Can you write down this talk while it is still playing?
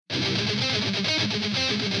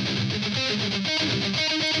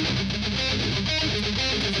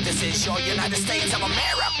This is your United States of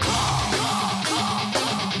America.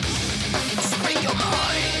 Speak your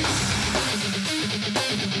mind.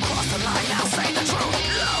 Cross the line now, say the truth.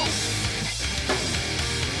 No.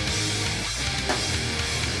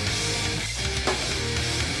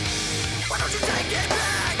 Why don't you take it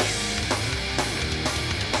back?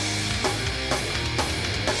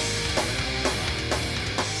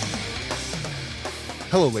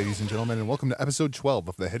 Hello, ladies and gentlemen, and welcome to episode 12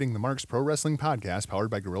 of the Hitting the Marks Pro Wrestling Podcast, powered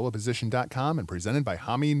by GorillaPosition.com and presented by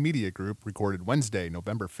Hameen Media Group, recorded Wednesday,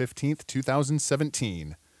 November 15th,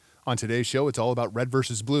 2017. On today's show, it's all about Red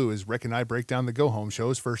vs. Blue as Rick and I break down the go-home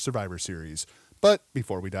shows for Survivor Series. But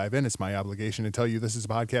before we dive in, it's my obligation to tell you this is a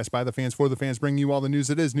podcast by the fans for the fans, bringing you all the news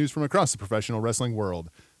that is news from across the professional wrestling world.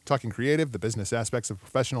 Talking creative, the business aspects of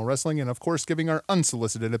professional wrestling, and of course, giving our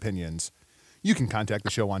unsolicited opinions. You can contact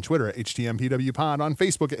the show on Twitter at HTMPWPod, on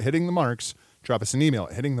Facebook at Hitting the Marks. Drop us an email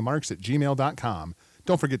at hittingthemarks@gmail.com.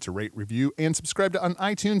 Don't forget to rate, review, and subscribe to on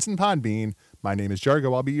iTunes and Podbean. My name is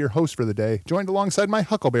Jargo. I'll be your host for the day, joined alongside my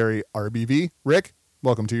Huckleberry, RBV. Rick,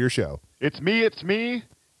 welcome to your show. It's me. It's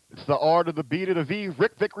the R to the B to the V.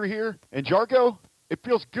 Rick Vickery here. And Jargo, it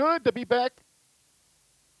feels good to be back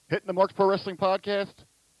hitting the Marks Pro Wrestling Podcast.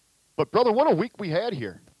 But, brother, what a week we had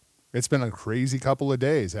here. It's been a crazy couple of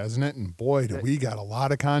days, hasn't it? And boy, do we got a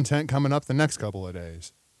lot of content coming up the next couple of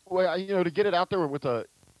days. Well, to get it out there with a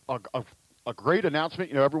great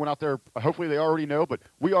announcement, everyone out there, hopefully they already know, but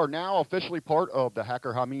we are now officially part of the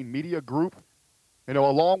Hacker Hameen Media Group.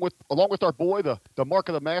 Along with our boy, the Mark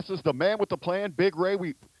of the Masses, the man with the plan, Big Ray,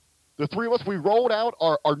 the three of us, we rolled out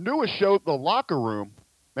our newest show, The Locker Room.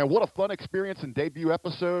 Man, what a fun experience and debut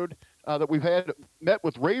episode that we've had, met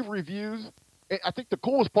with rave reviews. I think the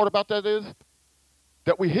coolest part about that is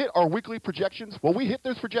that we hit our weekly projections. Well, we hit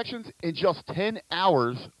those projections in just 10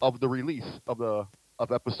 hours of the release of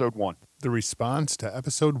episode 1. The response to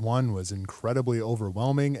episode 1 was incredibly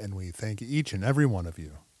overwhelming, and we thank each and every one of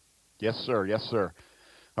you. Yes, sir. Yes, sir.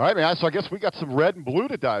 All right, man. So I guess we got some red and blue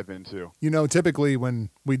to dive into. Typically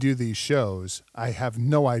when we do these shows, I have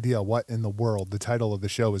no idea what in the world the title of the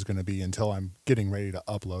show is going to be until I'm getting ready to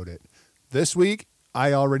upload it. This week,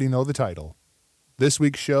 I already know the title. This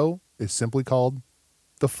week's show is simply called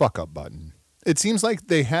The Fuck Up Button. It seems like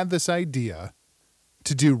they had this idea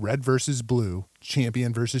to do Red versus Blue,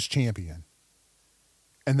 champion versus champion.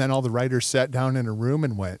 And then all the writers sat down in a room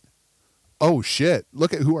and went, oh shit,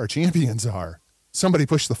 look at who our champions are. Somebody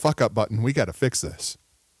push the fuck up button. We got to fix this.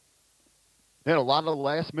 And a lot of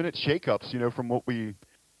last minute shakeups, from what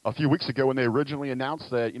a few weeks ago when they originally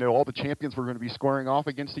announced that, all the champions were going to be squaring off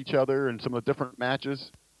against each other in some of the different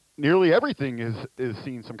matches. Nearly everything is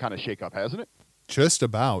seeing some kind of shakeup, hasn't it? Just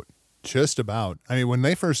about. I mean, when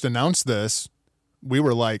they first announced this, we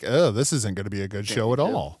were like, oh, this isn't going to be a good show at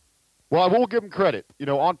all. Well, I will give them credit.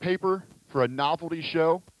 On paper, for a novelty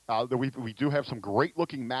show, that we do have some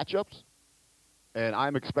great-looking matchups, and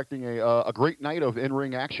I'm expecting a great night of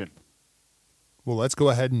in-ring action. Well, let's go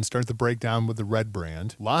ahead and start the breakdown with the Red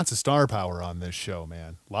brand. Lots of star power on this show,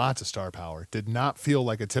 man. Lots of star power. Did not feel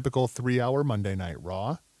like a typical 3-hour Monday Night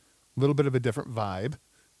Raw. A little bit of a different vibe.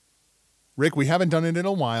 Rick, we haven't done it in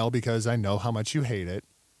a while because I know how much you hate it.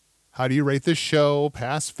 How do you rate this show?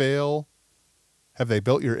 Pass, fail? Have they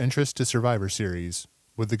built your interest to Survivor Series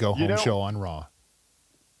with the go-home show on Raw?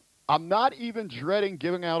 I'm not even dreading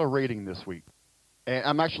giving out a rating this week. And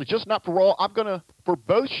I'm actually just not for Raw. For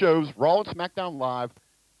both shows, Raw and SmackDown Live,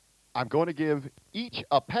 I'm going to give each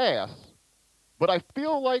a pass. But I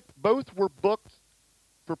feel like both were booked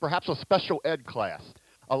for perhaps a special ed class.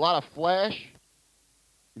 A lot of flash,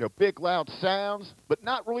 big loud sounds, but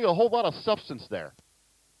not really a whole lot of substance there.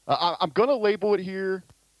 I'm going to label it here,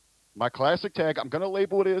 my classic tag, I'm going to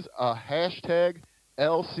label it as a hashtag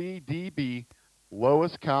LCDB,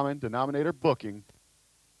 lowest common denominator booking.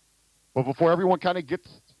 But before everyone kind of gets,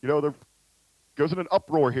 goes in an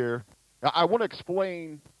uproar here, I want to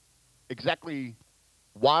explain exactly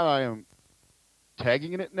why I am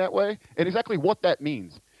tagging it in that way and exactly what that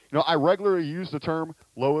means. I regularly use the term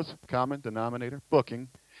lowest common denominator booking.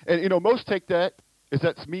 And, most take that as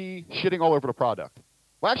that's me shitting all over the product.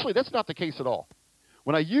 Well, actually, that's not the case at all.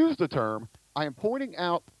 When I use the term, I am pointing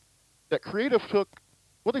out that creative took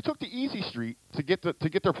the easy street to get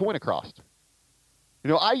their point across.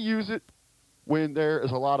 I use it when there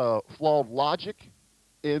is a lot of flawed logic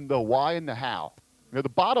in the why and the how. The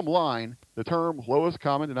bottom line, the term lowest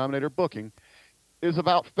common denominator booking, is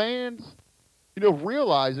about fans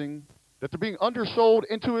realizing that they're being undersold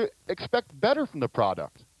and to expect better from the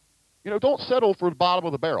product. Don't settle for the bottom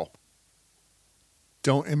of the barrel.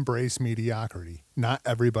 Don't embrace mediocrity. Not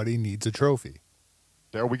everybody needs a trophy.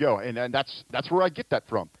 There we go. And that's where I get that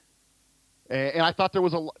from. And I thought there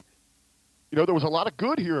was there was a lot of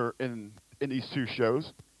good here in these two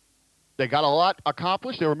shows. They got a lot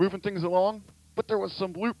accomplished. They were moving things along, but there was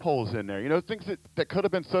some loopholes in there. Things that could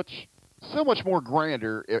have been so much more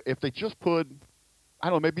grander if they just put, I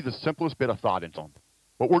don't know, maybe the simplest bit of thought into them.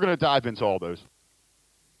 But we're going to dive into all those.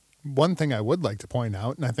 One thing I would like to point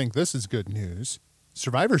out, and I think this is good news,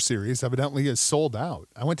 Survivor Series evidently is sold out.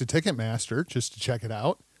 I went to Ticketmaster just to check it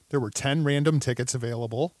out. There were 10 random tickets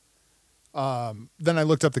available. Then I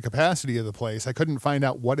looked up the capacity of the place. I couldn't find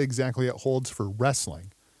out what exactly it holds for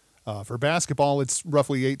wrestling. For basketball, it's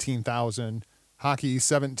roughly 18,000. Hockey,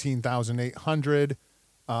 17,800.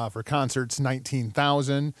 For concerts,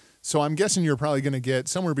 19,000. So I'm guessing you're probably going to get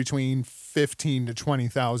somewhere between 15 to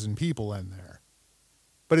 20,000 people in there.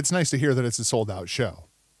 But it's nice to hear that it's a sold-out show.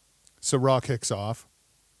 So Raw kicks off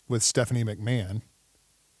with Stephanie McMahon.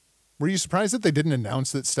 Were you surprised that they didn't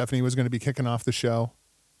announce that Stephanie was going to be kicking off the show?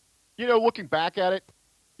 Looking back at it,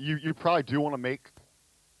 you probably do want to make,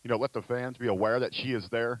 let the fans be aware that she is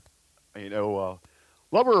there. Love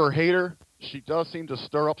her or hate her, she does seem to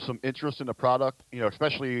stir up some interest in the product,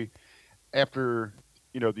 especially after,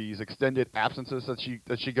 these extended absences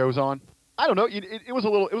that she goes on. I don't know. It was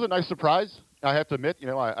a nice surprise. I have to admit,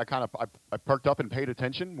 I perked up and paid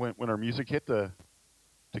attention when her music hit to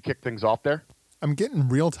kick things off there. I'm getting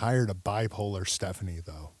real tired of bipolar Stephanie,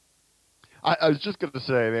 though. I was just going to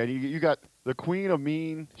say, man, you got the Queen of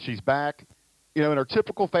Mean. She's back. In her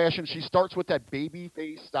typical fashion, she starts with that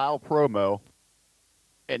babyface style promo,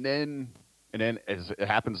 and then as it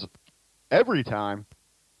happens every time,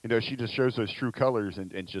 she just shows those true colors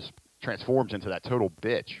and just transforms into that total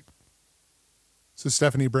bitch. So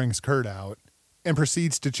Stephanie brings Kurt out and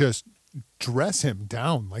proceeds to just dress him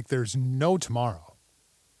down like there's no tomorrow.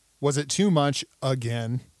 Was it too much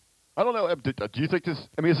again? I don't know. Do you think this,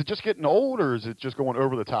 is it just getting old or is it just going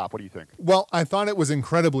over the top? What do you think? Well, I thought it was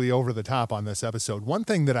incredibly over the top on this episode. One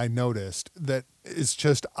thing that I noticed that is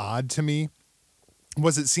just odd to me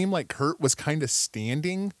was it seemed like Kurt was kind of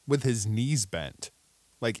standing with his knees bent.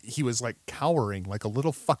 Like he was like cowering like a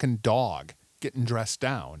little fucking dog getting dressed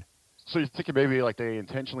down. So you're thinking maybe like they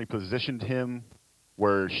intentionally positioned him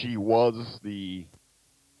where she was the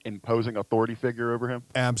imposing authority figure over him?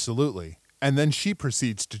 Absolutely. And then she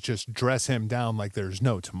proceeds to just dress him down like there's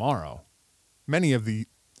no tomorrow. Many of the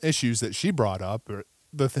issues that she brought up are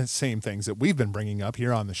the same things that we've been bringing up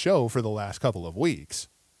here on the show for the last couple of weeks.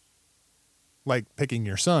 Like picking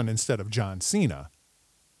your son instead of John Cena.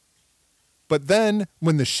 But then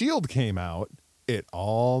when the Shield came out, it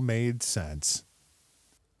all made sense.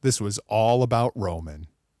 This was all about Roman.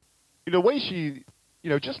 The way she,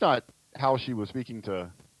 just not how she was speaking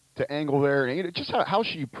to Angle there, and just how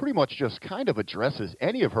she pretty much just kind of addresses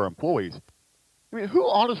any of her employees. Who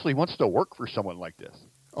honestly wants to work for someone like this?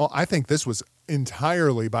 Oh, I think this was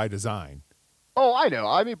entirely by design. Oh, I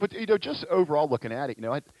know. But just overall looking at it,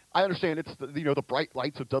 I understand it's the bright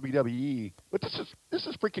lights of WWE, but this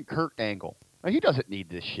is freaking Kurt Angle. He doesn't need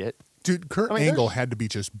this shit. Dude, Kurt Angle had to be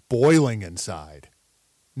just boiling inside,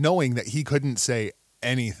 knowing that he couldn't say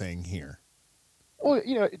anything here. Well,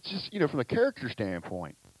 it's just, from the character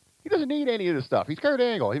standpoint, he doesn't need any of this stuff. He's Kurt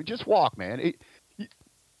Angle. He just walk, man.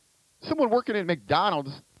 Someone working at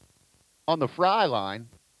McDonald's on the fry line,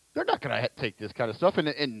 they're not going to take this kind of stuff.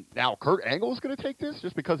 And now Kurt Angle is going to take this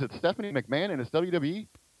just because it's Stephanie McMahon and it's WWE?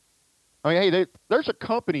 Hey, there's a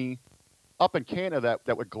company up in Canada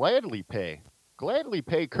that would gladly pay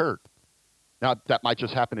Kurt. Now, that might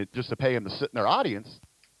just happen to pay him to sit in their audience,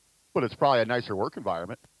 but it's probably a nicer work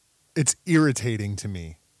environment. It's irritating to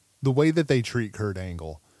me, the way that they treat Kurt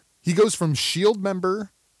Angle. He goes from Shield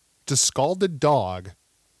member to scalded dog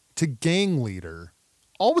to gang leader,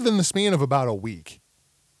 all within the span of about a week.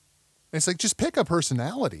 And it's like, just pick a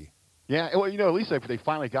personality. Yeah, well, at least they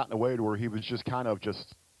finally gotten away to where he was just kind of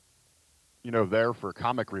there for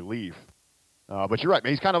comic relief. But you're right,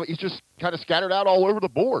 man. He's just kind of scattered out all over the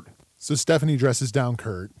board. So Stephanie dresses down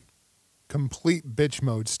Kurt. Complete bitch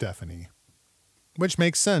mode Stephanie. Which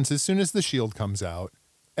makes sense as soon as the Shield comes out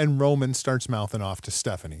and Roman starts mouthing off to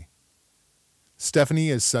Stephanie. Stephanie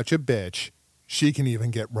is such a bitch, she can even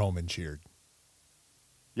get Roman cheered.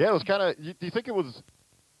 Yeah, it was kind of... Do you think it was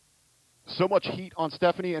so much heat on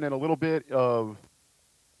Stephanie and then a little bit of,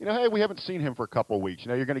 hey, we haven't seen him for a couple of weeks.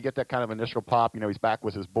 You're going to get that kind of initial pop. He's back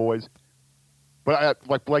with his boys. But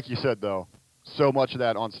like you said, though, so much of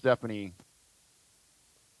that on Stephanie,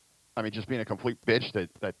 just being a complete bitch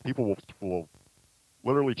that people will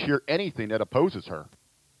literally cheer anything that opposes her.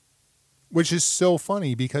 Which is so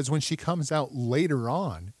funny because when she comes out later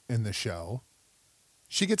on in the show,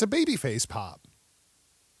 she gets a babyface pop.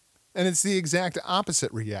 And it's the exact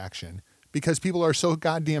opposite reaction. because people are so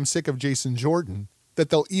goddamn sick of Jason Jordan that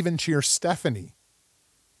they'll even cheer Stephanie.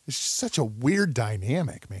 It's just such a weird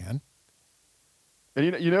dynamic, man.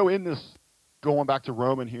 And in this, going back to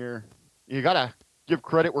Roman here, you gotta give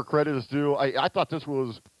credit where credit is due. I thought this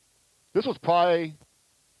was probably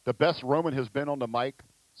the best Roman has been on the mic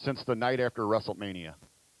since the night after WrestleMania.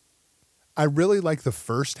 I really like the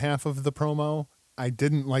first half of the promo. I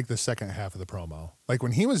didn't like the second half of the promo. Like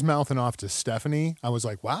when he was mouthing off to Stephanie, I was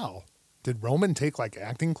like, wow, did Roman take like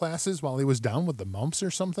acting classes while he was down with the mumps or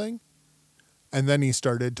something? And then he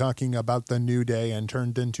started talking about the New Day and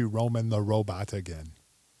turned into Roman the Robot again.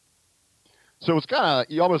 So it's kind of,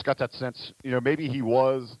 you almost got that sense, maybe he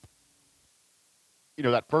was,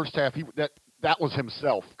 that first half, that was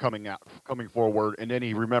himself coming forward, and then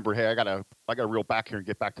he remembered, hey, I gotta reel back here and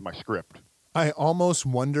get back to my script. I almost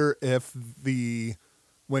wonder if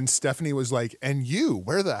when Stephanie was like, and you,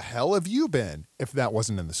 where the hell have you been? If that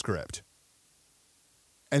wasn't in the script.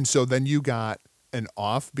 And so then you got an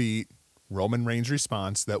offbeat Roman Reigns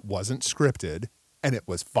response that wasn't scripted, and it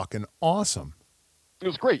was fucking awesome. It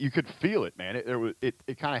was great. You could feel it, man.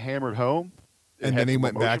 It kind of hammered home. And then he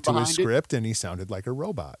went back to his script, and he sounded like a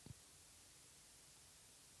robot.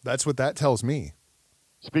 That's what that tells me.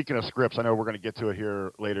 Speaking of scripts, I know we're going to get to it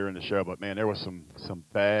here later in the show, but man, there was some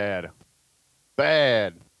bad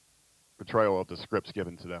portrayal of the scripts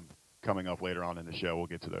given to them coming up later on in the show. We'll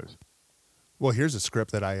get to those. Well, here's a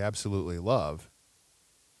script that I absolutely love.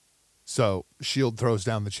 So, Shield throws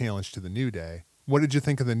down the challenge to the New Day. What did you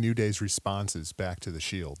think of the New Day's responses back to the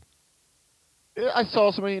Shield? I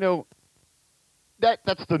saw some,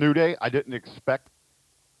 that's the New Day. I didn't expect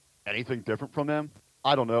anything different from them.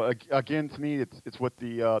 I don't know. Again, to me, it's with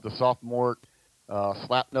the sophomore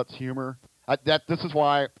slapnuts humor. This is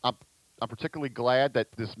why I'm particularly glad that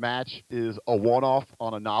this match is a one-off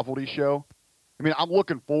on a novelty show. I mean, I'm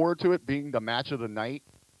looking forward to it being the match of the night.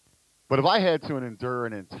 But if I had to endure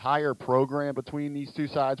an entire program between these two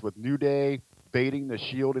sides with New Day baiting the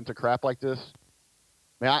Shield into crap like this,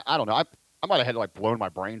 man, I don't know. I might have had like blown my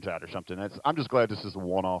brains out or something. I'm just glad this is a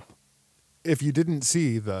one-off. If you didn't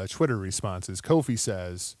see the Twitter responses, Kofi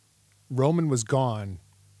says Roman was gone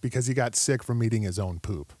because he got sick from eating his own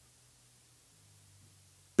poop.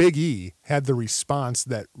 Big E had the response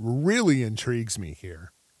that really intrigues me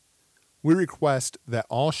here. We request that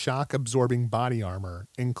all shock-absorbing body armor,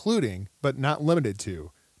 including, but not limited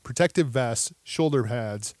to, protective vests, shoulder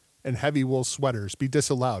pads, and heavy wool sweaters be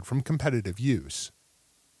disallowed from competitive use.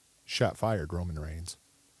 Shot fired, Roman Reigns.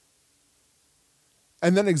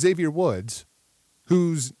 And then Xavier Woods,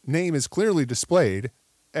 whose name is clearly displayed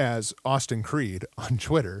as Austin Creed on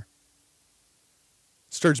Twitter,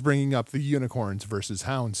 starts bringing up the unicorns versus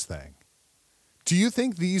hounds thing. Do you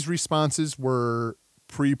think these responses were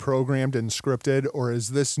pre-programmed and scripted, or is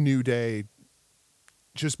this New Day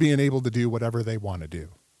just being able to do whatever they want to do?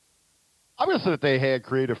 I'm going to say that they had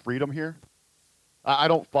creative freedom here. I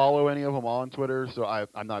don't follow any of them on Twitter, so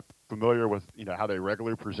I'm not familiar with how they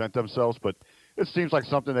regularly present themselves, but it seems like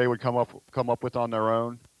something they would come up with on their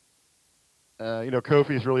own.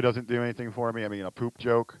 Kofi's really doesn't do anything for me. I mean, a poop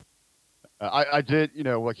joke. I did,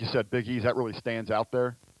 like you said, Big E's, that really stands out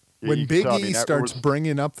there. When Big E starts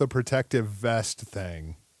bringing up the protective vest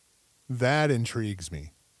thing, that intrigues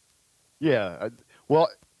me. Yeah. Well,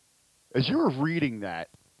 as you were reading that,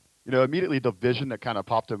 immediately the vision that kind of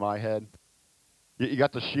popped in my head, you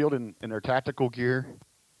got the Shield in their tactical gear.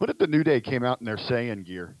 What if the New Day came out in their Saiyan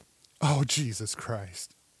gear? Oh, Jesus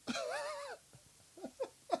Christ.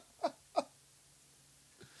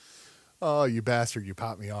 Oh, you bastard, you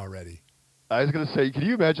popped me already. I was going to say, can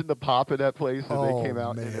you imagine the pop in that place as they came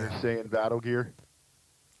out in their Saiyan battle gear?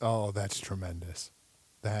 Oh, that's tremendous.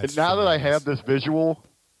 And now that I have this visual,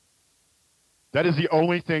 that is the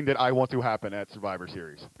only thing that I want to happen at Survivor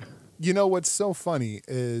Series. You know what's so funny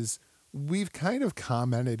is we've kind of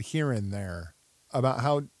commented here and there about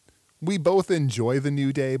how we both enjoy the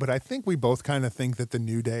New Day, but I think we both kind of think that the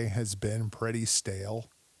New Day has been pretty stale.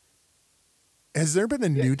 Has there been a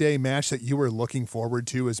New Day match that you were looking forward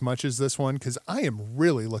to as much as this one? Because I am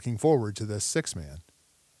really looking forward to this six-man.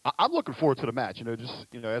 I'm looking forward to the match.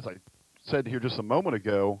 As I said here just a moment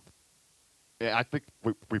ago, I think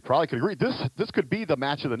we probably could agree. This could be the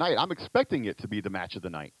match of the night. I'm expecting it to be the match of the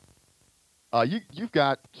night. You've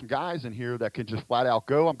got some guys in here that can just flat out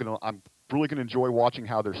go. I'm really gonna enjoy watching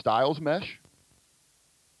how their styles mesh.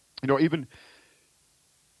 Even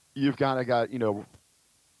you've got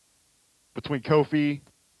between Kofi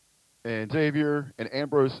and Xavier and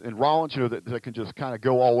Ambrose and Rollins, that can just kind of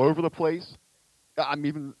go all over the place. I'm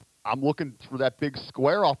looking for that big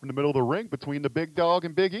square off in the middle of the ring between the Big Dog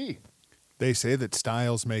and Big E. They say that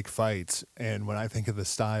styles make fights, and when I think of the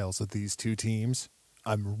styles of these two teams,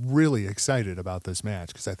 I'm really excited about this match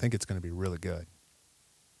because I think it's going to be really good.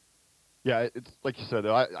 Yeah, it's like you said.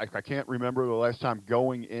 I can't remember the last time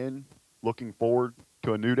going in looking forward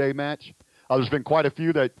to a New Day match. There's been quite a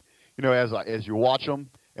few that, as you watch them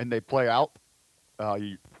and they play out,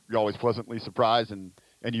 you're always pleasantly surprised and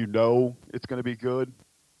it's going to be good.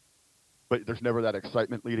 But there's never that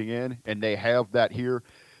excitement leading in, and they have that here.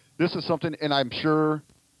 This is something, and I'm sure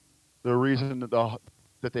the reason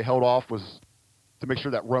that they held off was to make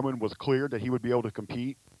sure that Roman was cleared, that he would be able to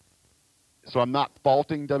compete. So I'm not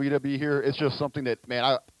faulting WWE here. It's just something that, man,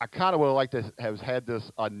 I kind of would have liked to have had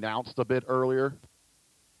this announced a bit earlier.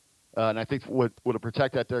 And I think would have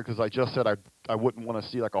protect that there because I just said I wouldn't want to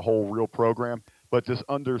see like a whole real program. But this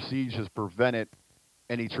Under Siege has prevented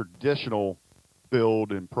any traditional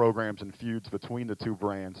build and programs and feuds between the two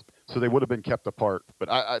brands. So they would have been kept apart. But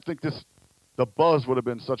I think the buzz would have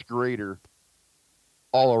been such greater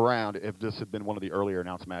all around if this had been one of the earlier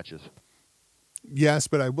announced matches. Yes,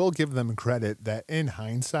 but I will give them credit that in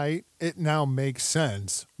hindsight, it now makes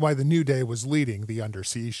sense why the New Day was leading the Under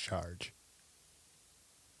Siege charge.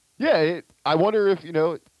 Yeah, I wonder if,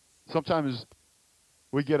 sometimes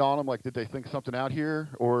we get on them like, did they think something out here?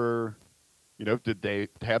 Or, did they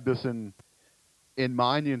have this in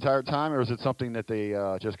mind the entire time? Or is it something that they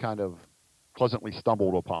just kind of pleasantly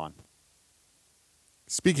stumbled upon?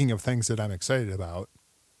 Speaking of things that I'm excited about,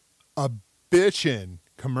 a bitchin'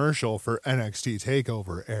 commercial for NXT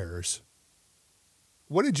TakeOver airs.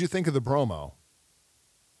 What did you think of the promo?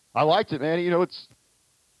 I liked it, man.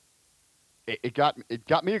 It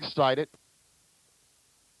got me excited.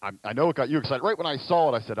 I know it got you excited. Right when I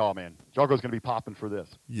saw it, I said, "Oh man, Jargo's going to be popping for this."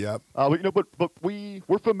 Yep. But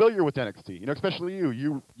we're familiar with NXT. Especially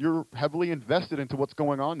you're heavily invested into what's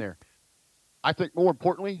going on there. I think more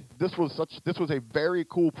importantly, this was a very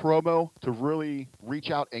cool promo to really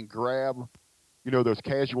reach out and grab, those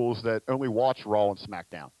casuals that only watch Raw and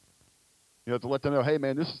SmackDown. To let them know, hey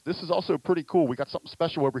man, this is also pretty cool. We got something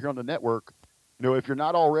special over here on the network. If you're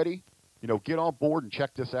not already, get on board and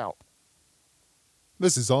check this out.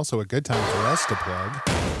 This is also a good time for us to plug.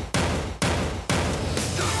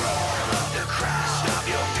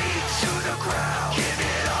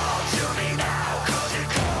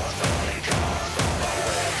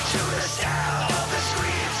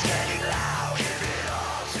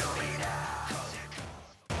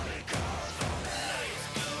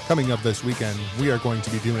 Coming up this weekend, we are going to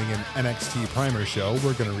be doing an NXT Primer show.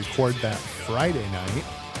 We're going to record that Friday night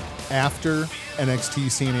after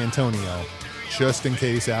NXT San Antonio, just in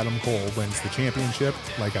case Adam Cole wins the championship,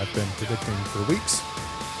 like I've been predicting for weeks.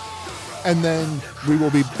 And then we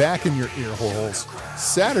will be back in your ear holes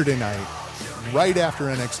Saturday night, right after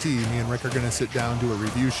NXT. Me and Rick are going to sit down, do a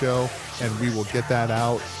review show, and we will get that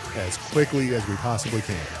out as quickly as we possibly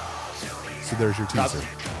can. So there's your teaser.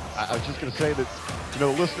 I was just going to say that,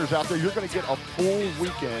 listeners out there, you're going to get a full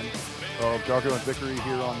weekend of Jargo and Vickery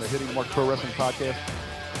here on the Hitting the Mark Pro Wrestling Podcast.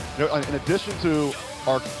 In addition to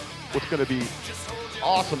what's going to be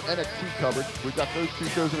awesome NXT coverage, we've got those two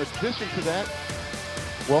shows. In addition to that,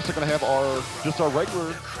 we're also going to have our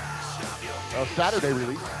regular Saturday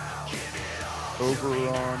release over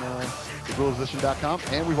on therealposition.com,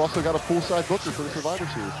 and we've also got a poolside booker for the Survivor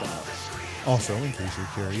Series coming up. Also, in case you're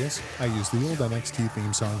curious, I use the old NXT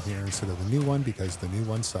theme song here instead of the new one because the new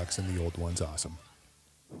one sucks and the old one's awesome.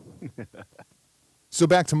 So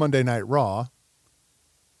back to Monday Night Raw.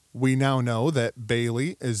 We now know that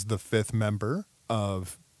Bayley is the 5th member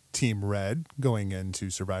of Team Red going into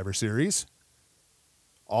Survivor Series.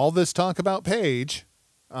 All this talk about Paige.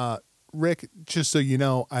 Rick, just so you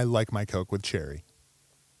know, I like my Coke with cherry.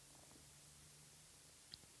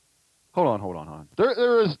 Hold on.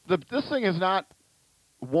 This thing is not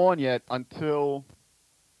won yet until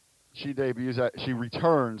she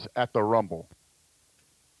returns at the Rumble.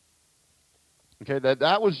 Okay,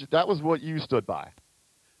 that was what you stood by.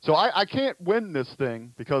 So I can't win this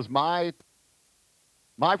thing because my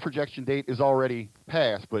projection date is already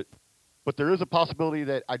passed, but there is a possibility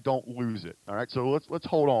that I don't lose it. All right, so let's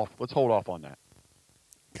hold off. Let's hold off on that.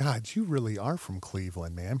 God, you really are from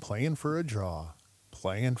Cleveland, man. Playing for a draw.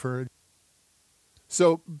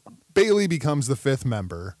 So Bayley becomes the 5th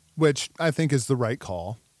member, which I think is the right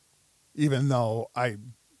call, even though I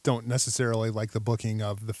don't necessarily like the booking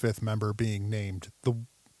of the 5th member being named the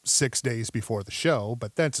 6 days before the show,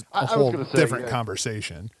 but that's a whole different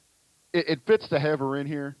conversation. It fits to have her in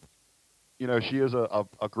here. She is a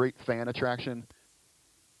great fan attraction.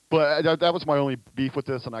 But that was my only beef with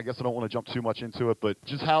this, and I guess I don't want to jump too much into it, but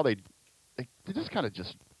just how they just kind of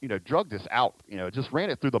just drug this out. Just ran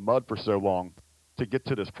it through the mud for so long to get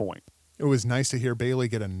to this point. It was nice to hear Bayley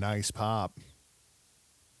get a nice pop.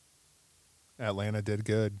 Atlanta did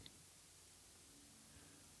good.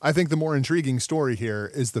 I think the more intriguing story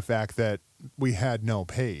here is the fact that we had no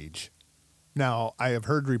Paige. Now, I have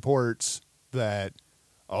heard reports that,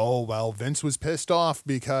 Vince was pissed off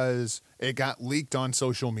because it got leaked on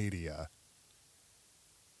social media.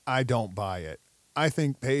 I don't buy it. I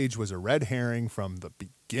think Paige was a red herring from the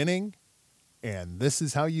beginning, and this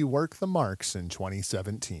is how you work the marks in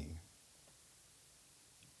 2017.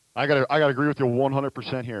 I gotta agree with you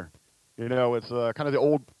 100% here. It's kind of the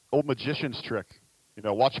old magician's trick.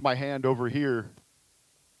 Watch my hand over here.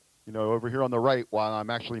 Over here on the right, while I'm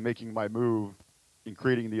actually making my move and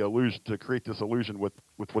creating the illusion to create this illusion with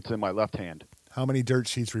what's in my left hand. How many dirt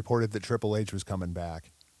sheets reported that Triple H was coming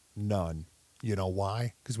back? None. You know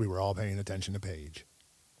why? Because we were all paying attention to Paige.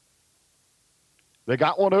 They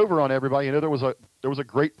got one over on everybody. There was a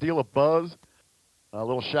great deal of buzz. A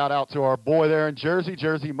little shout out to our boy there in Jersey,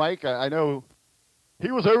 Jersey Mike. I know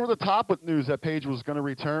he was over the top with news that Paige was going to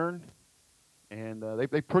return, and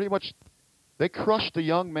they pretty much crushed the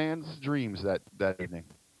young man's dreams that evening.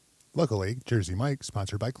 Luckily, Jersey Mike,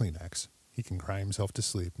 sponsored by Kleenex. He can cry himself to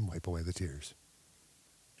sleep and wipe away the tears.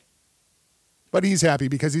 But he's happy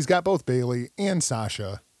because he's got both Bayley and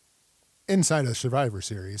Sasha inside of Survivor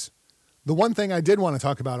Series. The one thing I did want to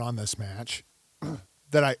talk about on this match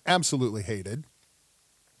that I absolutely hated,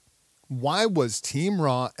 why was Team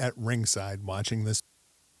Raw at ringside watching this?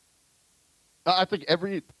 I think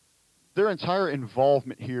their entire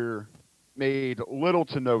involvement here made little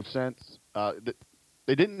to no sense.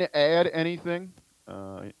 They didn't add anything.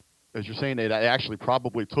 As you're saying, they actually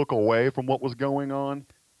probably took away from what was going on.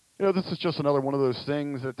 This is just another one of those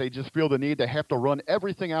things that they just feel the need to have to run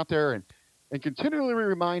everything out there and continually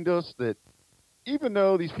remind us that even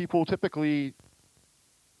though these people typically,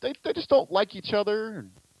 they just don't like each other,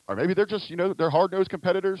 or maybe they're just, they're hard-nosed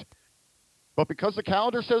competitors, but because the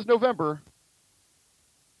calendar says November,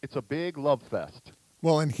 it's a big love fest.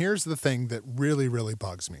 Well, and here's the thing that really, really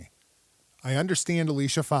bugs me. I understand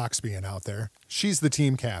Alicia Fox being out there. She's the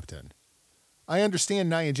team captain. I understand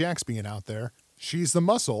Nia Jax being out there. She's the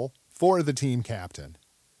muscle for the team captain.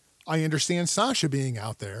 I understand Sasha being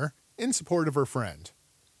out there in support of her friend.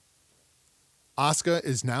 Asuka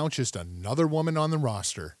is now just another woman on the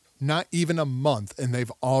roster. Not even a month, and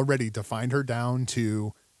they've already defined her down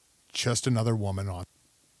to just another woman on.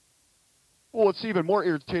 Well, it's even more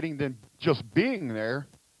irritating than just being there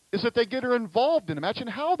is that they get her involved in a match and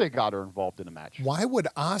how they got her involved in a match. Why would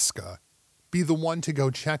Asuka be the one to go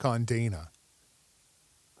check on Dana?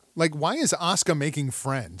 Like, why is Asuka making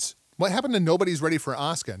friends? What happened to Nobody's Ready for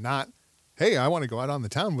Asuka? Not, hey, I want to go out on the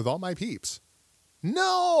town with all my peeps.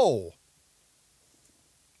 No!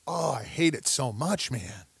 Oh, I hate it so much,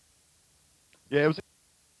 man. Yeah, it was.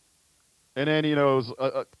 And then, it was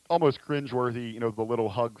almost cringeworthy, the little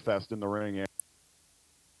hug fest in the ring.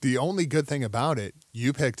 The only good thing about it,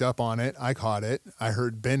 you picked up on it, I caught it, I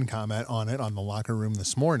heard Ben comment on it on the locker room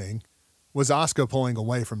this morning, was Asuka pulling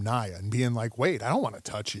away from Nia and being like, wait, I don't want to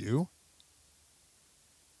touch you.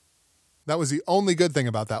 That was the only good thing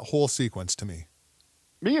about that whole sequence to me.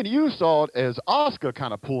 Me and you saw it as Asuka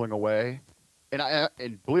kind of pulling away, and I'm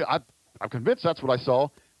convinced that's what I saw.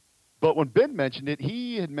 But when Ben mentioned it,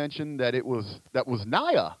 he had mentioned that that was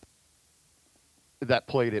Nia that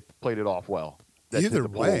played it off well. Either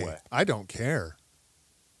way, I don't care.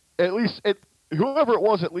 At least whoever it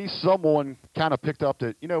was, at least someone kind of picked up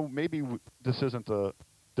that maybe this isn't the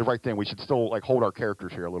right thing. We should still hold our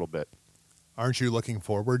characters here a little bit. Aren't you looking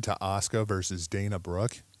forward to Asuka versus Dana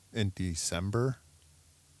Brooke in December?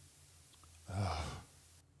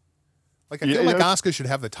 I feel like Asuka should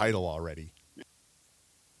have the title already.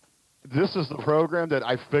 This is the program that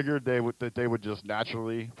I figured they would just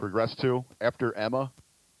naturally progress to after Emma,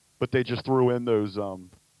 but they just threw in those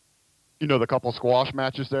the couple squash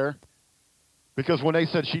matches there. Because when they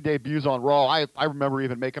said she debuts on Raw, I remember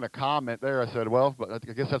even making a comment there. I said, well, but I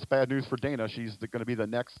guess that's bad news for Dana. She's going to be the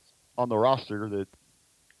next on the roster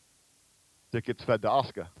that gets fed to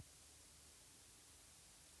Asuka.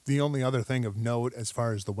 The only other thing of note as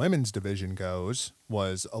far as the women's division goes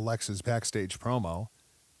was Alexa's backstage promo,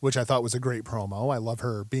 which I thought was a great promo. I love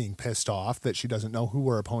her being pissed off that she doesn't know who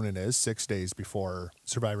her opponent is 6 days before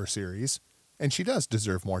Survivor Series, and she does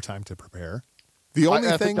deserve more time to prepare. The only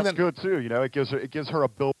I thing think that's good too. It gives her a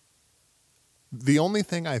build. The only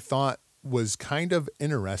thing I thought was kind of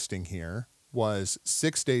interesting here was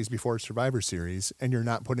 6 days before Survivor Series, and you're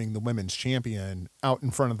not putting the women's champion out in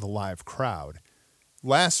front of the live crowd.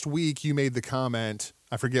 Last week, you made the comment,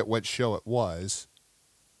 I forget what show it was,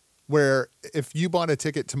 where if you bought a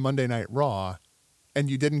ticket to Monday Night Raw and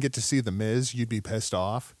you didn't get to see The Miz, you'd be pissed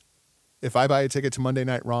off. If I buy a ticket to Monday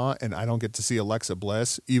Night Raw and I don't get to see Alexa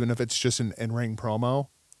Bliss, even if it's just an in-ring promo,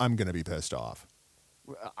 I'm going to be pissed off.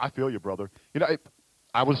 I feel you, brother. You know,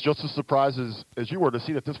 I was just as surprised as you were to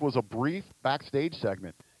see that this was a brief backstage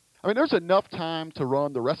segment. I mean, there's enough time to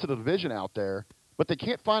run the rest of the division out there, but they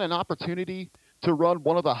can't find an opportunity to run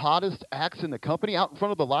one of the hottest acts in the company out in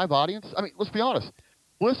front of the live audience. I mean, let's be honest.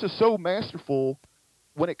 Bliss is so masterful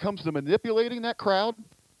when it comes to manipulating that crowd.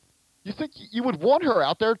 You think you would want her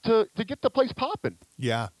out there to get the place popping.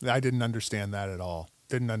 Yeah, I didn't understand that at all.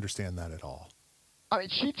 I mean,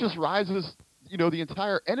 she just rises, you know, the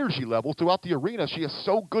entire energy level throughout the arena. She is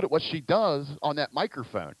so good at what she does on that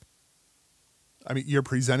microphone. I mean, you're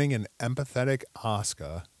presenting an empathetic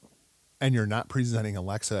Asuka, and you're not presenting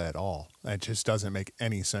Alexa at all. It just doesn't make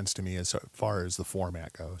any sense to me as far as the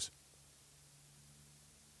format goes.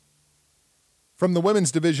 From the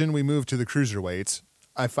women's division, we move to the cruiserweights.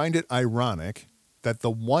 I find it ironic that the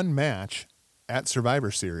one match at Survivor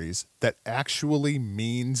Series that actually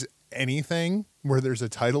means anything, where there's a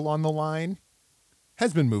title on the line,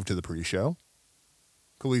 has been moved to the pre-show.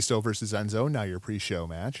 Kalisto versus Enzo, now your pre-show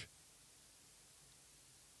match.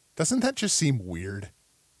 Doesn't that just seem weird?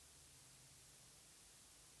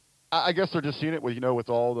 I guess they're just seeing it with, you know, with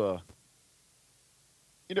all the...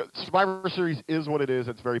 You know, Survivor Series is what it is.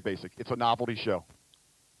 It's very basic. It's a novelty show.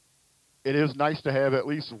 It is nice to have at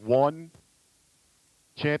least one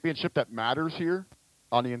championship that matters here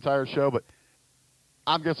on the entire show, but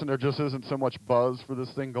I'm guessing there just isn't so much buzz for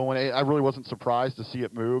this thing going. I really wasn't surprised to see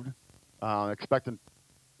it moved. Expecting...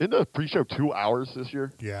 Isn't the pre-show 2 hours this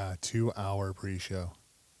year? Yeah, 2-hour pre-show.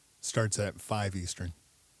 Starts at 5 Eastern.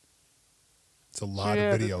 It's a lot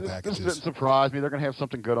of video packages. This didn't surprise me. They're going to have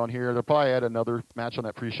something good on here. They'll probably add another match on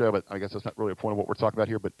that pre-show, but I guess that's not really a point of what we're talking about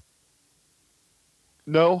here. But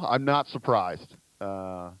no, I'm not surprised.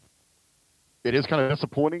 It is kind of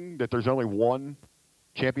disappointing that there's only one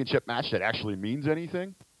championship match that actually means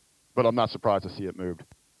anything, but I'm not surprised to see it moved.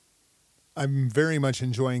 I'm very much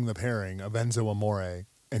enjoying the pairing of Enzo Amore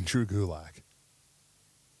and Drew Gulak.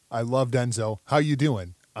 I loved Enzo. How you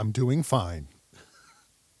doing? I'm doing fine.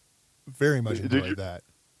 Very much enjoyed that.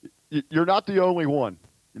 You're not the only one.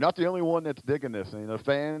 You're not the only one that's digging this. I mean,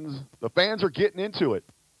 the fans are getting into it.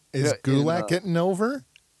 Is Gulak getting over?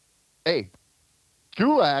 Hey,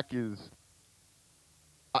 Gulak is...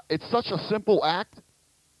 it's such a simple act,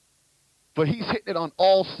 but he's hitting it on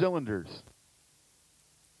all cylinders.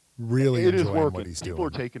 Really it enjoying is working. What he's doing. People are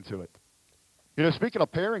taking to it. You know, speaking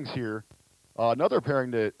of pairings here, another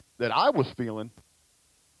pairing that I was feeling,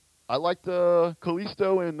 I liked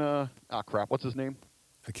Kalisto and what's his name?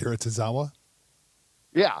 Akira Tozawa.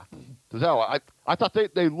 Yeah, Tozawa. I thought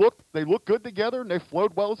they looked good together and they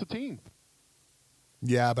flowed well as a team.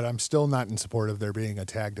 Yeah, but I'm still not in support of there being a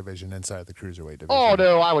tag division inside the cruiserweight division. Oh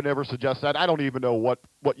no, I would never suggest that. I don't even know what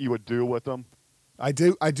you would do with them. I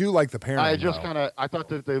do like the pairing. I thought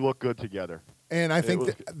that they look good together. And I think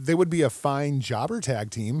that they would be a fine jobber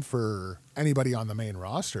tag team for anybody on the main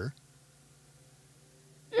roster.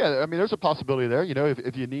 Yeah, I mean, there's a possibility there. You know,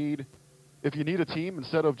 if you need a team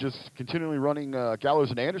instead of just continually running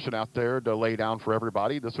Gallows and Anderson out there to lay down for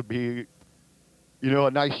everybody, this would be, you know,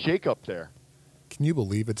 a nice shake-up there. Can you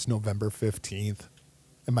believe it's November 15th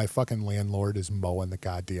and my fucking landlord is mowing the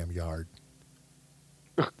goddamn yard?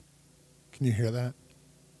 Can you hear that?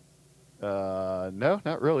 No,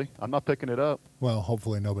 not really. I'm not picking it up. Well,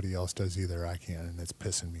 hopefully nobody else does either. I can, and it's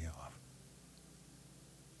pissing me off.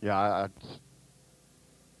 Yeah,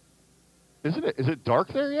 Is it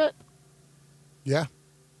dark there yet? Yeah.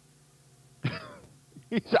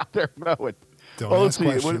 He's out there mowing. Don't ask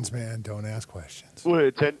questions, man. Don't ask questions.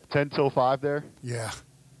 What, 10 till 5 there? Yeah.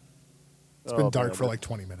 It's been dark for like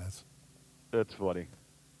 20 minutes. That's funny.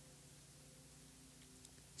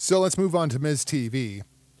 So let's move on to Miz TV.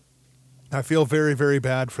 I feel very, very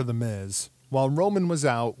bad for The Miz. While Roman was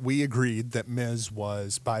out, we agreed that Miz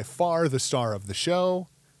was by far the star of the show,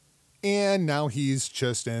 and now he's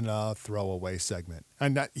just in a throwaway segment.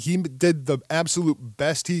 And he did the absolute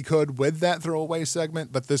best he could with that throwaway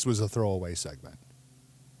segment, but this was a throwaway segment.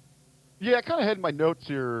 Yeah, I kind of had my notes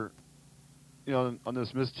here, you know, on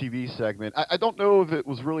this Miz TV segment. I don't know if it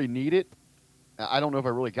was really needed. I don't know if I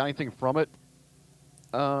really got anything from it.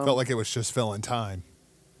 Felt like it was just filling time.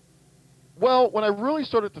 Well, when I really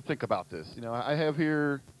started to think about this, you know, I have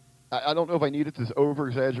here, I don't know if I needed this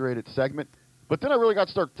over-exaggerated segment, but then I really got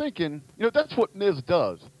to start thinking, you know, that's what Miz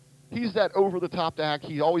does. He's that over-the-top act.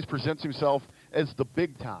 He always presents himself as the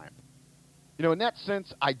big time. You know, in that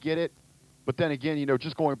sense, I get it. But then again,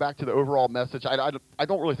 just going back to the overall message, I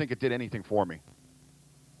don't really think it did anything for me.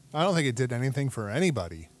 I don't think it did anything for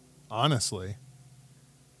anybody, honestly.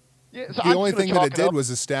 Yeah, so The only thing that it did was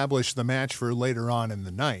establish the match for later on in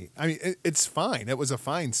the night. I mean, it's fine. It was a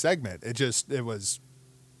fine segment. It was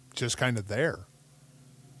just kind of there.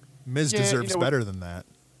 Miz deserves better than that.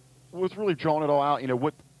 Was really drawing it all out.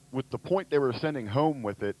 With the point they were sending home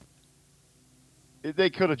with it, they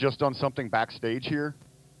could have just done something backstage here,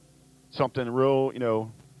 something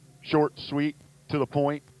real, short, sweet, to the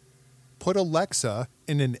point. Put Alexa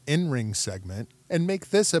in an in-ring segment and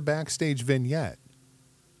make this a backstage vignette.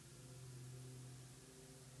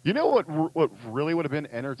 You know what really would have been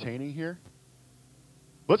entertaining here?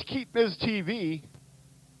 Let's keep Miz TV,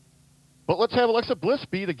 but let's have Alexa Bliss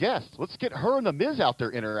be the guest. Let's get her and the Miz out there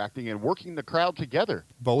interacting and working the crowd together.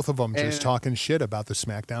 Both of them just talking shit about the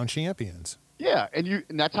SmackDown champions. Yeah, and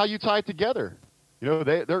that's how you tie it together.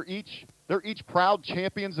 They're each proud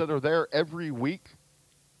champions that are there every week.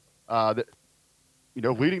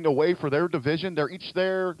 Leading the way for their division. They're each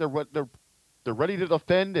there. They're ready to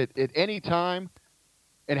defend at any time.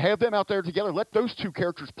 And have them out there together. Let those two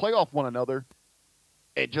characters play off one another,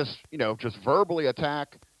 and just verbally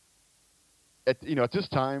attack. At this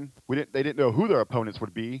time, they didn't know who their opponents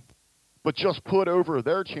would be, but just put over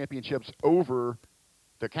their championships over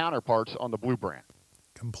the counterparts on the blue brand.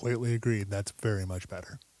 Completely agreed. That's very much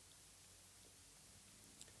better.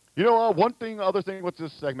 Other thing with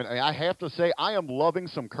this segment, I have to say, I am loving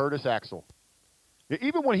some Curtis Axel.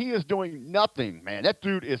 Even when he is doing nothing, man, that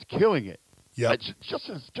dude is killing it. Yep.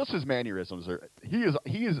 Just his mannerisms he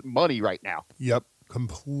is money right now. Yep.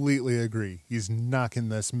 Completely agree. He's knocking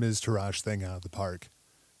this Miz Taraj thing out of the park.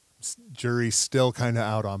 Jury's still kind of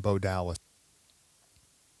out on Bo Dallas.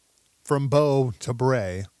 From Bo to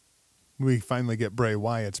Bray, we finally get Bray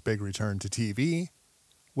Wyatt's big return to TV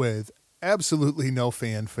with absolutely no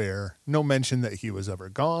fanfare, no mention that he was ever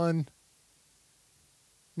gone.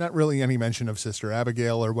 Not really any mention of Sister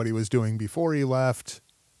Abigail or what he was doing before he left.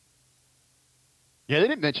 Yeah, they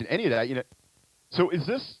didn't mention any of that. So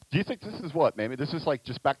do you think this is what, maybe this is like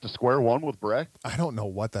just back to square one with Bray? I don't know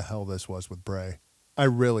what the hell this was with Bray. I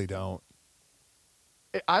really don't.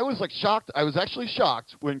 I was shocked. I was actually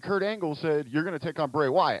shocked when Kurt Angle said, "You're going to take on Bray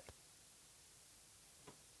Wyatt."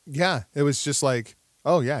 Yeah, it was just like,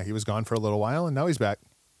 oh yeah, he was gone for a little while and now he's back.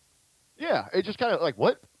 Yeah, it just kind of like,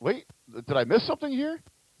 what? Wait, did I miss something here?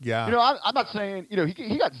 Yeah. I'm not saying,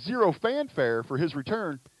 he got zero fanfare for his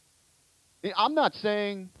return. I'm not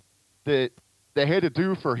saying that they had to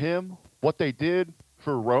do for him what they did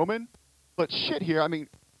for Roman, but shit here. I mean,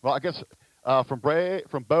 well, I guess from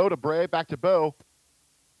Bo to Bray back to Bo.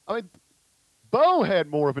 I mean, Bo had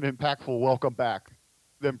more of an impactful welcome back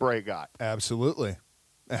than Bray got. Absolutely.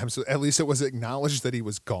 At least it was acknowledged that he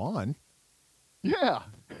was gone. Yeah,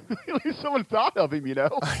 at least someone thought of him.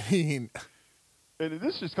 I mean, and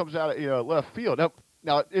this just comes out of left field.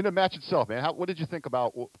 Now, in the match itself, man, what did you think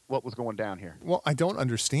about what was going down here? Well, I don't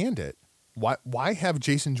understand it. Why have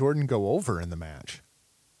Jason Jordan go over in the match?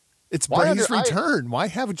 It's Bray's return. Why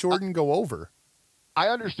have Jordan go over? I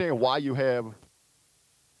understand why you have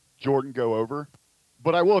Jordan go over,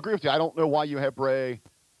 but I will agree with you. I don't know why you have Bray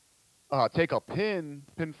take a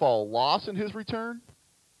pinfall loss in his return.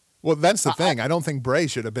 Well, that's the thing. I don't think Bray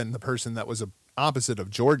should have been the person that was opposite of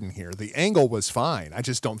Jordan here. The angle was fine. I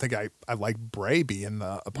just don't think I like Bray being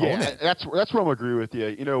the opponent. Yeah, that's where I'm agree with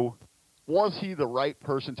you. Was he the right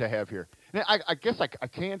person to have here? And I guess I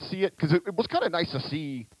can see it because it was kind of nice to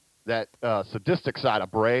see that sadistic side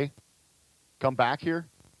of Bray come back here.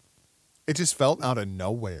 It just felt out of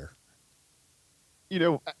nowhere.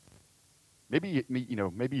 Maybe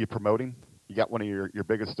you're promoting. You got one of your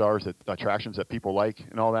biggest stars at attractions that people like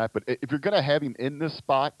and all that. But if you're going to have him in this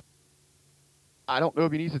spot, I don't know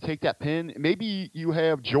if he needs to take that pin. Maybe you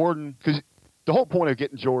have Jordan, because the whole point of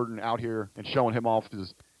getting Jordan out here and showing him off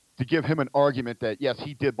is to give him an argument that, yes,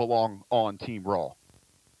 he did belong on Team Raw.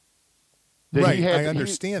 Right, I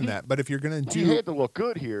understand that. But if you're going to He had to look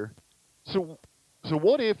good here. So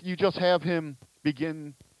what if you just have him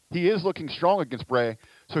begin – he is looking strong against Bray,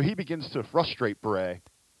 so he begins to frustrate Bray.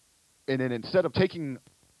 And then instead of taking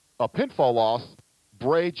a pinfall loss,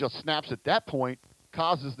 Bray just snaps at that point,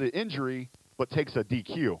 causes the injury, but takes a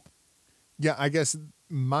DQ. Yeah, I guess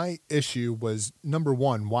my issue was, number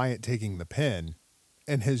one, Wyatt taking the pin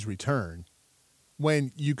and his return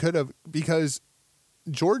when you could have, because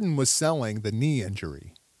Jordan was selling the knee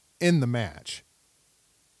injury in the match.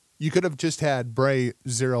 You could have just had Bray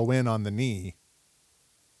zero in on the knee,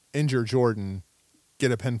 injure Jordan,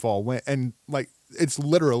 get a pinfall win, and it's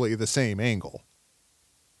literally the same angle.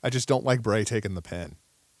 I just don't like Bray taking the pin.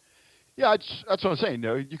 Yeah, that's what I'm saying.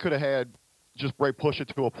 No, you could have had just Bray push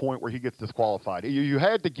it to a point where he gets disqualified. You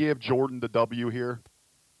had to give Jordan the W here,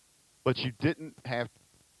 but you didn't have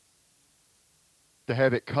to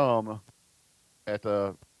have it come at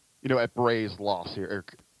at Bray's loss here, or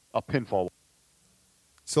a pinfall.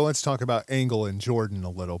 So let's talk about Angle and Jordan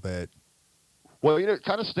a little bit. Well,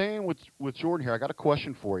 kind of staying with Jordan here, I got a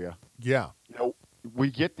question for you. Yeah.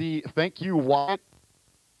 We get the thank you, Wyatt,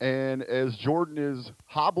 and as Jordan is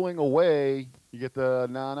hobbling away, you get the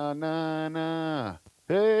na na na na,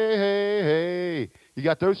 hey hey hey. You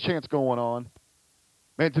got those chants going on.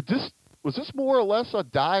 Man, was this more or less a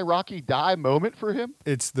die Rocky die moment for him?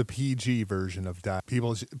 It's the PG version of die.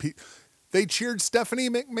 They cheered Stephanie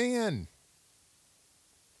McMahon.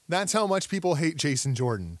 That's how much people hate Jason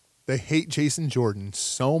Jordan. They hate Jason Jordan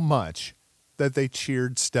so much that they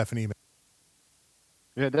cheered Stephanie McMahon.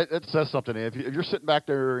 Yeah, that says something. If you're sitting back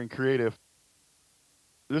there in creative,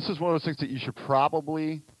 this is one of those things that you should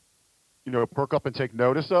probably, perk up and take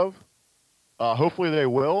notice of. Hopefully they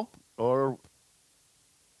will, or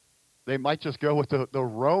they might just go with the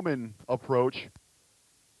Roman approach.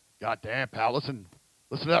 God damn, pal, listen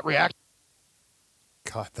to that reaction.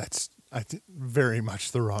 God, that's very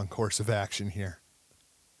much the wrong course of action here.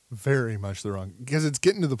 Very much the wrong, because it's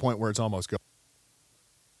getting to the point where it's almost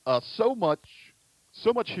going.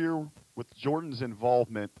 So much here with Jordan's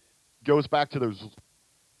involvement goes back to those,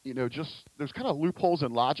 just those kind of loopholes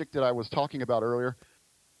in logic that I was talking about earlier.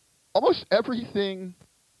 Almost everything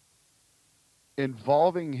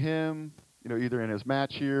involving him, either in his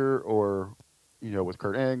match here or, with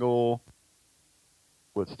Kurt Angle,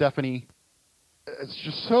 with Stephanie, it's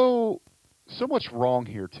just so much wrong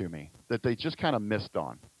here to me that they just kind of missed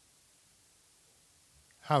on.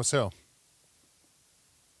 How so?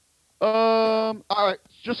 All right,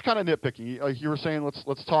 just kind of nitpicking. You were saying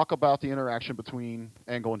let's talk about the interaction between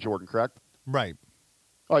Angle and Jordan, correct? Right.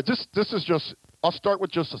 All right, this is just. I'll start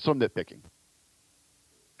with just some nitpicking.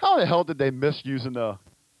 How the hell did they miss using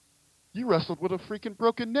you wrestled with a freaking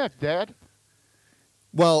broken neck, Dad?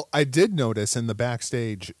 Well, I did notice in the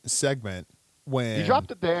backstage segment when he dropped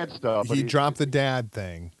the dad stuff. He dropped the dad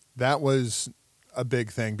thing. That was a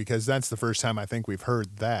big thing because that's the first time I think we've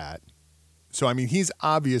heard that. So, I mean, he's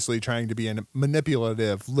obviously trying to be a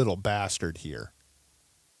manipulative little bastard here.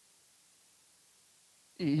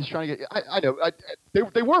 He's trying to get. I know.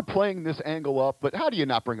 They were playing this angle up, but how do you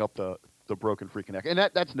not bring up the broken freaking neck? And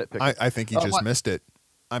that's nitpicking. I think he just missed it.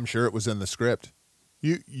 I'm sure it was in the script.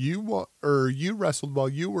 You wrestled while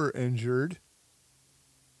you were injured.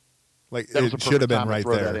 Like it should have been right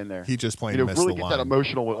there. In there. He just plain missed really the get line. That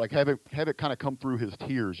emotional, like have it kind of come through his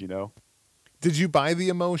tears, Did you buy the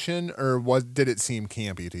emotion, or did it seem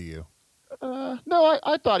campy to you? No,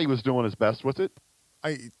 I thought he was doing his best with it.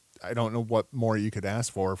 I don't know what more you could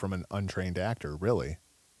ask for from an untrained actor, really.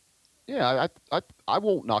 Yeah, I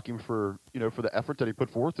won't knock him for for the effort that he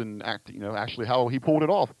put forth and actually how he pulled it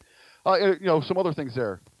off. Some other things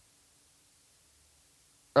there.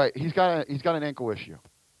 All right, he's got an ankle issue.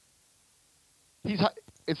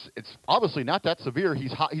 It's obviously not that severe.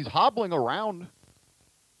 He's hobbling around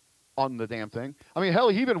on the damn thing. I mean, hell,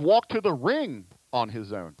 he even walked to the ring on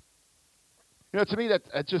his own. To me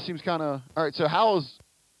that just seems kind of all right. So how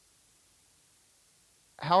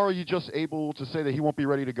are you just able to say that he won't be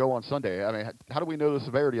ready to go on Sunday? I mean, how do we know the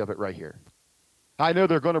severity of it right here? I know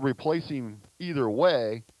they're going to replace him either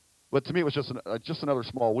way, but to me it was just another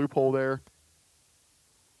small loophole there.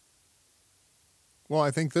 Well, I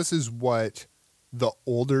think this is what the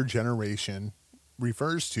older generation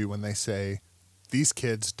refers to when they say these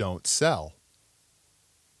kids don't sell.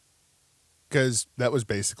 Because that was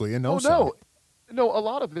basically a no-sell. No, a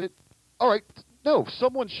lot of it. All right, no,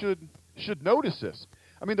 someone should notice this.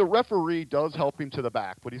 I mean, the referee does help him to the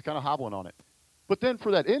back, but he's kind of hobbling on it. But then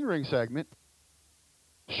for that in-ring segment,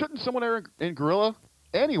 shouldn't someone there in Gorilla,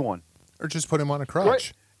 anyone, or just put him on a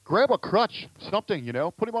crutch? Grab a crutch, something,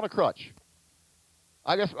 put him on a crutch.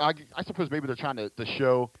 I guess I suppose maybe they're trying to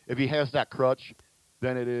show if he has that crutch,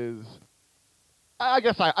 then it is. I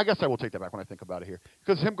guess I will take that back when I think about it here,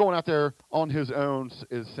 because him going out there on his own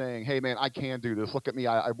is saying, "Hey man, I can do this. Look at me.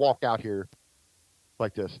 I walk out here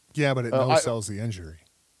like this." Yeah, but it no-sells the injury.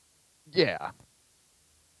 Yeah,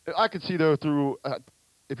 I could see though through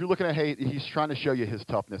if you're looking at he's trying to show you his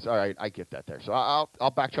toughness. All right, I get that there. So I'll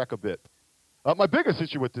backtrack a bit. My biggest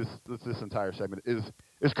issue with this entire segment is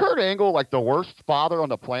Kurt Angle like the worst father on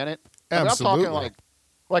the planet? Absolutely. I'm talking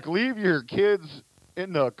like leave your kids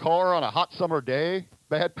in the car on a hot summer day.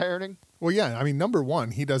 Bad parenting. Well, yeah. I mean, number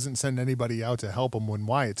one, he doesn't send anybody out to help him when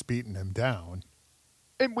Wyatt's beating him down.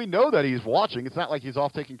 And we know that he's watching. It's not like he's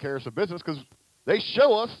off taking care of some business because they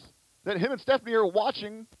show us that him and Stephanie are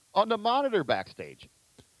watching on the monitor backstage.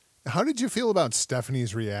 How did you feel about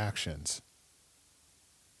Stephanie's reactions?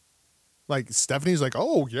 Like, Stephanie's like,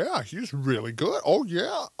 oh, yeah, he's really good. Oh,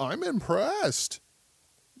 yeah, I'm impressed.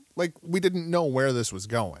 Like, we didn't know where this was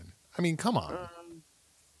going. I mean, come on.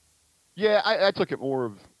 Yeah, I took it more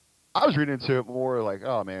of, I was reading into it more like,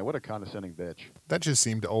 oh, man, what a condescending bitch. That just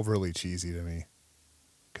seemed overly cheesy to me.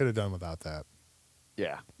 Could have done without that.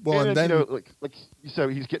 Yeah. Well, and then, you know, like so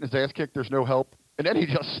he's getting his ass kicked. There's no help. And then he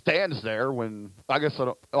just stands there when, I guess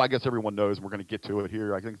everyone knows, we're going to get to it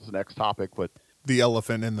here. I think it's the next topic, but. The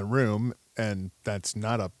elephant in the room, and that's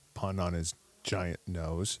not a pun on his giant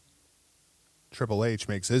nose. Triple H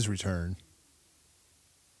makes his return.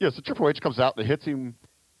 Yeah, so Triple H comes out and hits him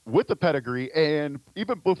with the pedigree, and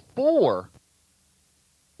even before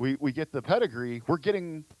we get the pedigree, we're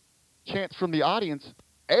getting chants from the audience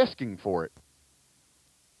asking for it.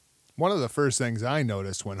 One of the first things I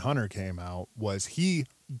noticed when Hunter came out was he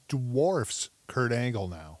dwarfs Kurt Angle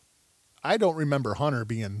now. I don't remember Hunter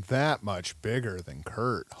being that much bigger than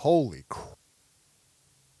Kurt. Holy crap.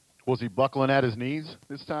 Was he buckling at his knees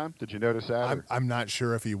this time? Did you notice that? I'm not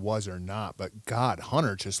sure if he was or not, but God,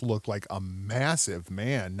 Hunter just looked like a massive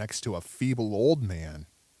man next to a feeble old man.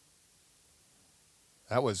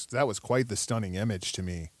 That was quite the stunning image to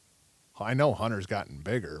me. I know Hunter's gotten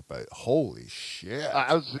bigger, but holy shit.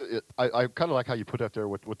 I kind of like how you put that there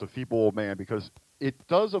with the feeble old man, because it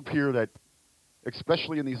does appear that,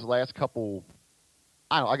 especially in these last couple,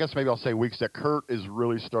 I guess maybe I'll say weeks, that Kurt is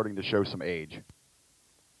really starting to show some age.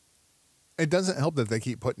 It doesn't help that they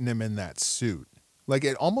keep putting him in that suit. Like,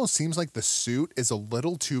 it almost seems like the suit is a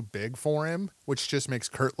little too big for him, which just makes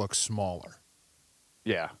Kurt look smaller.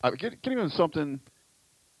 Yeah. Get him something,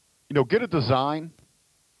 get a design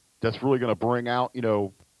that's really going to bring out,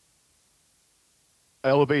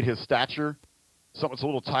 elevate his stature. Something that's a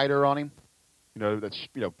little tighter on him. That's,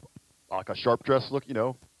 like a sharp dress look,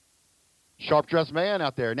 sharp dressed man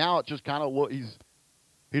out there. Now it just kind of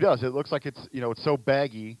he does. It looks like it's, it's so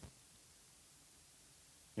baggy.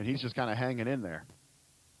 And he's just kind of hanging in there.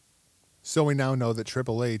 So we now know that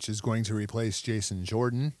Triple H is going to replace Jason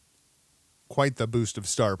Jordan. Quite the boost of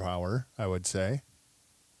star power, I would say.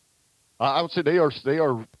 I would say they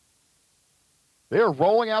are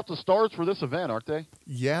rolling out the stars for this event, aren't they?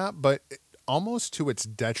 Yeah, but almost to its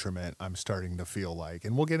detriment, I'm starting to feel like.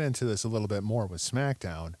 And we'll get into this a little bit more with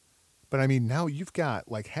SmackDown. But I mean, now you've got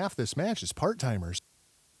like half this match is part-timers.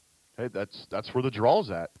 Hey, that's where the draw's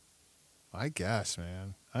at. I guess,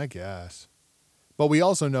 man. I guess. But we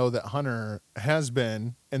also know that Hunter has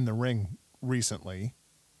been in the ring recently.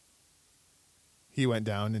 He went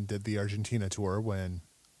down and did the Argentina tour when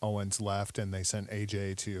Owens left and they sent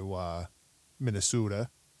AJ to Minnesota.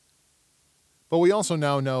 But we also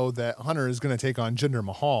now know that Hunter is going to take on Jinder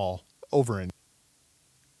Mahal over in.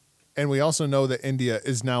 And we also know that India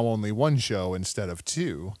is now only one show instead of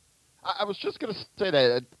two. I was just going to say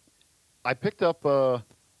that I picked up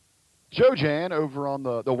Joe Jan over on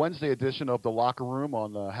the Wednesday edition of The Locker Room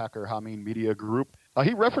on the Hacker Hameen Media Group.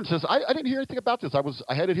 He references, I didn't hear anything about this.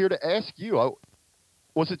 I had it here to ask you.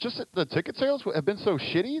 Was it just that the ticket sales have been so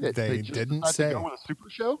shitty that they just didn't decided say. to go with a super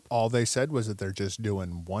show? All they said was that they're just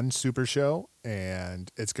doing one super show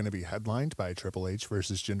and it's going to be headlined by Triple H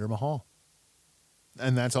versus Jinder Mahal.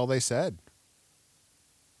 And that's all they said.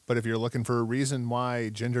 But if you're looking for a reason why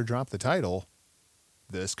Jinder dropped the title,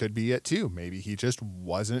 this could be it too. Maybe he just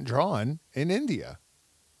wasn't drawn in India.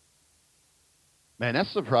 Man,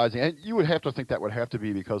 that's surprising. And you would have to think that would have to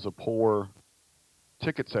be because of poor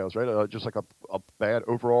ticket sales, right? Just like a bad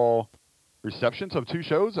overall reception of two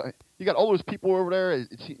shows. You got all those people over there.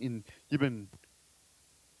 You've been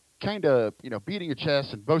kind of, beating your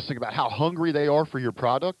chest and boasting about how hungry they are for your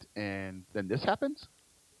product, and then this happens?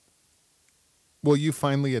 Will you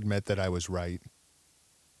finally admit that I was right?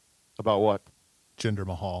 About what? Jinder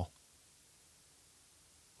Mahal.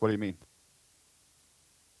 What do you mean?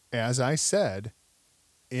 As I said,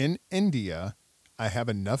 in India, I have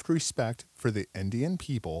enough respect for the Indian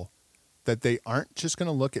people that they aren't just going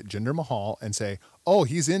to look at Jinder Mahal and say, oh,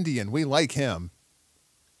 he's Indian, we like him.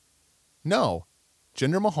 No,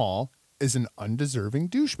 Jinder Mahal is an undeserving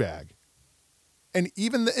douchebag. And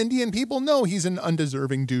even the Indian people know he's an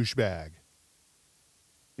undeserving douchebag.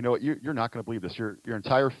 You know what? You're not going to believe this. Your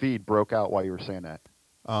entire feed broke out while you were saying that.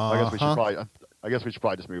 I guess we should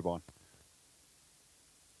probably just move on.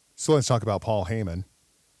 So let's talk about Paul Heyman.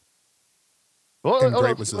 Well, And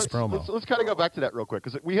great was this promo. Let's kind of go back to that real quick,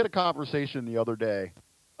 because we had a conversation the other day.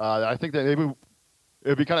 I think that maybe it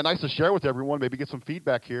would be kind of nice to share with everyone, maybe get some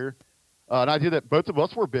feedback here. An idea that both of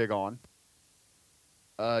us were big on.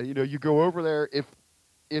 You go over there, if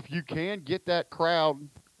if you can get that crowd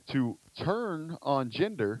to turn on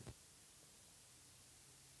Jinder,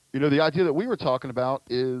 the idea that we were talking about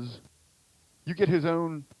is you get his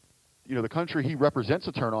own, the country he represents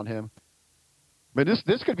to turn on him. But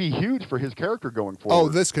this could be huge for his character going forward. Oh,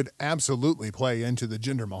 this could absolutely play into the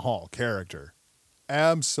Jinder Mahal character.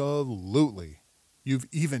 Absolutely. You've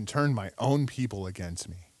even turned my own people against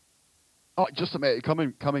me. Oh, just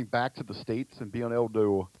imagine coming back to the States and being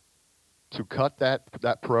able to cut that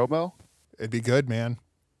promo. It'd be good, man.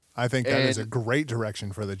 I think that is a great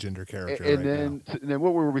direction for the Jinder character. And then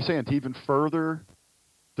what were we saying? To even further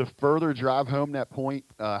drive home that point,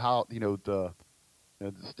 how the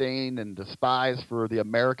disdain and despise for the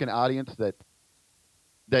American audience that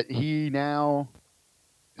he now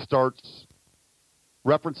starts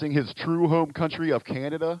referencing his true home country of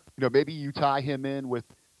Canada. Maybe you tie him in with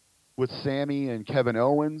Sammy and Kevin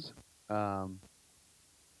Owens.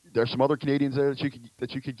 There's some other Canadians there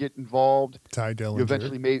that you could get involved. Ty Dillinger. You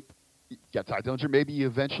eventually Ty Dillinger. Maybe you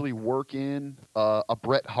eventually work in a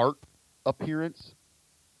Bret Hart appearance.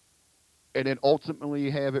 And then ultimately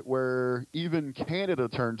have it where even Canada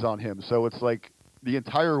turns on him. So it's like the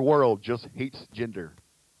entire world just hates Jinder.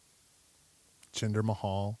 Jinder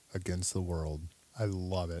Mahal against the world. I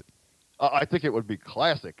love it. I think it would be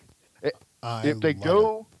classic. If they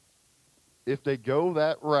go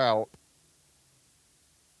that route,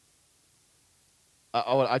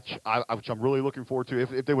 which I'm really looking forward to.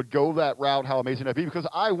 If they would go that route, how amazing that'd be! Because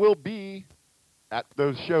I will be at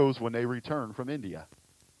those shows when they return from India.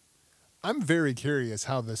 I'm very curious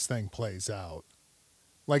how this thing plays out.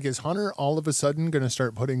 Like, is Hunter all of a sudden going to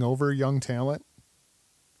start putting over young talent?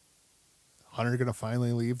 Hunter going to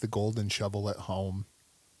finally leave the golden shovel at home?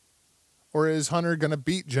 Or is Hunter going to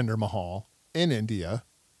beat Jinder Mahal in India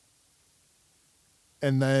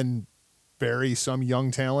and then bury some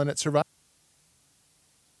young talent at Survivor?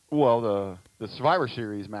 Well, the Survivor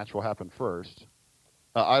Series match will happen first.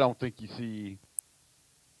 I don't think you see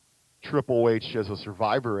Triple H as a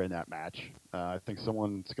survivor in that match. I think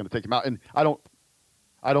someone's going to take him out, and I don't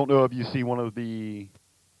know if you see one of the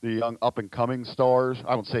young up and coming stars.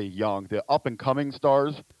 I won't say young, the up and coming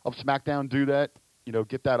stars of SmackDown do that.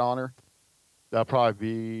 Get that honor. That'll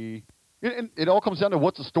probably be. And it all comes down to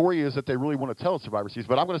what the story is that they really want to tell at Survivor Series.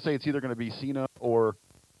 But I'm going to say it's either going to be Cena or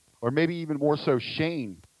maybe even more so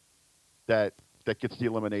Shane that gets the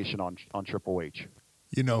elimination on Triple H.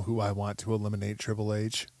 You know who I want to eliminate Triple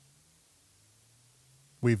H?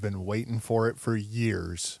 We've been waiting for it for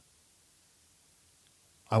years.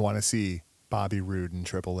 I want to see Bobby Roode and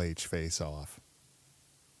Triple H face off.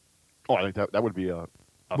 Oh, I think that would be a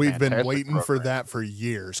We've been waiting program for that for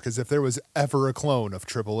years, because if there was ever a clone of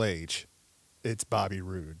Triple H, it's Bobby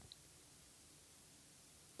Roode.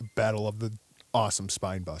 The Battle of the Awesome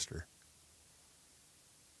Spinebuster.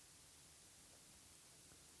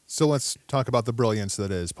 So let's talk about the brilliance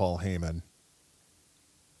that is Paul Heyman.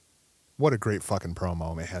 What a great fucking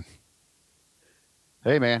promo, man.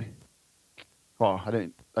 Hey, man. Oh, I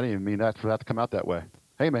didn't even mean for that to come out that way.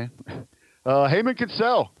 Hey, man. Heyman can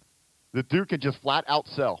sell. The dude can just flat out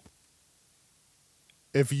sell.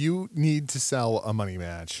 If you need to sell a money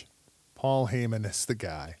match, Paul Heyman is the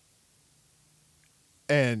guy.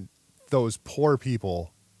 And those poor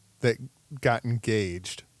people that got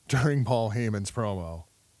engaged during Paul Heyman's promo,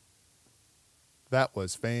 that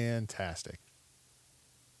was fantastic.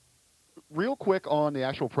 Real quick on the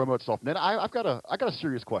actual promo itself, and then I've got a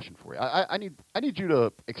serious question for you. I need you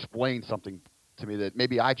to explain something to me that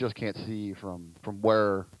maybe I just can't see from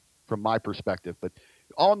my perspective. But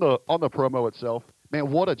on the promo itself, man,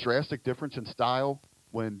 what a drastic difference in style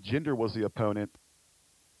when Jinder was the opponent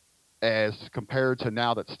as compared to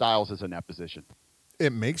now that Styles is in that position.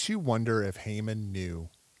 It makes you wonder if Heyman knew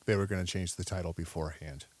they were going to change the title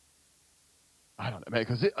beforehand. I don't know, man,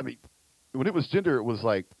 because when it was Jinder, it was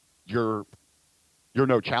like, You're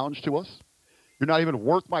no challenge to us. You're not even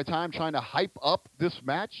worth my time trying to hype up this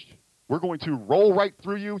match. We're going to roll right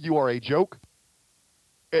through you. You are a joke.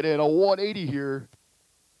 And in a 180 here,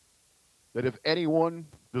 that if anyone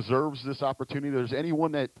deserves this opportunity, there's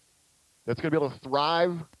anyone that's going to be able to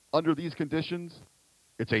thrive under these conditions,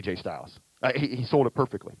 it's AJ Styles. He sold it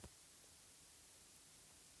perfectly.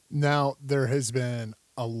 Now, there has been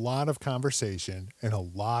a lot of conversation and a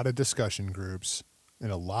lot of discussion groups in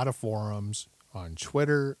a lot of forums, on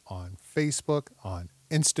Twitter, on Facebook, on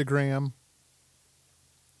Instagram.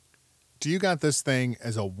 Do you got this thing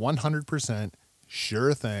as a 100%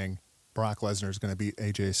 sure thing Brock Lesnar is going to beat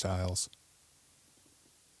AJ Styles?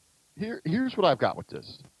 Here's what I've got with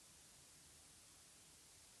this.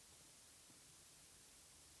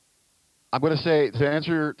 I'm going to say,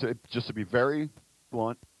 just to be very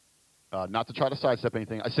blunt, not to try to sidestep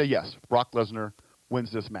anything. I say yes, Brock Lesnar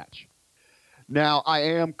wins this match. Now, I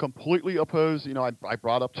am completely opposed. I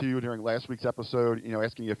brought up to you during last week's episode,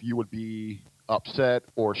 asking if you would be upset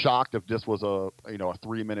or shocked if this was a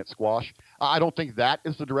 3-minute squash. I don't think that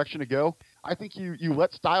is the direction to go. I think you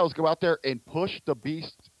let Styles go out there and push the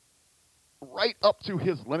Beast right up to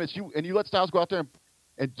his limits. You let Styles go out there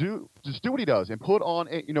and do what he does and put on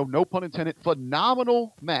a, no pun intended,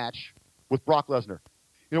 phenomenal match with Brock Lesnar.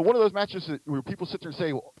 One of those matches where people sit there and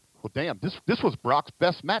say, well, damn, this was Brock's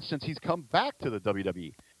best match since he's come back to the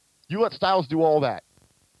WWE. You let Styles do all that.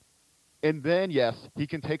 And then, yes, he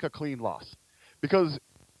can take a clean loss. Because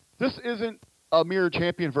this isn't a mere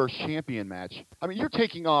champion versus champion match. I mean, you're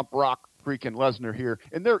taking on Brock freaking Lesnar here,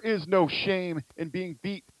 and there is no shame in being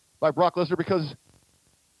beat by Brock Lesnar because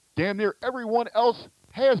damn near everyone else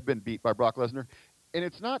has been beat by Brock Lesnar. And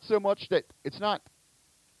it's not so much that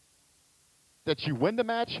you win the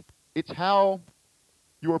match, it's how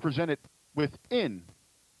you are presented within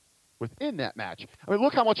that match. I mean,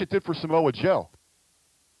 look how much it did for Samoa Joe.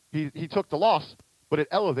 He took the loss, but it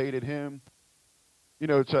elevated him,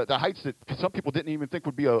 to the heights that some people didn't even think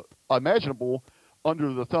would be imaginable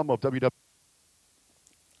under the thumb of WWE.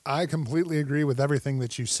 I completely agree with everything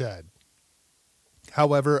that you said.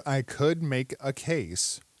 However, I could make a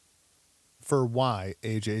case for why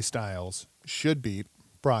AJ Styles should beat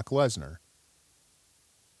Brock Lesnar.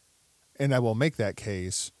 And I will make that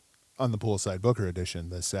case on the Poolside Booker edition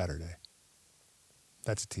this Saturday.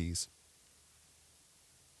 That's a tease.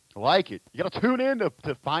 I like it. You got to tune in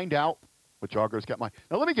to find out what Jargo's got my.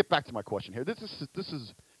 Now let me get back to my question here. This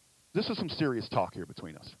is some serious talk here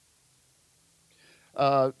between us.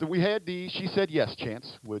 We had the "She Said Yes"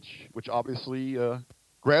 chants, which obviously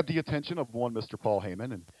grabbed the attention of one Mr. Paul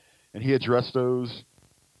Heyman, and he addressed those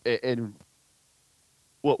in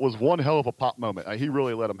what was one hell of a pop moment. He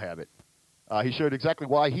really let him have it. He showed exactly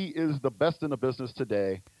why he is the best in the business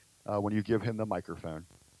today when you give him the microphone.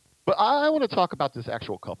 But I want to talk about this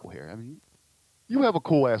actual couple here. I mean, you have a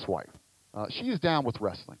cool-ass wife. She is down with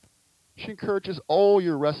wrestling. She encourages all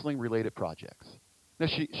your wrestling-related projects. Now,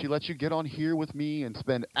 she lets you get on here with me and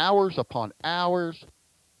spend hours upon hours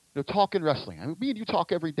talking wrestling. I mean, me and you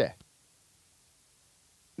talk every day.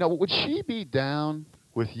 Now, would she be down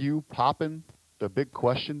with you popping the big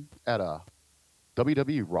question at a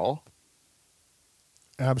WWE Raw?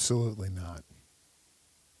 Absolutely not.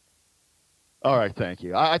 All right, thank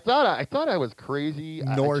you. I thought I was crazy.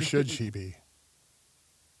 Nor should she be.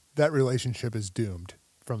 That relationship is doomed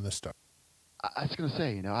from the start. I was going to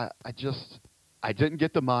say, I didn't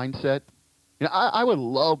get the mindset. I would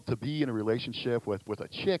love to be in a relationship with a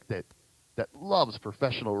chick that loves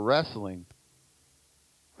professional wrestling.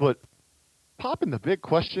 But popping the big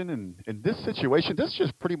question in this situation, this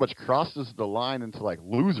just pretty much crosses the line into like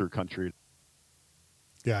loser country.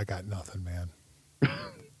 Yeah, I got nothing, man.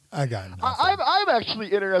 I got nothing. I'm actually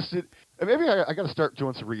interested. Maybe I got to start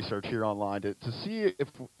doing some research here online to see if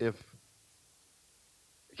you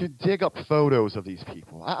can dig up photos of these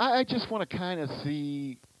people. I just want to kind of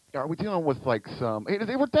see. Are we dealing with like some?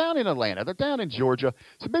 They were down in Atlanta. They're down in Georgia.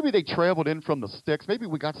 So maybe they traveled in from the sticks. Maybe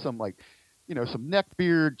we got some like, some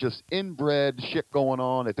neckbeard, just inbred shit going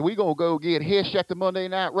on. That we gonna go get Hish at the Monday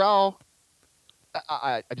Night Raw?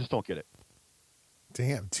 I just don't get it.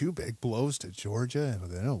 Damn, 2 big blows to Georgia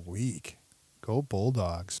within a week. Go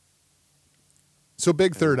Bulldogs. So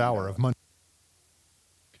big third hour of Monday.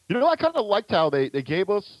 I kind of liked how they gave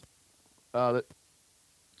us, not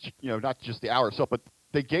just the hour itself, but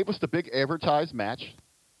they gave us the big advertised match,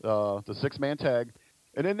 the 6-man tag,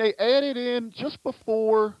 and then they added in just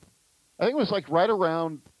before, I think it was like right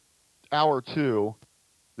around hour 2,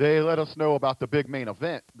 they let us know about the big main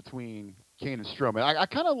event between Kane and Strowman. I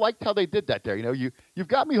kind of liked how they did that there. You've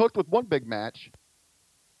got me hooked with one big match.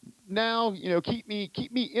 Now, keep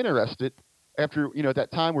me interested after,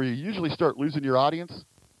 that time where you usually start losing your audience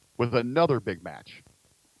with another big match.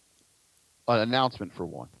 An announcement for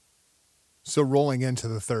one. So rolling into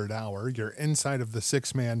the third hour, you're inside of the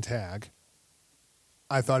 6-man tag.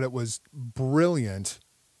 I thought it was brilliant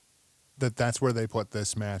that that's where they put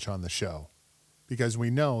this match on the show. Because we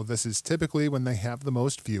know this is typically when they have the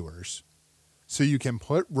most viewers. So you can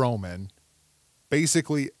put Roman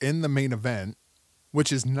basically in the main event,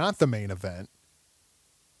 which is not the main event,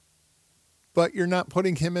 but you're not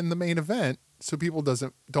putting him in the main event so people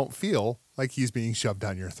don't feel like he's being shoved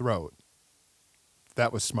down your throat.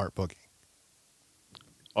 That was smart booking.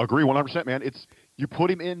 I agree 100%, man. It's you put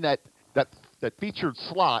him in that featured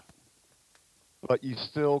slot, but you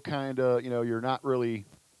still kind of, you're not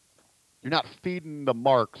feeding the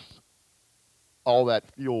marks all that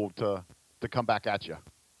fuel to to come back at you.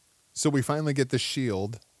 So we finally get the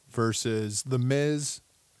Shield versus The Miz,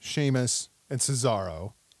 Sheamus, and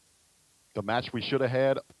Cesaro. The match we should have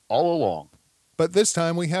had all along. But this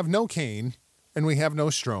time we have no Kane and we have no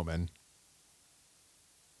Strowman.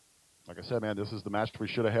 Like I said, man, this is the match we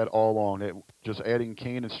should have had all along. Just adding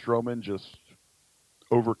Kane and Strowman just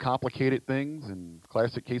overcomplicated things, and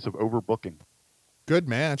classic case of overbooking. Good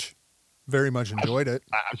match. Very much enjoyed it.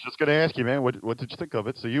 I was just going to ask you, man, what did you think of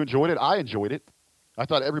it? So you enjoyed it. I enjoyed it. I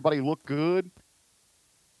thought everybody looked good.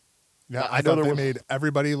 Yeah, I thought they made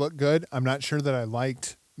everybody look good. I'm not sure that I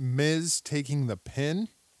liked Miz taking the pin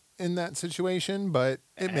in that situation, but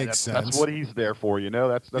it makes sense. That's what he's there for, you know.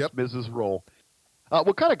 That's Yep. Miz's role.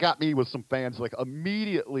 What kind of got me was some fans like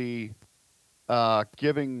immediately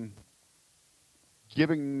giving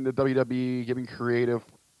the WWE, giving creative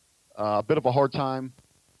a bit of a hard time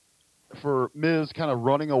for Miz kind of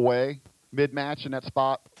running away mid-match in that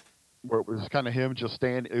spot where it was kind of him just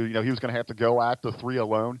standing. You know, he was going to have to go at the three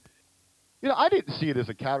alone. You know, I didn't see it as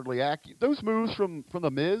a cowardly act. Those moves from the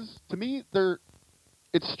Miz, to me,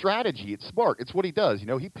 it's strategy. It's smart. It's what he does. You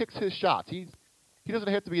know, he picks his shots. He doesn't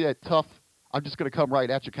have to be that tough, I'm just going to come right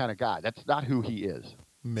at you kind of guy. That's not who he is.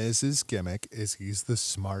 Miz's gimmick is he's the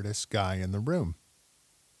smartest guy in the room.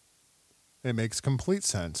 It makes complete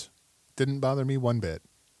sense. Didn't bother me one bit.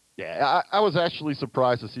 Yeah, I was actually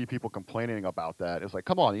surprised to see people complaining about that. It's like,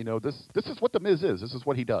 come on, you know, this is what the Miz is. This is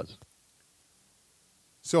what he does.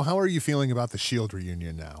 So how are you feeling about the Shield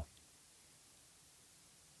reunion now?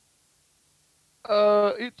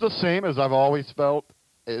 It's the same as I've always felt.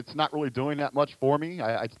 It's not really doing that much for me.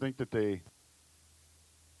 I think that they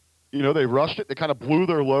rushed it. They kind of blew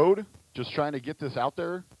their load just trying to get this out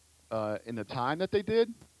there in the time that they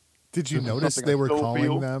did. Did you This is notice something they I were still calling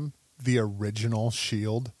feel. them the original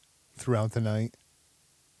Shield throughout the night?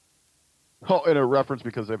 Oh, in a reference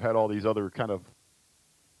because they've had all these other kind of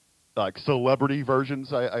like celebrity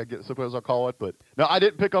versions, I suppose I'll call it. But no, I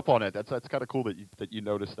didn't pick up on it. That's kind of cool that you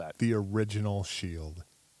noticed that. The original Shield.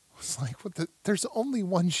 I was like, what the? There's only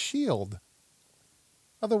one Shield.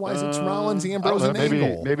 Otherwise, it's Rollins, Ambrose, and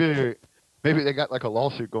Angle. Maybe they got like a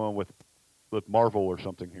lawsuit going with Marvel or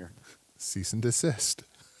something here. Cease and desist.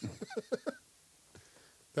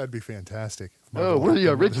 That'd be fantastic. if Oh, Marvel we're the had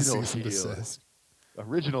come with a original cease and Shield. desist.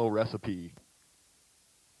 Original recipe.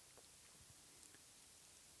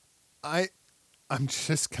 I'm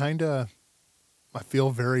just kind of, I feel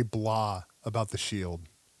very blah about the Shield.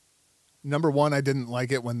 Number one, I didn't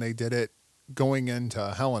like it when they did it going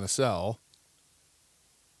into Hell in a Cell.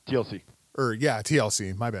 TLC.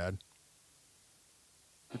 TLC, my bad.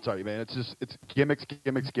 Sorry, man. It's gimmicks.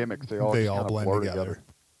 They all They just all kinda blend blur together.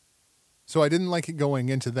 So I didn't like it going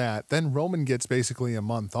into that. Then Roman gets basically a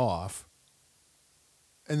month off.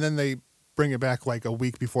 And then they bring it back like a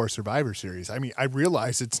week before Survivor Series. I mean, I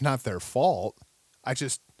realize it's not their fault. I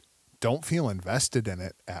just don't feel invested in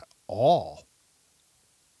it at all.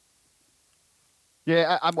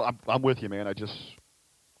 Yeah, I'm with you, man.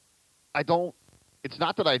 I don't. It's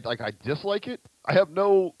not that I dislike it. I have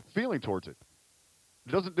no feeling towards it.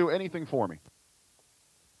 It doesn't do anything for me.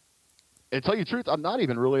 And to tell you the truth, I'm not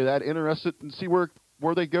even really that interested in see where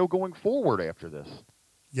they go going forward after this.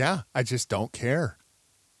 Yeah, I just don't care.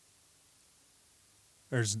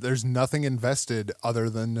 There's nothing invested other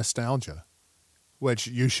than nostalgia, which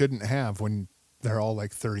you shouldn't have when they're all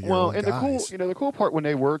like 30-year-old and guys. the cool part when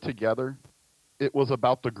they were together, it was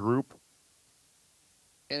about the group.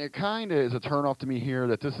 And it kind of is a turnoff to me here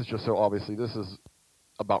that this is just so obviously this is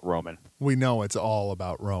about Roman. We know it's all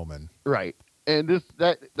about Roman. Right. And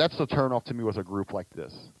that's the turnoff to me with a group like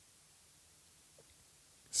this.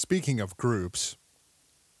 Speaking of groups,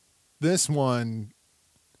 this one,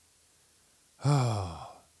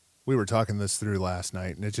 we were talking this through last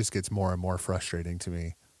night, and it just gets more and more frustrating to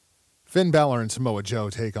me. Finn Balor and Samoa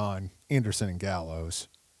Joe take on Anderson and Gallows.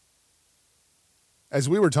 As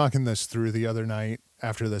we were talking this through the other night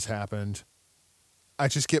after this happened, I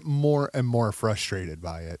just get more and more frustrated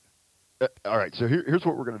by it. All right, so here's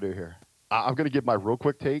what we're going to do here. I'm going to give my real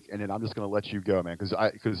quick take, and then I'm just going to let you go, man,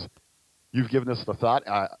 because you've given this the thought.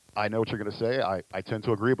 I know what you're going to say. I tend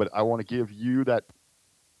to agree, but I want to give you that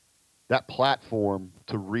platform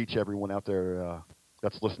to reach everyone out there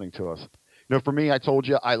that's listening to us. You know, for me, I told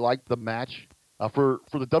you I liked the match. For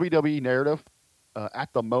the WWE narrative,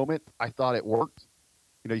 at the moment, I thought it worked.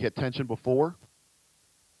 You know, you had tension before.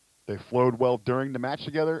 They flowed well during the match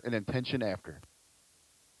together, and then tension after.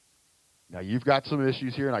 Now, you've got some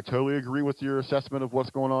issues here, and I totally agree with your assessment of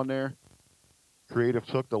what's going on there. Creative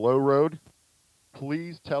took the low road.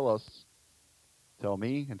 Please tell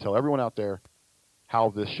me, and tell everyone out there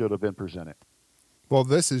how this should have been presented. Well,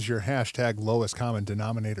 this is your hashtag lowest common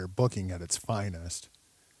denominator booking at its finest.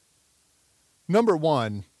 Number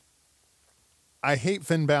one, I hate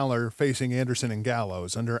Finn Balor facing Anderson and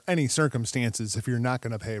Gallows under any circumstances if you're not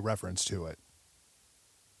going to pay reference to it.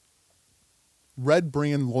 Red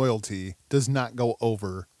brand loyalty does not go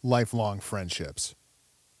over lifelong friendships.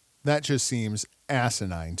 That just seems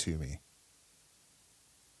asinine to me.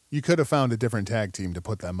 You could have found a different tag team to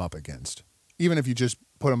put them up against, even if you just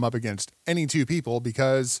put them up against any two people,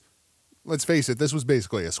 because, let's face it, this was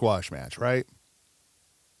basically a squash match, right?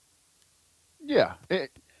 Yeah,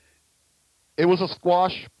 it was a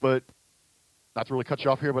squash, but not to really cut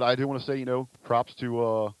you off here, but I do want to say, props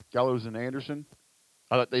to Gallows and Anderson.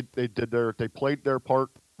 I thought they played their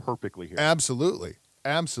part perfectly here. Absolutely.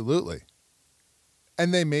 And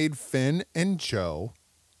they made Finn and Joe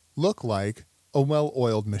look like a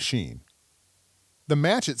well-oiled machine. The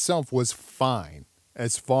match itself was fine.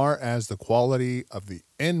 As far as the quality of the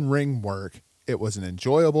in-ring work, it was an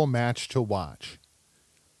enjoyable match to watch.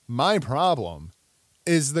 My problem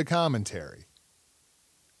is the commentary.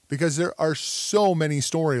 Because there are so many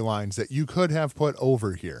storylines that you could have put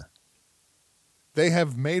over here. They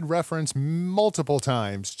have made reference multiple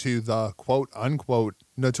times to the quote-unquote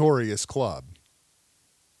notorious club.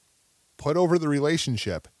 Put over the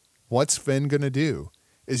relationship. What's Finn going to do?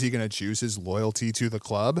 Is he going to choose his loyalty to the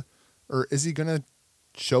club? Or is he going to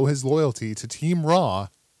show his loyalty to Team Raw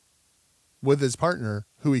with his partner,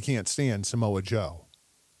 who he can't stand, Samoa Joe?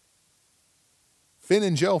 Finn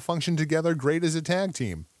and Joe function together great as a tag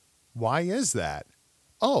team. Why is that?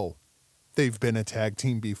 Oh, they've been a tag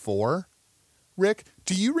team before? Rick,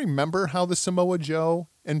 do you remember how the Samoa Joe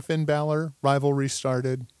and Finn Balor rivalry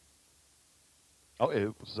started? Oh,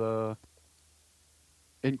 it was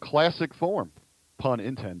in classic form, pun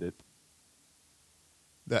intended.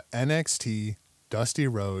 The NXT Dusty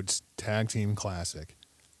Rhodes Tag Team Classic.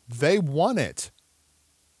 They won it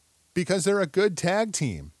because they're a good tag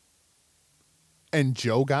team. And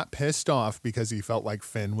Joe got pissed off because he felt like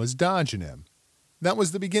Finn was dodging him. That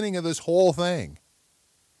was the beginning of this whole thing.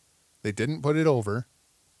 They didn't put it over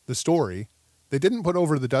the story. They didn't put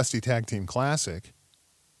over the Dusty Tag Team Classic.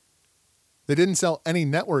 They didn't sell any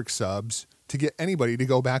network subs to get anybody to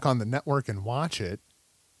go back on the network and watch it.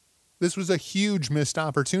 This was a huge missed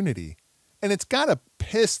opportunity. And it's got to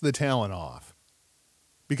piss the talent off.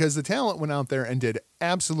 Because the talent went out there and did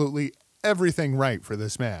absolutely everything right for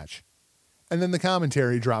this match. And then the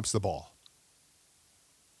commentary drops the ball.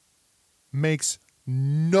 Makes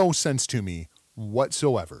no sense to me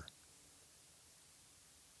whatsoever.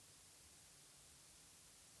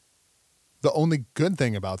 The only good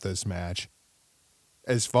thing about this match,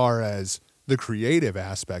 as far as the creative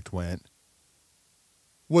aspect went,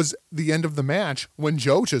 was the end of the match when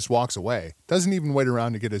Joe just walks away. Doesn't even wait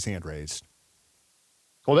around to get his hand raised.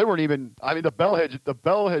 Well, they weren't even. I mean, the bell had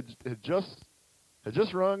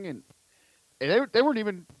just rung, and they weren't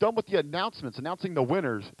even done with the announcements, announcing the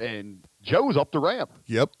winners, and Joe's up the ramp.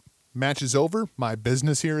 Yep. Match is over. My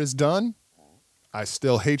business here is done. I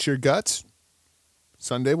still hate your guts.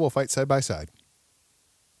 Sunday we'll fight side by side.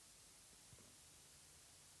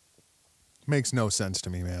 Makes no sense to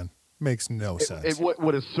me, man. Makes no sense.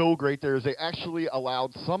 What is so great there is they actually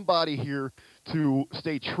allowed somebody here to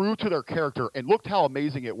stay true to their character, and looked how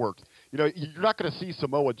amazing it worked. You're not going to see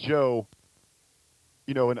Samoa Joe,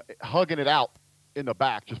 and hugging it out in the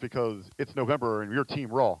back just because it's November and you're Team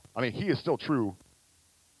Raw. I mean, he is still true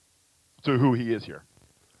to who he is here.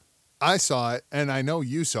 I saw it, and I know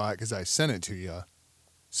you saw it because I sent it to you.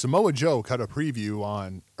 Samoa Joe cut a preview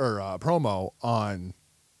on, or a promo on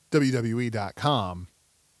WWE.com.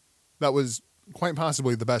 That was quite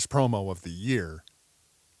possibly the best promo of the year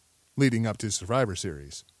leading up to Survivor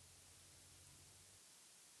Series.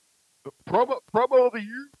 Promo of the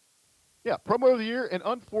year? Yeah, promo of the year, and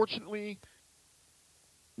unfortunately,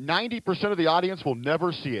 90% of the audience will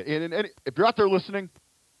never see it. And if you're out there listening,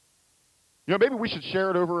 maybe we should share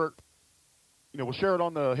it over, we'll share it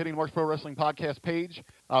on the Hitting the Marks Pro Wrestling podcast page,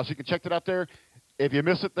 so you can check it out there. If you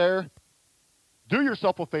miss it there, do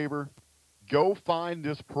yourself a favor. Go find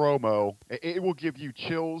this promo. It will give you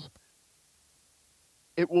chills.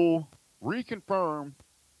 It will reconfirm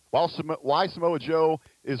why Samoa Joe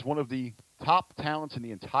is one of the top talents in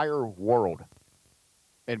the entire world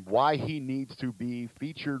and why he needs to be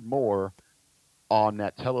featured more on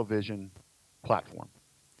that television platform.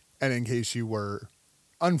 And in case you were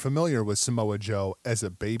unfamiliar with Samoa Joe as a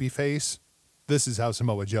babyface, this is how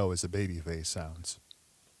Samoa Joe as a babyface sounds.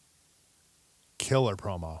 Killer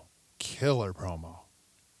promo. Killer promo.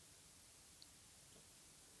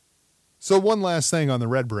 So one last thing on the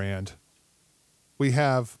red brand. we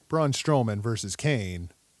have Braun Strowman versus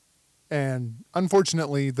Kane, and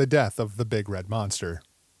unfortunately, the death of the Big Red Monster,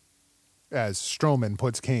 as Strowman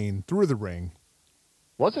puts Kane through the ring.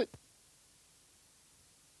 Was it?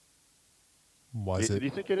 Was Do it?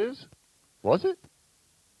 you think it is? Was it?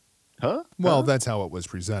 Huh? Well, Huh? that's how it was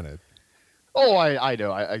presented. Oh, I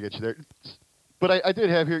know. I get you there. But I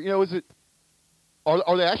did have here, is it...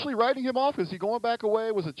 Are they actually writing him off? Is he going back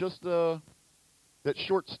away? Was it just that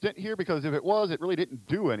short stint here? Because if it was, it really didn't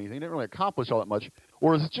do anything. It didn't really accomplish all that much.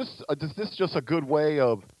 Or is it just is this just a good way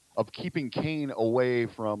of keeping Kane away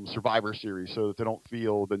from Survivor Series so that they don't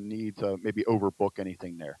feel the need to maybe overbook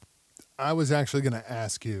anything there? I was actually going to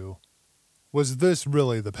ask you, was this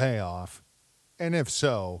really the payoff? And if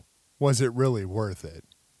so, was it really worth it?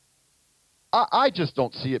 I just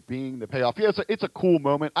don't see it being the payoff. Yeah, it's a cool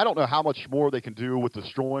moment. I don't know how much more they can do with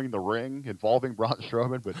destroying the ring involving Braun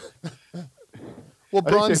Strowman, but Well, I think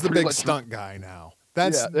Braun's they the pretty big much- stunt guy now.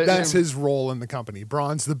 That's Yeah, that's his role in the company.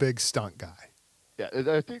 Braun's the big stunt guy. yeah,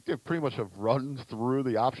 I think they pretty much have run through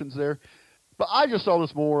the options there. But I just saw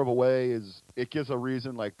this more of a way is it gives a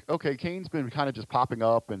reason like, okay, Kane's been kind of just popping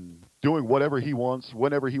up and doing whatever he wants,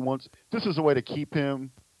 whenever he wants. This is a way to keep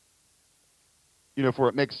him, for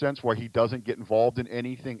it makes sense where he doesn't get involved in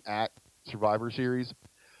anything at Survivor Series.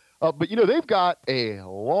 But, they've got a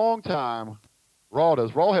long time, Raw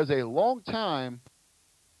does. Raw has a long time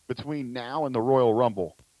between now and the Royal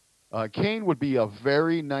Rumble. Kane would be a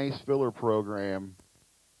very nice filler program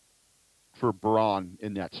for Braun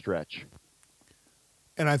in that stretch.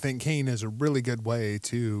 And I think Kane is a really good way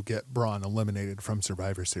to get Braun eliminated from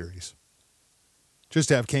Survivor Series. Just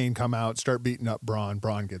to have Kane come out, start beating up Braun.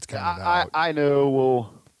 Braun gets counted out. I know.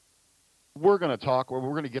 Well, we're going to talk. We're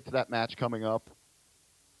going to get to that match coming up.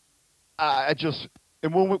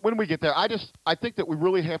 And when we get there, I think that we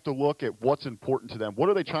really have to look at what's important to them. What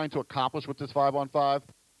are they trying to accomplish with this 5-on-5?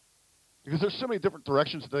 Because there's so many different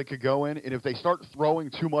directions that they could go in, and if they start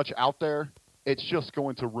throwing too much out there, it's just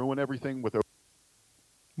going to ruin everything with.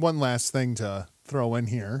 One last thing to throw in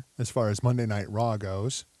here as far as Monday Night Raw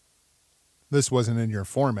goes. This wasn't in your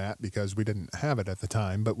format because we didn't have it at the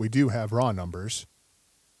time, but we do have Raw numbers.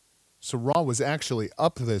 So Raw was actually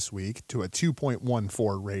up this week to a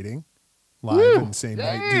 2.14 rating, live and same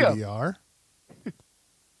night DVR.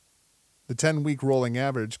 The 10-week rolling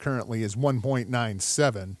average currently is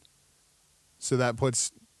 1.97, so that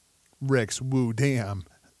puts Rick's Woo Damn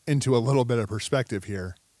into a little bit of perspective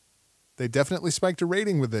here. They definitely spiked a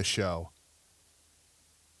rating with this show.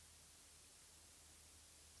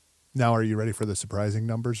 Now, are you ready for the surprising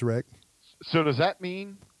numbers, Rick? So does that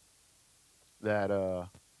mean that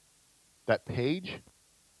that page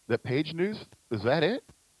news, is that it?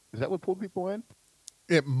 Is that what pulled people in?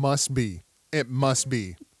 It must be. It must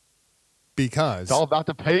be. Because It's all about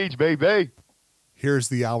the page, baby. here's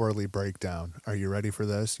the hourly breakdown. Are you ready for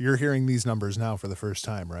this? You're hearing these numbers now for the first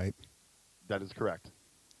time, right? That is correct.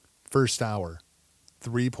 First hour,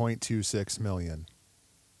 3.26 million.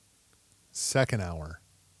 Second hour,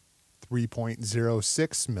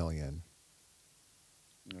 3.06 million.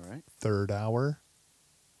 All right. Third hour,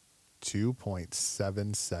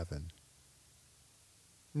 2.77.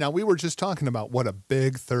 Now, we were just talking about what a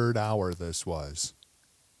big third hour this was.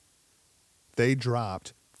 They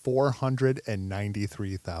dropped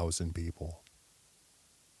 493,000 people.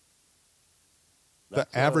 The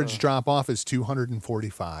average drop off is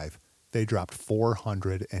 245. They dropped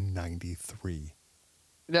 493.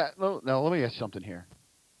 Now, let me ask you something here.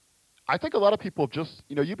 I think a lot of people have just,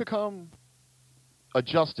 you become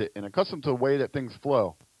adjusted and accustomed to the way that things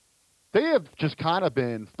flow. They have just kind of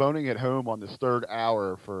been phoning it home on this third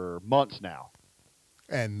hour for months now.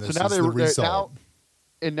 And this So now is the result.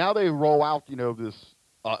 now they roll out, this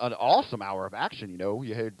an awesome hour of action.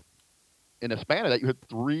 You had in a span of that, you had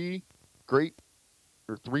three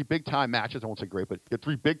big time matches. I won't say great, but you had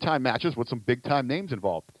three big time matches with some big time names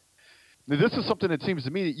involved. Now, this is something that seems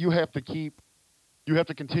to me that you have to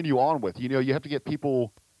continue on with. You have to get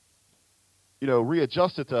people,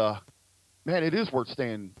 readjusted to, man, it is worth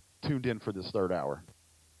staying tuned in for this third hour.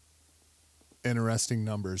 Interesting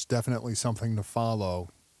numbers. Definitely something to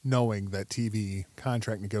follow, knowing that TV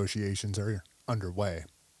contract negotiations are underway.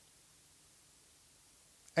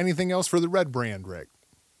 Anything else for the Red brand, Rick?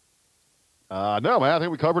 No, man, I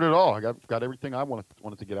think we covered it all. I got everything I wanted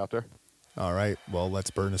to get out there. All right, well, let's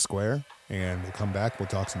burn a square, and we'll come back. We'll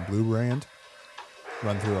talk some Blue brand,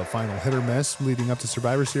 run through a final hit or miss leading up to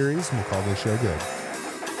Survivor Series, and we'll call this show good.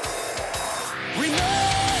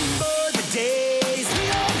 Remember the days we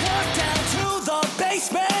all walked down to the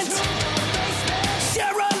basement.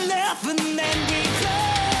 Share a laugh and then we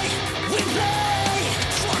play.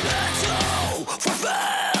 For metal, for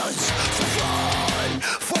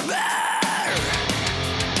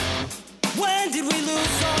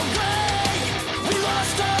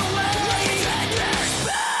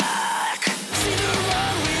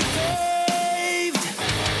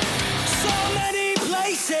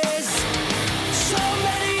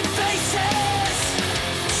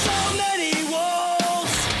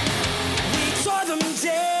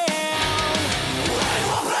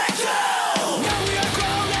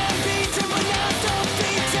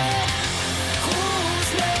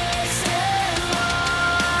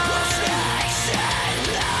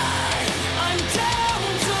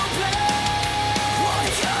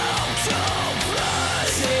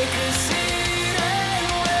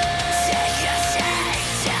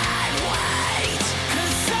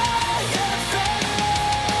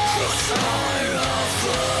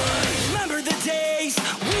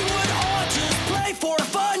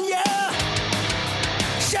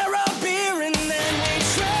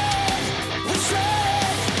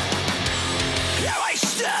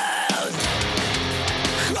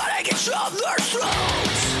each other's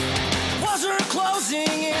throats. Walls are closing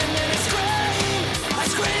in and I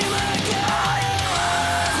scream again.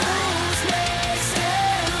 Who's next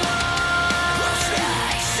in line? Who's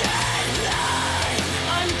next in line?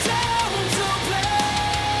 I'm down to play.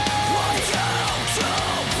 Want you to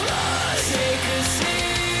play? Take a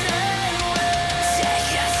seat and wait. Take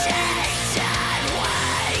a seat and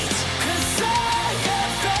wait. 'Cause I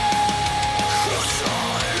have faith. 'Cause I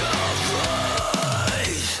have faith.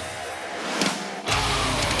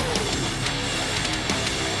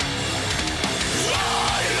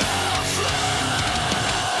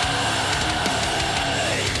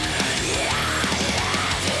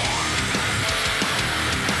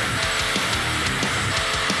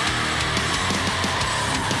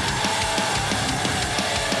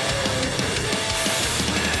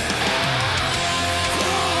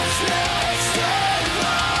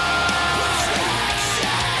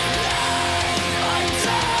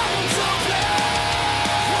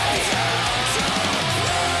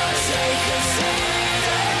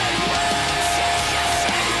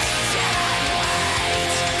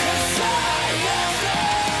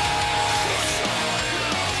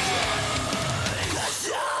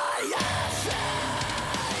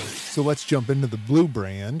 So let's jump into the Blue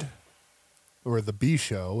Brand, or the B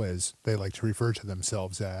Show, as they like to refer to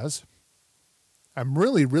themselves as. I'm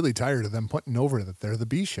really, really tired of them putting over that they're the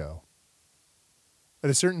B Show. At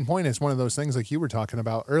a certain point, it's one of those things like you were talking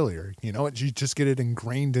about earlier. You know, you just get it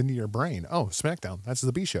ingrained into your brain. Oh, SmackDown, that's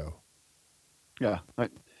the B Show. Yeah,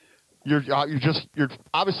 you're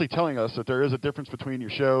obviously telling us that there is a difference between your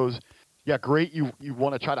shows. Yeah, great. You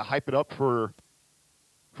want to try to hype it up for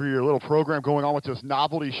your little program going on with this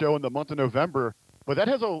novelty show in the month of November, but that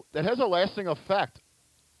has a lasting effect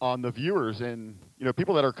on the viewers and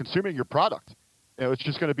people that are consuming your product. It's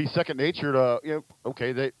just going to be second nature to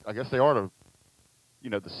okay, I guess they are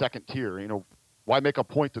the second tier. Why make a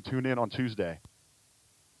point to tune in on Tuesday?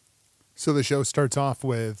 So the show starts off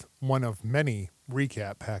with one of many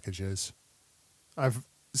recap packages. I've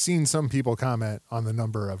seen some people comment on the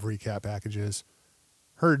number of recap packages.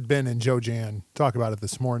 Heard Ben and Joe Jan talk about it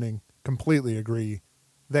this morning. Completely agree.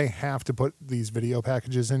 They have to put these video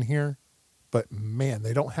packages in here, but man,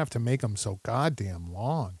 they don't have to make them so goddamn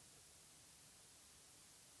long.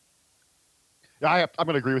 Yeah, I'm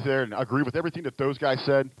going to agree with there, and I agree with everything that those guys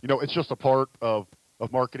said. It's just a part of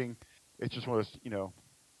marketing. It's just one of those,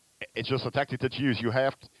 it's just a tactic that you use. You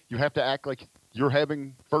have to act like you're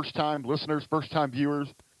having first-time listeners, first-time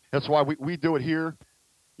viewers. That's why we do it here.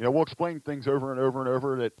 We'll explain things over and over and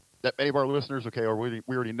over that many of our listeners, okay, or we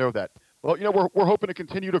already know that. Well, we're hoping to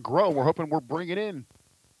continue to grow. We're hoping we're bringing in,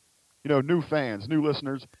 new fans, new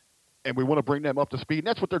listeners, and we want to bring them up to speed. And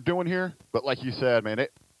that's what they're doing here. But like you said, man,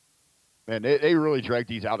 they really drag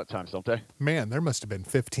these out at times, don't they? Man, there must have been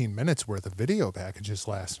 15 minutes worth of video packages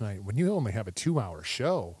last night when you only have a 2-hour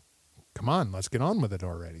show. Come on, let's get on with it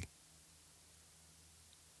already.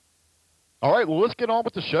 All right, well, let's get on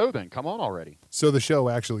with the show then. Come on already. So the show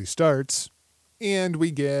actually starts, and we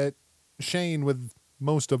get Shane with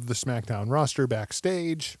most of the SmackDown roster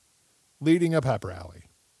backstage, leading a pep rally.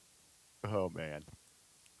 Oh, man.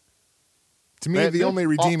 To me, the only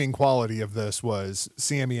redeeming quality of this was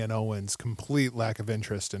Sami and Owens' complete lack of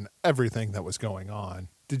interest in everything that was going on.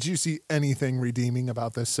 Did you see anything redeeming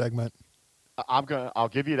about this segment? I'll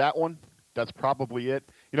give you that one. That's probably it.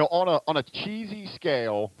 On a cheesy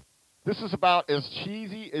scale, this is about as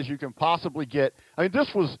cheesy as you can possibly get. I mean, this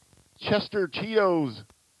was Chester Cheeto's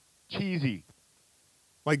cheesy.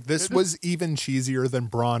 Like, this was even cheesier than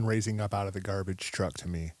Braun raising up out of the garbage truck to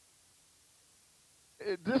me.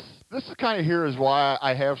 This is kind of here is why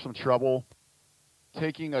I have some trouble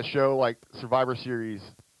taking a show like Survivor Series,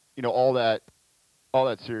 all that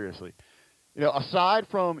seriously. Aside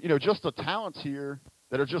from, just the talents here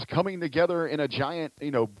that are just coming together in a giant,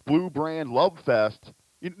 Blue Brand love fest,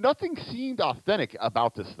 nothing seemed authentic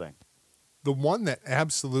about this thing. The one that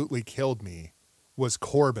absolutely killed me was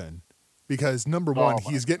Corbin, because number one,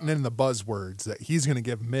 he's getting in the buzzwords that he's going to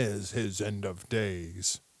give Miz his end of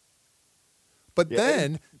days. But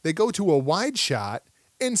then they go to a wide shot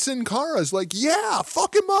and Sin Cara's like, yeah,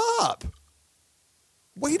 fuck him up.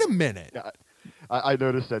 Wait a minute. Yeah, I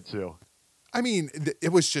noticed that too. I mean,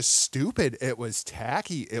 it was just stupid. It was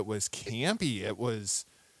tacky. It was campy. It was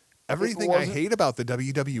everything I hate about the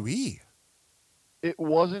WWE. It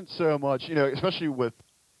wasn't so much, especially with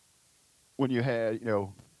when you had,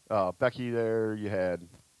 Becky there, you had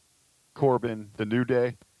Corbin, the New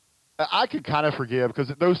Day. I could kind of forgive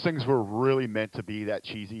because those things were really meant to be that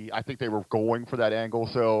cheesy. I think they were going for that angle.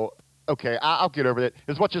 So, okay, I'll get over it.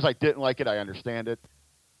 As much as I didn't like it, I understand it.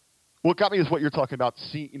 what got me is what you're talking about.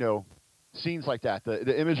 Scenes like that.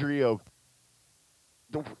 The imagery of.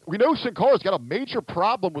 We know Sin Cara's got a major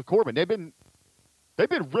problem with Corbin. They've been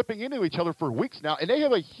ripping into each other for weeks now, and they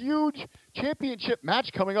have a huge championship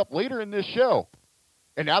match coming up later in this show.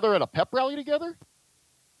 And now they're at a pep rally together?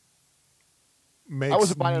 Makes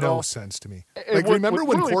wasn't buying it no all. sense to me. It Remember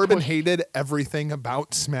when really Corbin pushed- hated everything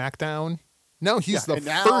about SmackDown? No, he's Yeah, the and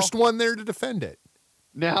now- first one there to defend it.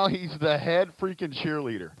 Now he's the head freaking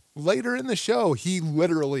cheerleader. Later in the show, he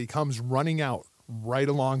literally comes running out right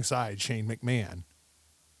alongside Shane McMahon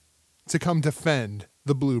to come defend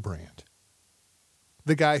the Blue Brand.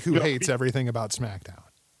 The guy who Yeah, hates everything about SmackDown.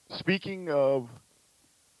 Speaking of,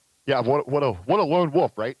 what a lone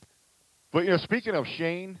wolf, right? But speaking of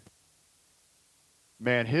Shane,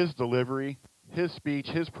 man, his delivery, his speech,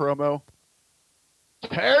 his promo,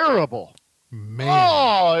 terrible. Man.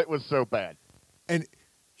 Oh, it was so bad. And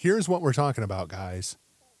here's what we're talking about, guys.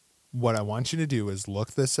 What I want you to do is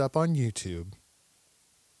look this up on YouTube,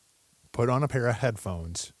 put on a pair of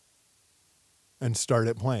headphones, and start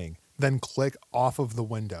it playing. Then click off of the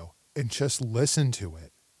window and just listen to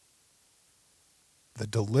it. The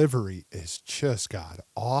delivery is just god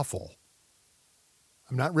awful.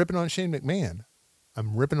 I'm not ripping on Shane McMahon.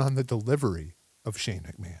 I'm ripping on the delivery of Shane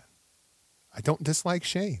McMahon. I don't dislike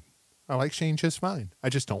Shane. I like Shane just fine. I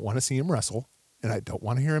just don't want to see him wrestle, and I don't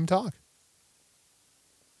want to hear him talk.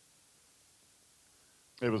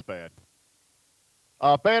 It was bad.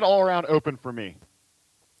 Bad all around open for me.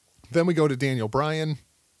 Then we go to Daniel Bryan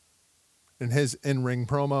and his in-ring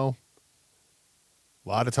promo. A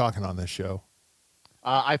lot of talking on this show.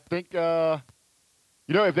 I think, if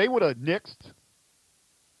they would have nixed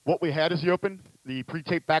what we had as the open, the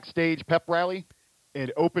pre-tape backstage pep rally,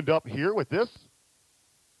 and opened up here with this,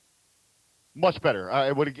 much better.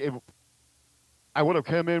 I would have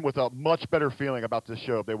come in with a much better feeling about this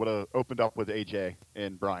show if they would have opened up with AJ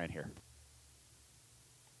and Bryan here.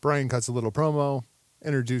 Bryan cuts a little promo,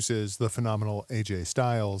 introduces the phenomenal AJ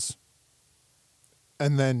Styles,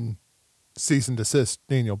 and then cease and desist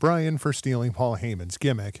Daniel Bryan for stealing Paul Heyman's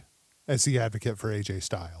gimmick as the advocate for AJ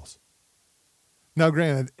Styles. Now,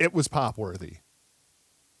 granted, it was pop-worthy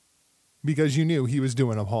because you knew he was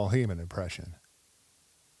doing a Paul Heyman impression.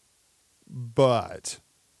 But,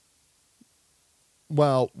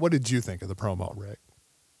 well, what did you think of the promo, Rick?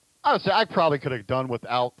 Honestly, I probably could have done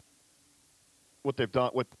without what they've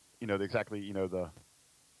done with,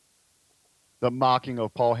 the mocking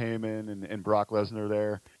of Paul Heyman and Brock Lesnar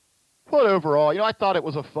there. But overall, I thought it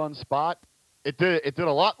was a fun spot. It did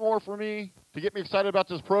a lot more for me to get me excited about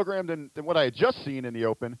this program than what I had just seen in the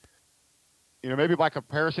open. Maybe by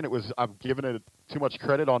comparison, I'm giving it too much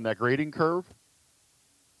credit on that grading curve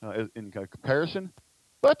in comparison.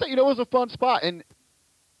 But I thought, it was a fun spot. And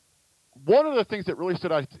one of the things that really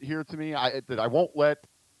stood out here to me, that I won't let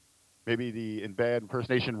maybe the bad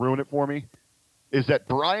impersonation ruin it for me, is that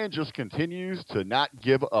Bryan just continues to not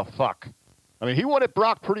give a fuck. I mean, he wanted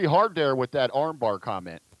Brock pretty hard there with that armbar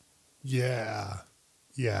comment. Yeah.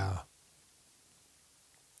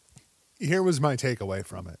 Here was my takeaway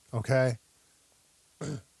from it, okay?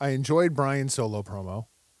 I enjoyed Bryan's solo promo.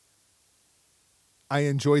 I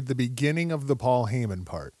enjoyed the beginning of the Paul Heyman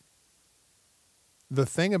part. The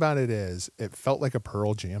thing about it is, it felt like a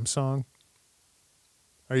Pearl Jam song.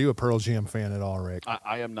 Are you a Pearl Jam fan at all, Rick?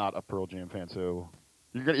 I am not a Pearl Jam fan, so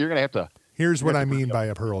you're gonna have to. Here's what I have to mean bring by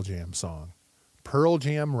a Pearl Jam song. Pearl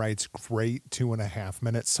Jam writes great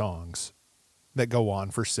 2.5-minute songs that go on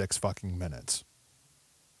for 6 fucking minutes.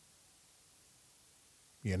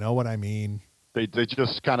 You know what I mean? They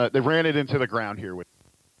just they ran it into the ground here with.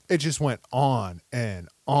 It just went on and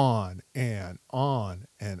on and on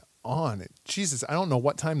and on. Jesus, I don't know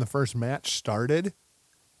what time the first match started,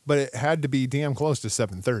 but it had to be damn close to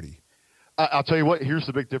 7:30. I'll tell you what. Here's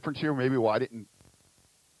the big difference here. Maybe why I didn't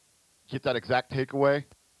get that exact takeaway.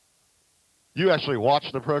 You actually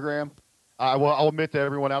watched the program. I'll admit to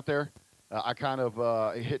everyone out there, I kind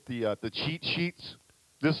of hit the cheat sheets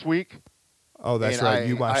this week. Oh, that's and right.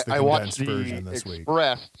 You watched the I condensed watched version this week.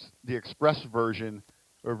 The express version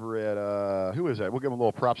over at who is that? We'll give them a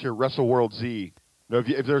little props here. Wrestle World Z.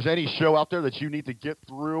 If there's any show out there that you need to get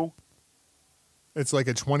through, It's like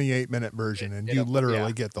a 28-minute version, and you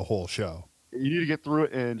literally get the whole show. you need to get through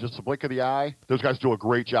it in just a blink of the eye. Those guys do a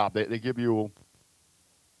great job. They give you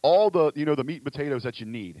all the the meat and potatoes that you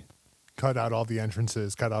need. Cut out all the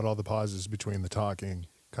entrances, cut out all the pauses between the talking,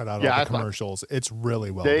 cut out Yeah, all I the thought- commercials. It's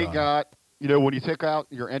really well They done. got when you take out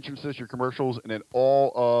your entrances, your commercials, and then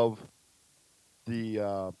all of the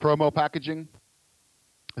promo packaging,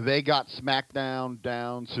 they got SmackDown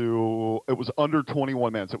down to it was under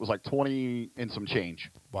 21 minutes. It was like 20 and some change.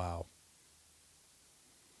 Wow.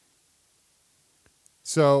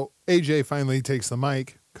 So AJ finally takes the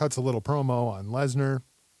mic, cuts a little promo on Lesnar.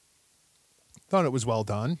 Thought it was well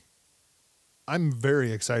done. I'm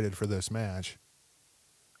very excited for this match.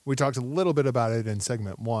 We talked a little bit about it in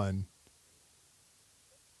segment 1.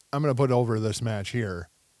 I'm going to put over this match here.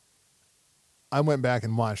 I went back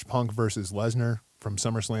and watched Punk versus Lesnar from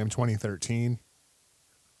SummerSlam 2013.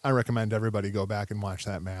 I recommend everybody go back and watch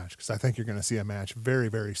that match because I think you're going to see a match very,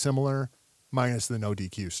 very similar, minus the no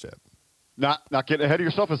DQ stip. Not getting ahead of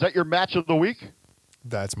yourself. Is that your match of the week?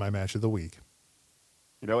 That's my match of the week.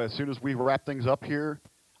 You know, as soon as we wrap things up here,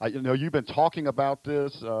 you've been talking about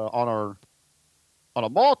this on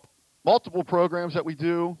multiple programs that we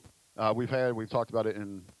do. We've talked about it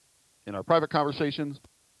in our private conversations.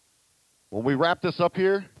 When we wrap this up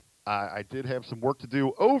here, I did have some work to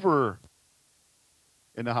do over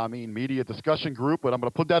in the Hameen Media discussion group, but I'm going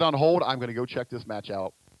to put that on hold. I'm going to go check this match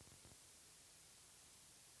out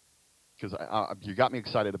because you got me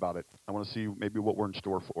excited about it. I want to see maybe what we're in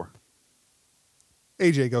store for.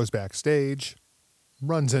 AJ goes backstage,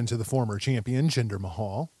 runs into the former champion, Jinder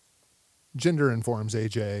Mahal. Jinder informs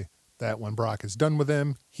AJ that when Brock is done with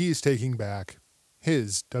him, he's taking back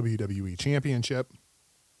his WWE Championship.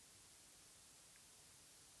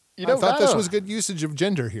 I thought this was good usage of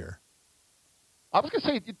Jinder here. I was going to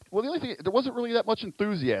say, well, the only thing, there wasn't really that much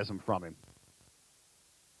enthusiasm from him.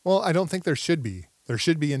 Well, I don't think there should be. There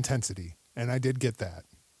should be intensity, and I did get that.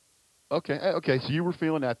 Okay, so you were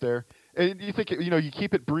feeling that there. And you think, you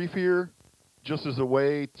keep it brief here just as a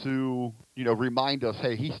way to, remind us,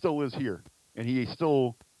 hey, he still is here, and he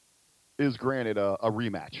still is granted a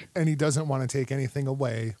rematch. And he doesn't want to take anything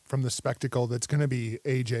away from the spectacle that's going to be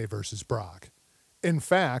AJ versus Brock. In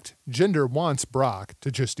fact, Jinder wants Brock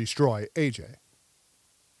to just destroy AJ.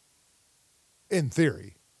 In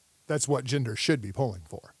theory, that's what Jinder should be pulling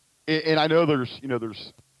for. And I know there's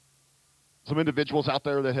some individuals out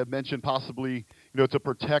there that have mentioned possibly, to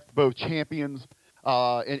protect both champions.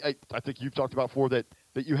 And I think you've talked about before that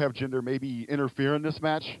you have Jinder maybe interfere in this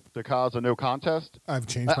match to cause a no contest. I've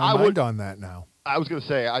changed my mind on that now. I was going to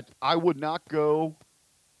say, I wouldn't go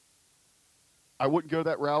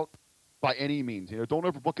that route by any means. Don't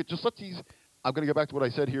overbook it. Just let these, I'm going to go back to what I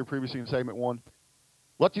said here previously in segment 1.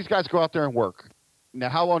 Let these guys go out there and work. Now,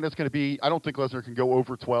 how long that's going to be, I don't think Lesnar can go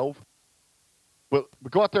over 12. But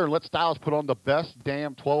go out there and let Styles put on the best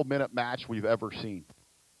damn 12-minute match we've ever seen.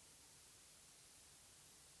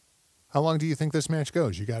 How long do you think this match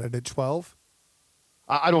goes? You got it at 12?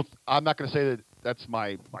 I'm not going to say that that's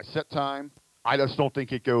my set time. I just don't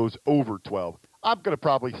think it goes over 12. I'm going to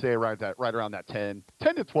probably say right around that 10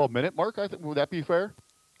 to 12 minute mark. I think, would that be fair?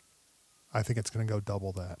 I think it's going to go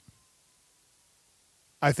double that.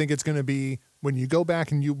 I think it's going to be, when you go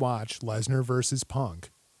back and you watch Lesnar versus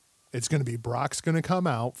Punk, it's going to be Brock's going to come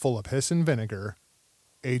out full of piss and vinegar,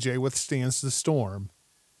 AJ withstands the storm,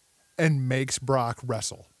 and makes Brock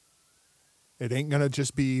wrestle. It ain't going to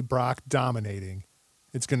just be Brock dominating.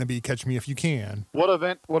 It's going to be Catch Me If You Can. What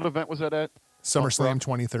event was that at? SummerSlam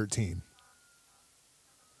 2013.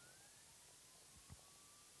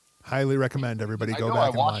 Highly recommend everybody go back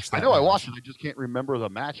and watch that. I know I watched it. I just can't remember the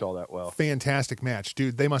match all that well. Fantastic match.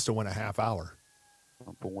 Dude, they must have won a half hour.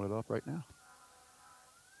 I'm pulling it up right now.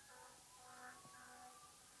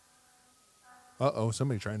 Uh-oh,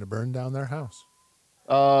 somebody trying to burn down their house.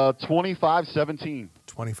 25-17.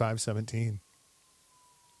 25-17.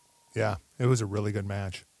 Yeah, it was a really good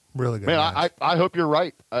match. Really good match. Man, I hope you're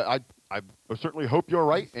right. I certainly hope you're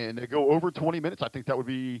right. And they go over 20 minutes. I think that'd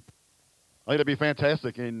be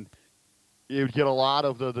fantastic. And you would get a lot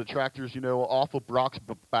of the detractors, off of Brock's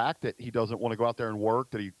back that he doesn't want to go out there and work,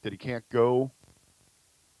 that he can't go.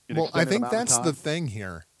 Well, I think that's the thing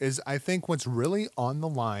here, is I think what's really on the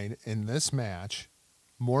line in this match,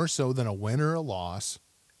 more so than a win or a loss,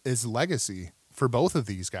 is legacy for both of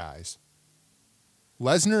these guys.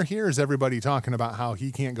 Lesnar hears everybody talking about how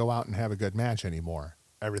he can't go out and have a good match anymore.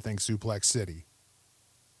 Everything's Suplex City.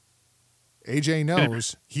 AJ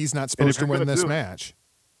knows he's not supposed to win this match.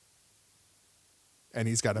 And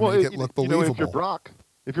he's got to make it look believable. If you're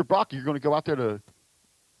Brock, you're going to go out there to,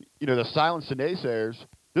 to silence the naysayers.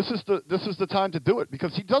 This is the time to do it,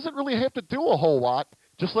 because he doesn't really have to do a whole lot.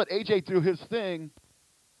 Just let AJ do his thing.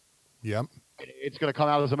 Yep. It's going to come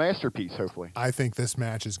out as a masterpiece, hopefully. I think this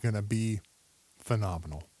match is going to be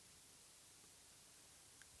phenomenal.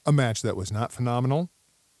 A match that was not phenomenal,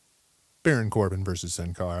 Baron Corbin versus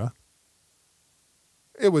Sin Cara.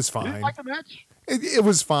 It was fine. You didn't like the match? It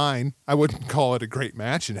was fine. I wouldn't call it a great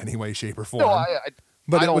match in any way, shape, or form. No,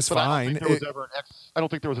 but it was fine. I don't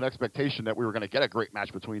think there was an expectation that we were going to get a great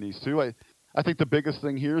match between these two. I think the biggest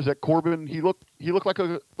thing here is that Corbin he looked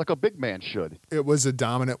like a big man should. It was a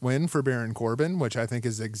dominant win for Baron Corbin, which I think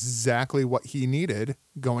is exactly what he needed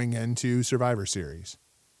going into Survivor Series.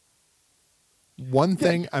 One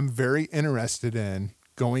thing I'm very interested in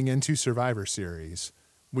going into Survivor Series,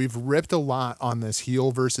 we've ripped a lot on this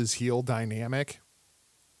heel versus heel dynamic,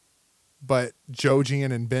 but Joe,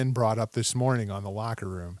 Gian, and Ben brought up this morning on the locker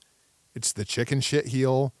room. It's the chicken shit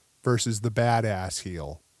heel versus the badass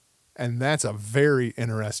heel. And that's a very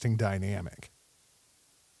interesting dynamic.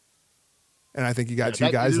 And I think you got two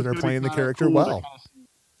guys that are playing the character well.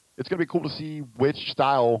 It's going to be cool to see which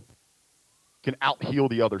style can out-heel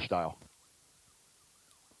the other style.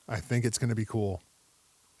 I think it's going to be cool.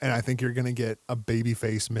 And I think you're going to get a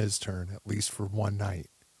babyface Miz turn, at least for one night.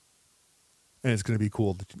 And it's going to be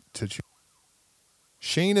cool to choose.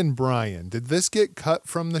 Shane and Brian, did this get cut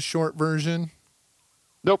from the short version?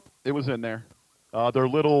 Nope, it was in there. Their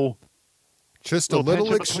little... Just a little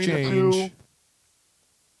tension between the two. exchange.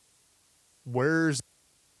 Where's...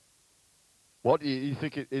 What do you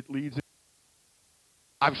think it leads?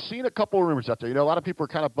 I've seen a couple of rumors out there. A lot of people are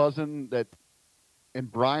kind of buzzing that,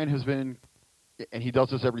 and Brian has been, and he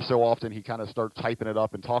does this every so often, he kind of starts typing it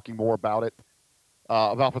up and talking more about it,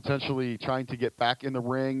 about potentially trying to get back in the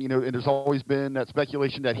ring. And there's always been that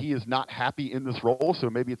speculation that he is not happy in this role, so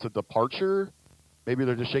maybe it's a departure. Maybe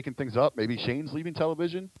they're just shaking things up. Maybe Shane's leaving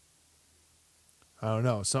television. I don't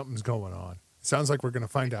know. Something's going on. It sounds like we're going to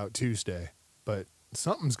find out Tuesday, but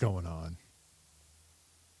something's going on.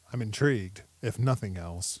 I'm intrigued, if nothing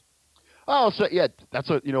else. Oh, so yeah,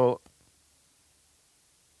 that's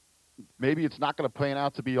maybe it's not going to pan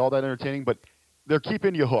out to be all that entertaining, but they're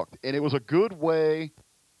keeping you hooked. And it was a good way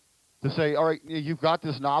to say, all right, you've got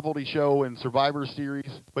this novelty show and Survivor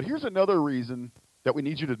Series, but here's another reason that we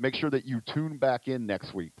need you to make sure that you tune back in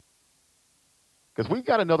next week. Because we've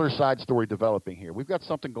got another side story developing here. We've got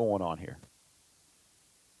something going on here.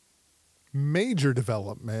 Major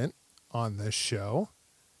development on this show.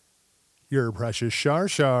 Your precious Shar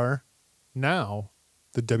Shar, now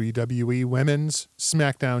the WWE Women's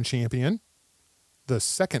SmackDown Champion, the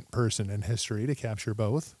second person in history to capture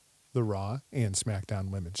both the Raw and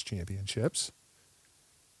SmackDown Women's Championships.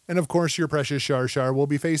 And of course, your precious Shar Shar will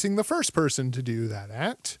be facing the first person to do that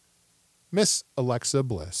act, Miss Alexa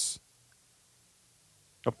Bliss.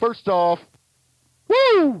 Now, first off,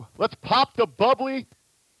 woo! Let's pop the bubbly.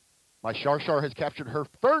 My Shar Shar has captured her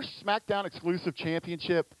first SmackDown exclusive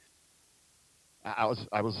championship. I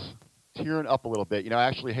was tearing up a little bit. I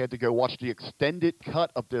actually had to go watch the extended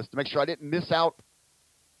cut of this to make sure I didn't miss out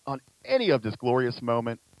on any of this glorious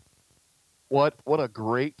moment. What a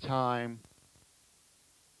great time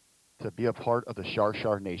to be a part of the Shar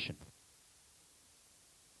Shar Nation.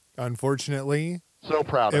 Unfortunately, so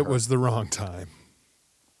proud of it her. was the wrong time.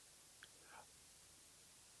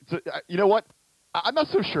 So, you know what? I'm not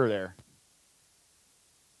so sure there.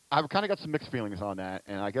 I've kind of got some mixed feelings on that,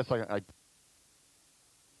 and I guess I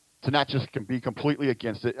to not just be completely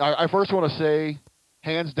against it. I first want to say,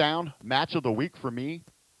 hands down, match of the week for me.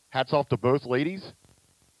 Hats off to both ladies.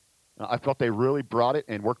 I felt they really brought it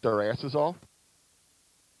and worked their asses off.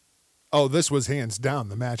 Oh, this was hands down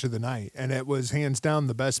the match of the night, and it was hands down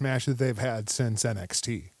the best match that they've had since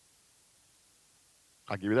NXT.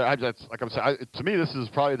 I'll give you that. That's like I'm saying. To me, this is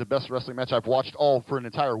probably the best wrestling match I've watched all for an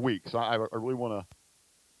entire week. So I really want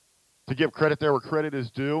to give credit there where credit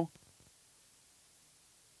is due.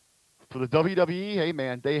 For the WWE, hey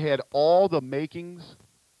man, they had all the makings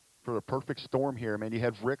for the perfect storm here. Man, you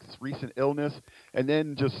had Rick's recent illness, and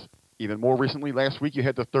then just even more recently, last week you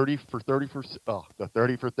had the 30 for 30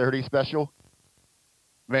 special.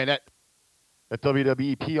 Man, that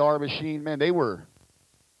WWE PR machine, man, they were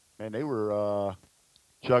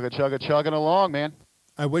chugging along, man.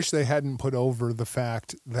 I wish they hadn't put over the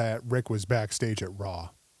fact that Rick was backstage at Raw.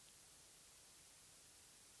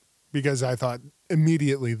 Because I thought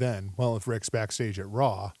immediately then, well, if Rick's backstage at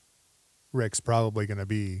Raw, Rick's probably going to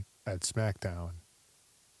be at SmackDown.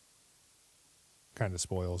 Kind of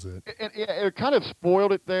spoils it. It kind of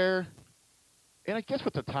spoiled it there. And I guess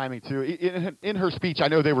with the timing, too. In her speech, I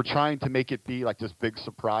know they were trying to make it be like this big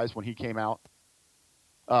surprise when he came out.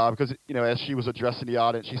 Because, as she was addressing the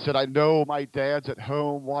audience, she said, I know my dad's at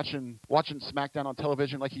home watching SmackDown on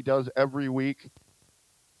television like he does every week.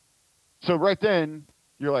 So right then,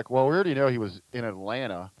 you're like, well, we already know he was in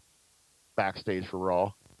Atlanta backstage for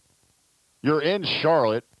Raw. You're in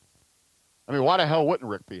Charlotte. I mean, why the hell wouldn't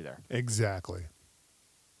Rick be there? Exactly.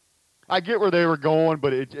 I get where they were going,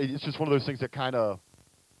 but it's just one of those things that kind of,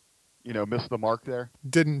 missed the mark there.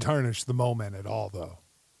 Didn't tarnish the moment at all, though.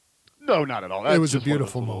 No, not at all. It was a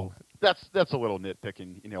beautiful moment. that's a little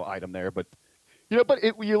nitpicking, item there. But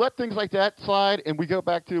you let things like that slide, and we go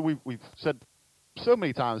back to we've said so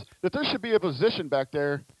many times that there should be a position back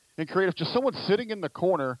there in creative, just someone sitting in the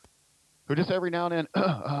corner who just every now and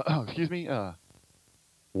then, excuse me,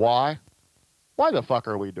 why the fuck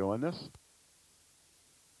are we doing this?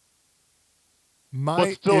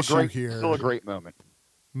 My But issue here, still a great moment.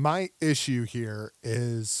 my issue here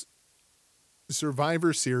is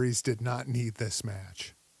Survivor Series did not need this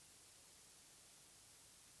match.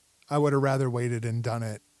 I would have rather waited and done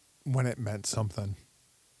it when it meant something.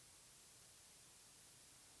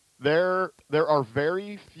 There are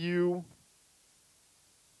very few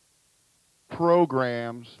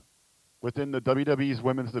programs within the WWE's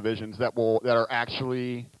women's divisions that are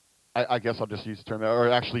actually, I guess I'll just use the term, are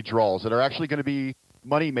actually draws, that are actually going to be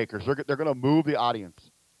money makers. They're going to move the audience.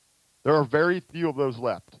 There are very few of those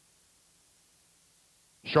left.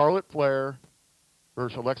 Charlotte Flair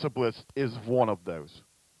versus Alexa Bliss is one of those.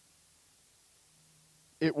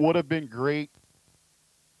 It would have been great.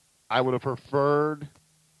 I would have preferred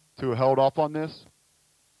to have held off on this,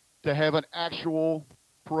 to have an actual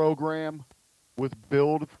program with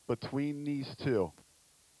build between these two.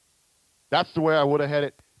 That's the way I would have had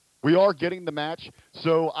it. We are getting the match,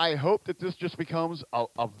 so I hope that this just becomes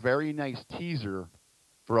a very nice teaser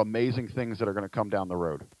for amazing things that are going to come down the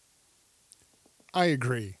road. I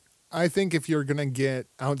agree. I think if you're going to get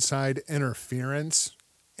outside interference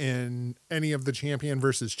in any of the champion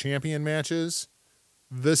versus champion matches,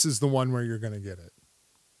 this is the one where you're going to get it.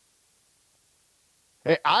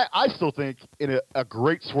 Hey, I still think in a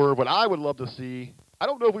great swerve, what I would love to see, I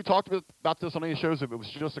don't know if we talked about this on any shows, if it was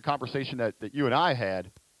just a conversation that you and I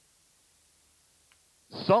had.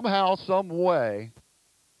 Somehow, some way,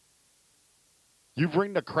 you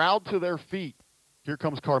bring the crowd to their feet. Here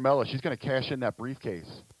comes Carmella. She's going to cash in that briefcase.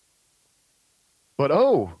 But,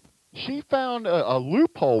 she found a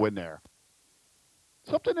loophole in there.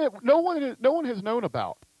 Something that no one has known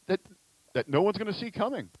about, that no one's going to see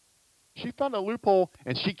coming. She found a loophole,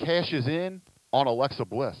 and she cashes in on Alexa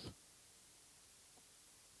Bliss.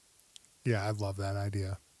 Yeah, I love that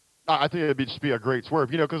idea. I think it'd just be a great swerve,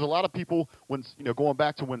 because a lot of people, when going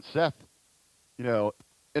back to when Seth,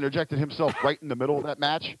 interjected himself right in the middle of that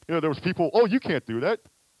match, there was people, you can't do that.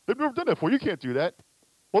 They've never done that before. You can't do that.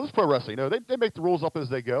 Well, this is pro wrestling. They make the rules up as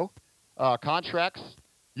they go. Contracts,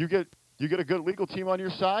 you get a good legal team on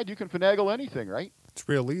your side, you can finagle anything, right? It's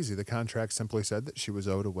real easy. The contract simply said that she was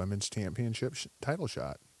owed a women's championship title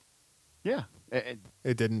shot. Yeah. And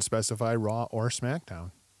It didn't specify Raw or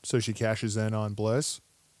SmackDown. So she cashes in on Bliss,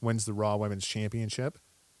 wins the Raw Women's Championship,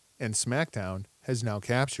 and SmackDown has now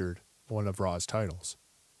captured one of Raw's titles.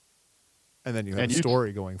 And then you have a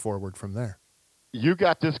story going forward from there. You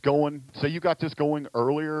got this going. Say you got this going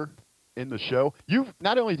earlier in the show.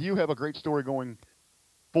 Not only do you have a great story going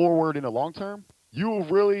forward in the long term, you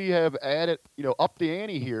really have added, up the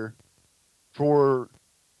ante here for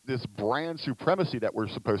this brand supremacy that we're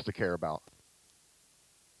supposed to care about.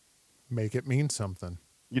 Make it mean something.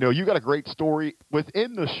 You got a great story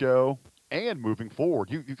within the show and moving forward.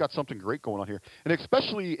 You've got something great going on here. And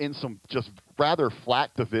especially in some just rather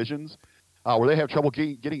flat divisions where they have trouble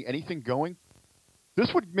getting anything going,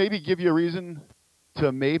 this would maybe give you a reason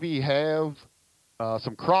to maybe have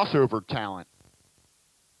some crossover talent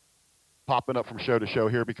popping up from show to show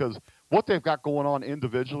here, because what they've got going on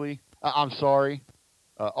individually, I'm sorry,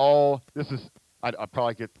 I'd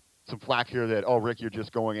probably get some flack here that, Rick, you're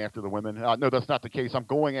just going after the women. No, that's not the case. I'm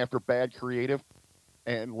going after bad creative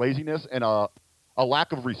and laziness and a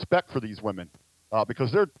lack of respect for these women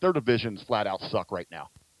because their divisions flat out suck right now.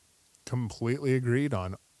 Completely agreed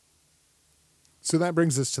on. So that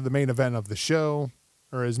brings us to the main event of the show,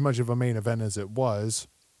 or as much of a main event as it was.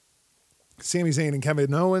 Sami Zayn and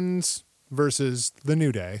Kevin Owens versus The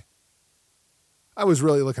New Day. I was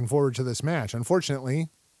really looking forward to this match. Unfortunately,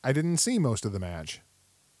 I didn't see most of the match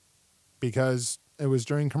because it was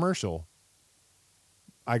during commercial.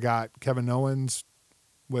 I got Kevin Owens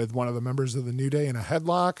with one of the members of The New Day in a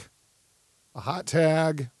headlock, a hot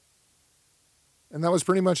tag, and that was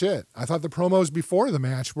pretty much it. I thought the promos before the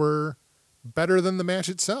match were better than the match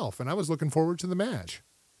itself, and I was looking forward to the match.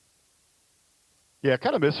 Yeah,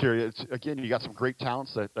 kind of miss here. Again, you got some great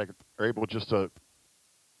talents that are able just to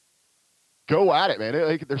go at it,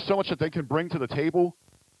 man. There's so much that they can bring to the table.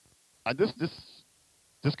 And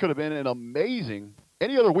this could have been an amazing.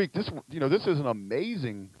 Any other week, this is an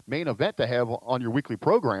amazing main event to have on your weekly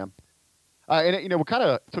program. And it kind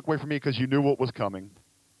of took away from me because you knew what was coming.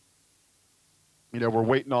 We're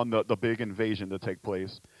waiting on the big invasion to take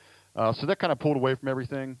place. So that kind of pulled away from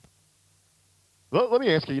everything. Let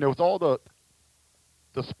me ask you, with all the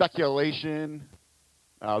the speculation,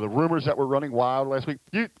 the rumors that were running wild last week.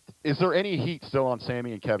 Is there any heat still on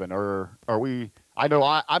Sammy and Kevin, or are we? I know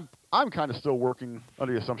I'm kind of still working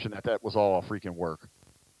under the assumption that was all freaking work.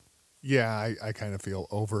 Yeah, I kind of feel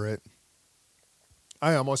over it.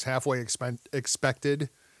 I almost halfway expected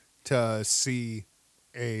to see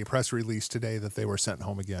a press release today that they were sent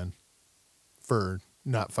home again for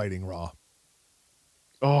not fighting Raw.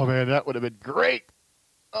 Oh man, that would have been great.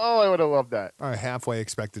 Oh, I would have loved that. I halfway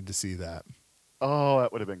expected to see that. Oh,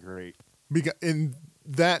 that would have been great. And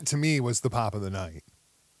that to me was the pop of the night.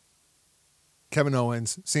 Kevin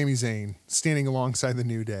Owens, Sami Zayn, standing alongside the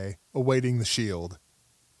New Day, awaiting the Shield.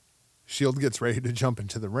 Shield gets ready to jump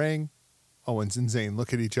into the ring. Owens and Zayn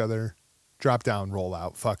look at each other, drop down, roll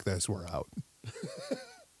out. Fuck this, we're out.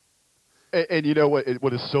 And you know what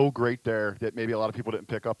is so great there that maybe a lot of people didn't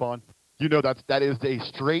pick up on? You know that is a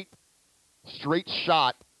straight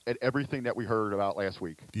shot at everything that we heard about last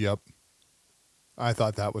week. Yep. I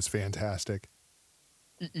thought that was fantastic.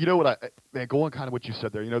 You know what going kind of what you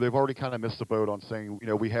said there, they've already kind of missed the boat on saying,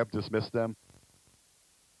 we have dismissed them.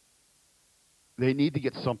 They need to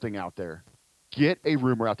get something out there. Get a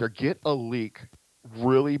rumor out there. Get a leak.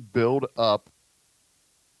 Really build up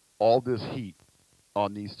all this heat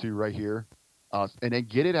on these two right here. And then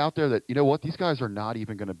get it out there that, these guys are not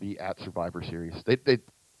even going to be at Survivor Series.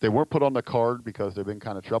 They weren't put on the card because they've been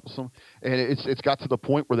kind of troublesome. And it's got to the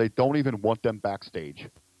point where they don't even want them backstage.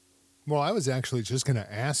 Well, I was actually just going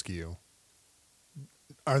to ask you,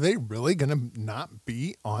 are they really going to not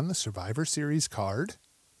be on the Survivor Series card?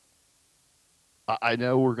 I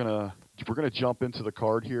know we're gonna jump into the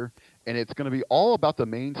card here, and it's going to be all about the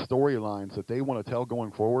main storylines that they want to tell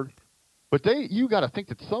going forward. But you got to think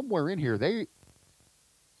that somewhere in here they're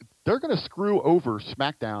going to screw over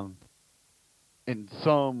SmackDown in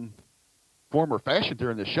some form or fashion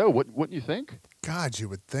during the show. Wouldn't you think? God, you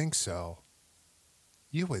would think so.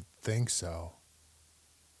 You would think so.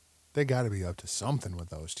 They got to be up to something with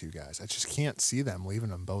those two guys. I just can't see them leaving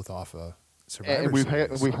them both off a Survivor and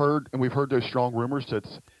Series. we've heard those strong rumors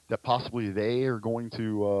that possibly they are going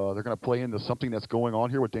to they're going to play into something that's going on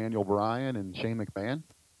here with Daniel Bryan and Shane McMahon.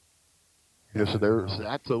 So there's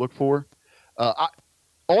that to look for.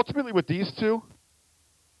 Ultimately, with these two,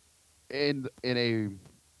 in a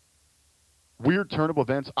weird turn of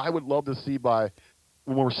events, I would love to see when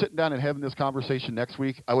we're sitting down and having this conversation next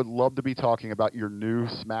week, I would love to be talking about your new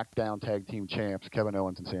SmackDown Tag Team Champs, Kevin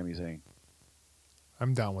Owens and Sami Zayn.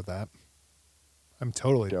 I'm down with that. I'm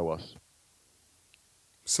totally. Show us.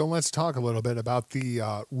 So let's talk a little bit about the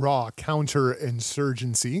Raw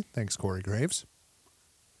counterinsurgency. Thanks, Corey Graves.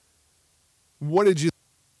 What did you?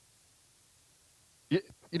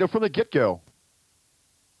 From the get-go,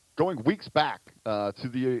 going weeks back to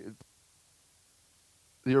the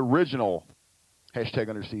original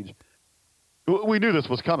 #Under Siege, we knew this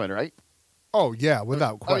was coming, right? Oh yeah,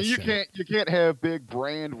 without question. You can't have big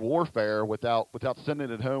brand warfare without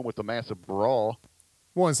sending it home with a massive brawl.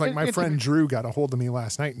 Well, it's like my friend Drew got a hold of me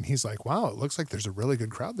last night, and he's like, "Wow, it looks like there's a really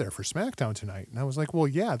good crowd there for SmackDown tonight." And I was like, "Well,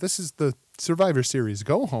 yeah, this is the Survivor Series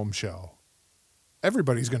go-home show.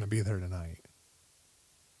 Everybody's going to be there tonight."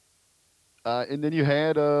 And then you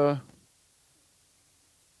had some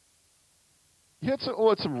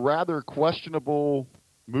rather questionable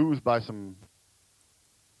moves by some,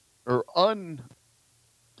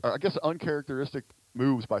 uncharacteristic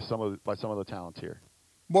moves by some of the talents here.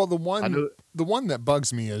 Well, the one that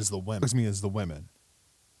bugs me is the women,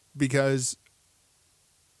 because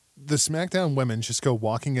the SmackDown women just go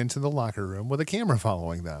walking into the locker room with a camera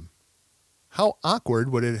following them. How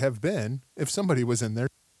awkward would it have been if somebody was in there?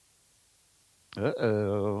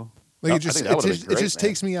 Uh-oh. Like it just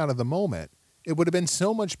takes me out of the moment. It would have been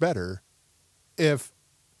so much better if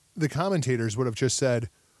the commentators would have just said,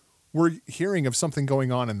 "We're hearing of something going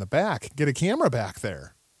on in the back. Get a camera back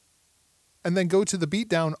there." And then go to the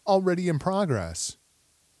beatdown already in progress.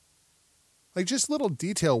 Like just little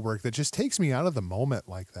detail work that just takes me out of the moment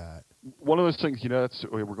like that. One of those things,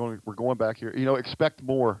 we're going back here. Expect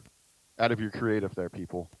more out of your creative there,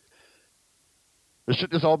 people. There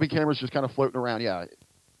should just all be cameras just kind of floating around. Yeah,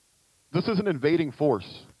 this is an invading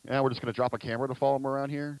force. Yeah, we're just going to drop a camera to follow them around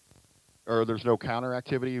here, or there's no counter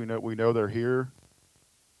activity. We know they're here.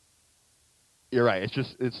 You're right.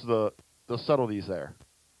 It's the subtleties there.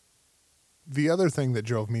 The other thing that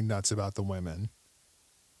drove me nuts about the women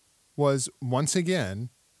was, once again,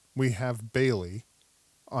 we have Bayley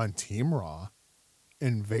on Team Raw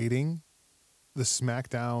invading the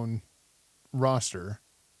SmackDown roster,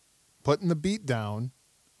 putting the beat down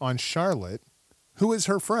on Charlotte, who is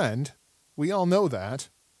her friend. We all know that.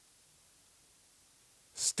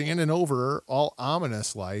 standing over her, all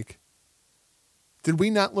ominous like. Did we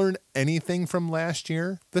not learn anything from last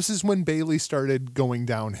year? This is when Bayley started going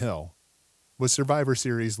downhill, was Survivor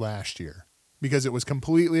Series last year, because it was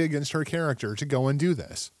completely against her character to go and do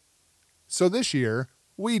this. So this year,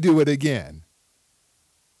 we do it again.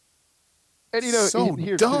 And you know, so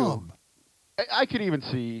here dumb. too, I could even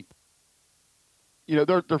see, you know,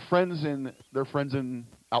 they're friends in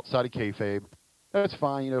outside of kayfabe. That's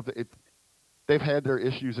fine. You know, they've had their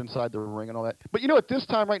issues inside the ring and all that. But you know, at this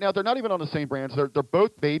time right now, they're not even on the same brands. They're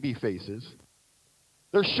both baby faces.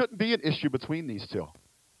 There shouldn't be an issue between these two.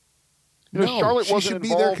 You know, No, Charlotte she wasn't should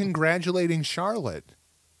be involved. there congratulating Charlotte.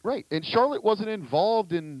 Right, and Charlotte wasn't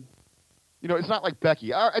involved in. You know, it's not like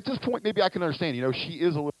Becky. At this point, maybe I can understand. You know, she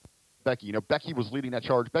is a little Becky. You know, Becky was leading that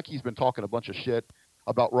charge. Becky's been talking a bunch of shit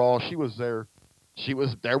about Raw. She was there. She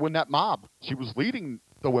was there when that mob. She was leading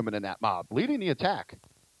the women in that mob, leading the attack.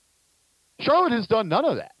 Charlotte has done none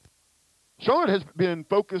of that. Charlotte has been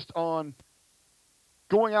focused on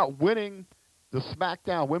going out winning the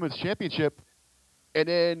SmackDown Women's Championship, and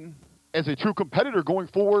then as a true competitor going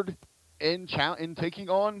forward and taking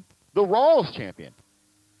on the Raw's champion.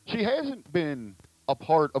 She hasn't been a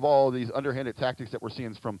part of all of these underhanded tactics that we're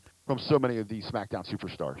seeing from so many of these SmackDown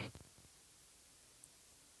superstars.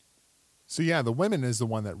 So yeah, the women is the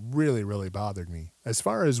one that really, really bothered me. As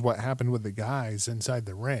far as what happened with the guys inside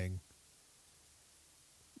the ring,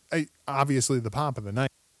 obviously the pop of the night.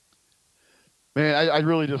 Man, I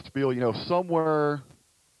really just feel, you know, somewhere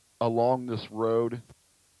along this road,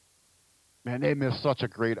 man, they missed such a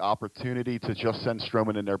great opportunity to just send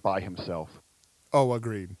Strowman in there by himself. Oh,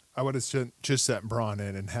 agreed. I would have just set Braun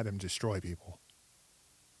in and had him destroy people.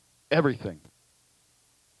 Everything.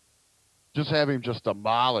 Just have him just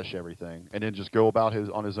demolish everything and then just go about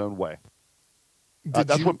on his own way.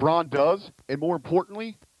 That's what Braun does, and more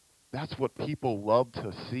importantly, that's what people love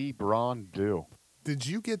to see Braun do. Did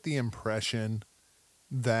you get the impression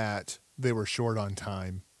that they were short on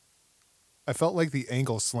time? I felt like the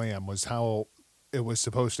Angle Slam was how it was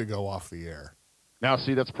supposed to go off the air. Now,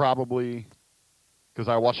 see, that's probably because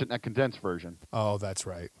I watched it in that condensed version. Oh, that's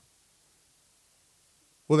right.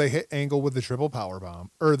 Well, they hit Angle with the triple power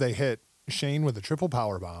bomb, or they hit Shane with the triple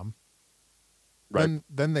power bomb. Right.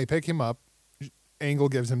 Then they pick him up. Angle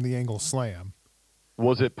gives him the Angle Slam.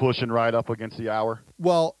 Was it pushing right up against the hour?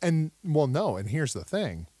 Well, no, and here's the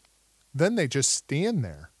thing. Then they just stand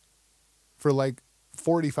there for like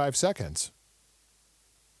 45 seconds.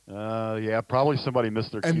 Yeah, probably somebody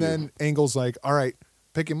missed their cues. And then Angle's like, all right,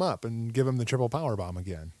 pick him up and give him the triple power bomb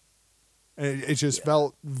again. And it just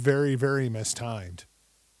felt very, very mistimed.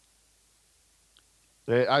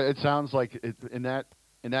 It sounds like in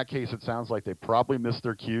that case, it sounds like they probably missed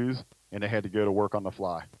their cues and they had to go to work on the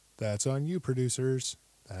fly. That's on you, producers.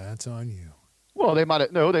 That's on you. Well, they might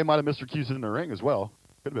have missed their cues in the ring as well.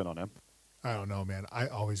 Could have been on them. I don't know, man. I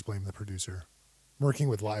always blame the producer. Working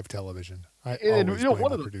with live television, I And, always you know, blame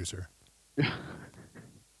one the of the- producer.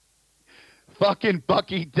 Fucking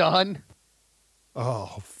Bucky Dunn.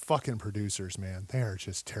 Oh, fucking producers, man. They are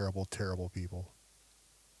just terrible, terrible people.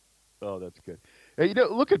 Oh, that's good. Hey, you know,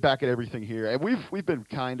 looking back at everything here, and we've been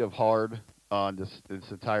kind of hard on this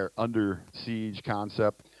entire Under Siege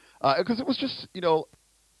concept because it was just, you know,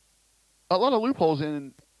 a lot of loopholes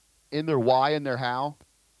in their why and their how.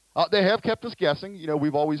 They have kept us guessing. You know,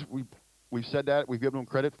 we've said that. We've given them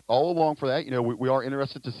credit all along for that. You know, we are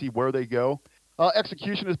interested to see where they go.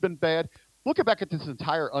 Execution has been bad. Looking back at this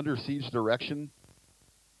entire Under Siege direction,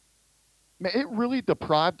 man, it really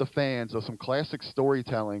deprived the fans of some classic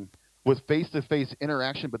storytelling with face-to-face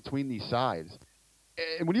interaction between these sides.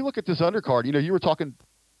 And when you look at this undercard, you know, you were talking,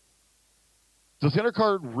 does the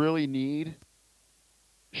undercard really need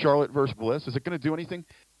Charlotte versus Bliss? Is it going to do anything?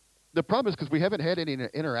 The problem is because we haven't had any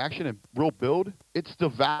interaction and real build, it's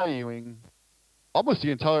devaluing almost the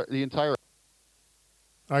entire.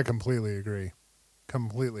 I completely agree.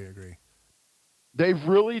 Completely agree. They've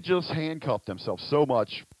really just handcuffed themselves so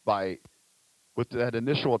much with that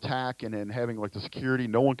initial attack and then having like the security.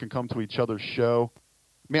 No one can come to each other's show. I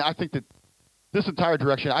mean, I think that this entire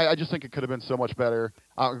direction, I just think it could have been so much better.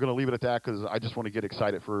 I'm going to leave it at that because I just want to get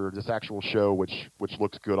excited for this actual show, which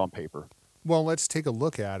looks good on paper. Well, let's take a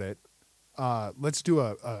look at it. Let's do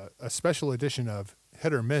a special edition of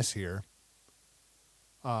Hit or Miss here.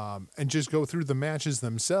 And just go through the matches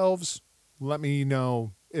themselves. Let me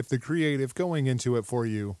know if the creative going into it for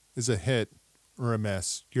you is a hit or a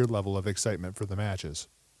miss, your level of excitement for the matches.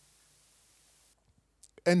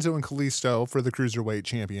 Enzo and Kalisto for the Cruiserweight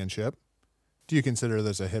Championship. Do you consider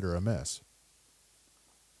this a hit or a miss?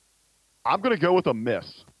 I'm going to go with a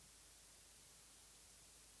miss.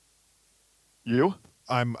 You?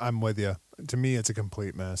 I'm with you. To me, it's a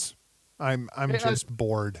complete mess. I'm Yeah, just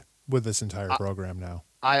bored with this entire program now.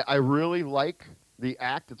 I really like the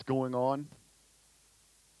act that's going on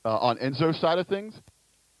Enzo's side of things.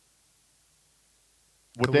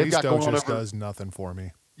 What they've got Kalisto going on just over, does nothing for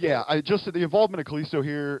me. yeah, I just the involvement of Kalisto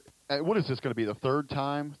here. What is this going to be? The third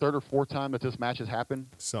or fourth time that this match has happened?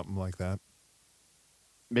 Something like that.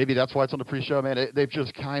 Maybe that's why it's on the pre-show, man. They've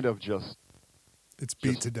just kind of just It's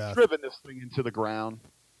beat to death. driven this thing into the ground.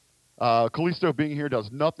 Kalisto being here does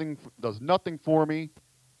nothing for me.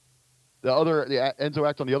 The Enzo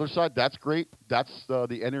act on the other side, that's great. That's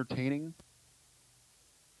the entertaining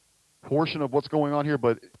portion of what's going on here.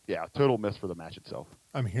 But yeah, total miss for the match itself.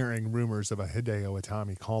 I'm hearing rumors of a Hideo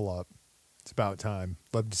Itami call up. It's about time.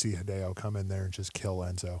 Love to see Hideo come in there and just kill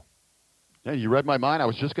Enzo. Yeah, you read my mind. I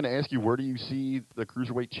was just going to ask you, where do you see the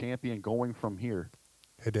Cruiserweight champion going from here?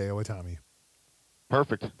 Hideo Itami.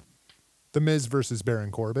 Perfect. The Miz versus Baron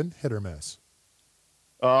Corbin, hit or miss?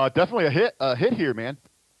 Definitely a hit here, man.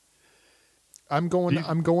 I'm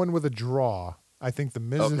going with a draw. I think the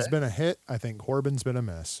Miz has Okay. been a hit. I think Corbin's been a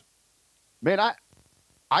miss. Man,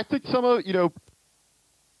 I think some of,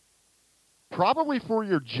 probably for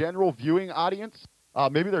your general viewing audience,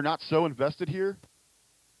 maybe they're not so invested here.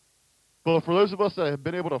 But for those of us that have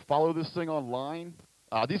been able to follow this thing online,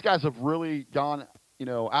 these guys have really gone,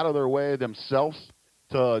 out of their way themselves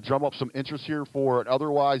to drum up some interest here for an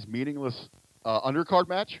otherwise meaningless undercard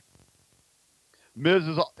match. Miz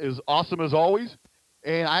is awesome as always,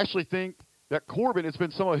 and I actually think that Corbin, it's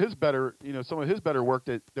been some of his better work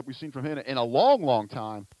that we've seen from him in a long, long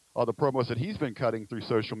time. The promos that he's been cutting through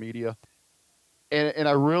social media, and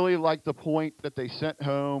I really like the point that they sent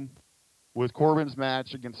home with Corbin's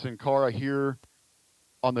match against Sin Cara here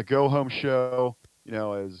on the Go Home show.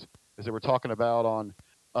 As they were talking about on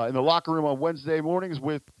in the locker room on Wednesday mornings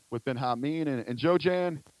with Ben Hameen and Joe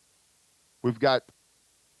Jan. We've got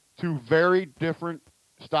two very different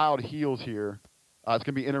styled heels here. It's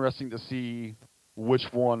going to be interesting to see which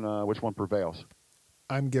one prevails.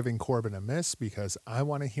 I'm giving Corbin a miss because I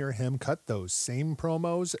want to hear him cut those same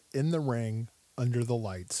promos in the ring under the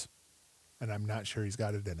lights. And I'm not sure he's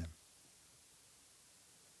got it in him.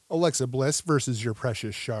 Alexa Bliss versus your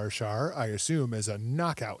precious Shar Shar, I assume, is a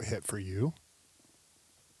knockout hit for you.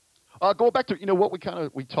 Going back to what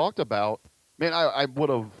we talked about, man, I would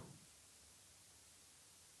have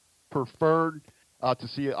preferred to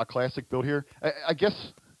see a classic build here. I guess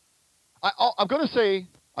I'm going to say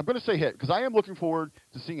hit because I am looking forward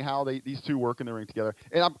to seeing how these two work in the ring together,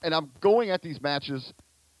 and I'm going at these matches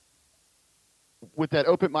with that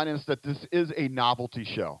open-mindedness that this is a novelty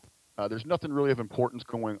show. There's nothing really of importance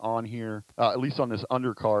going on here, at least on this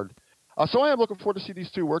undercard. So I am looking forward to see these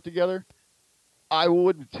two work together. I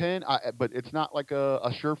would tend, but it's not like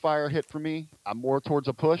a surefire hit for me. I'm more towards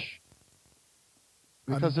a push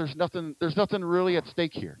because there's nothing really at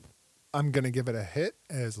stake here. I'm going to give it a hit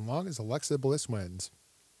as long as Alexa Bliss wins.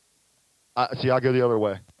 See, I'll go the other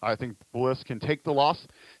way. I think Bliss can take the loss.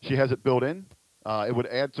 She has it built in. It would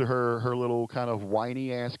add to her little kind of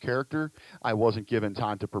whiny ass character. I wasn't given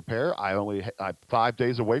time to prepare. I'm 5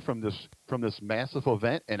 days away from this massive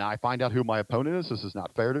event, and I find out who my opponent is. This is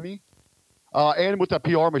not fair to me. And with that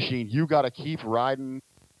PR machine, you got to keep riding.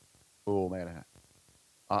 Oh man,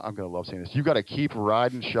 I'm gonna love saying this. You got to keep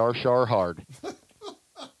riding Shar Shar hard.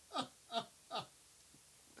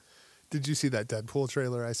 Did you see that Deadpool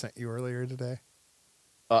trailer I sent you earlier today?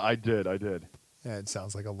 I did. Yeah, it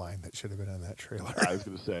sounds like a line that should have been in that trailer. I was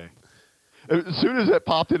gonna say. As soon as it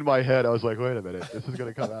popped in my head, I was like, wait a minute, this is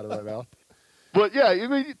gonna come out of my mouth. But yeah, I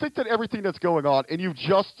mean, you think that everything that's going on, and you've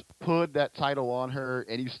just put that title on her,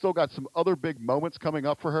 and you've still got some other big moments coming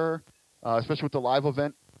up for her, especially with the live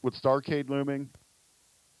event with Starrcade looming.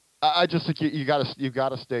 I just think you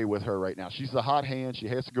gotta stay with her right now. She's the hot hand. She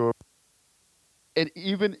has to go. And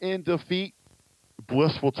even in defeat,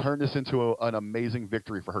 Bliss will turn this into an amazing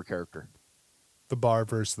victory for her character. The Bar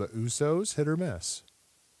versus the Usos, hit or miss?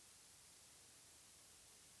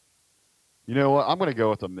 You know what? I'm going to go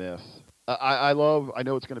with a miss. I know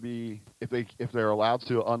it's going to be if they're allowed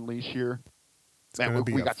to unleash here. Man,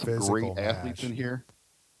 we got some great athletes in here,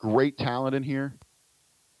 great talent in here.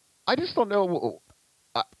 I just don't know.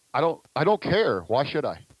 I don't care. Why should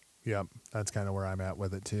I? Yep, that's kind of where I'm at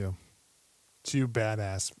with it too. Two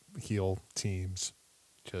badass heel teams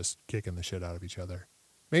just kicking the shit out of each other.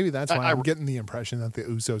 Maybe that's why I'm getting the impression that the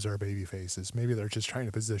Usos are baby faces. Maybe they're just trying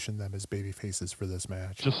to position them as baby faces for this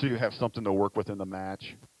match. Just so you have something to work with in the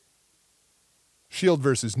match. Shield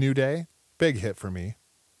versus New Day, big hit for me.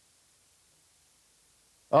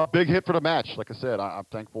 Big hit for the match. Like I said, I'm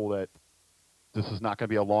thankful that this is not going to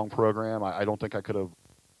be a long program. I don't think I could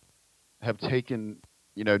have taken,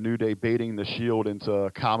 New Day baiting the Shield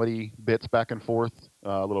into comedy bits back and forth,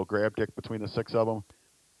 a little grab dick between the six of them.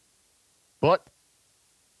 But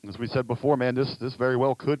as we said before, man, this very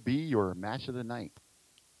well could be your match of the night.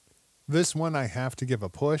 This one I have to give a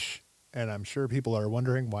push, and I'm sure people are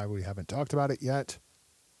wondering why we haven't talked about it yet.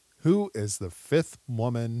 Who is the fifth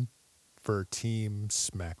woman for Team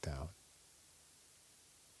SmackDown?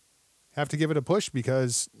 Have to give it a push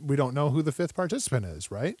because we don't know who the fifth participant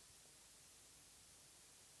is, right?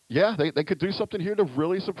 Yeah, they could do something here to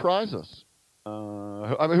really surprise us.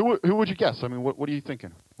 I mean, who would you guess? I mean, what are you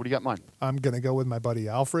thinking? What do you got in mind? I'm going to go with my buddy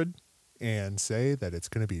Alfred and say that it's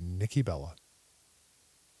going to be Nikki Bella.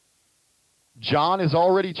 John is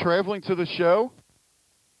already traveling to the show.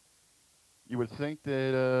 You would think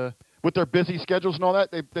that with their busy schedules and all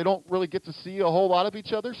that, they don't really get to see a whole lot of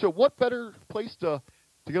each other. So what better place to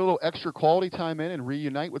get a little extra quality time in and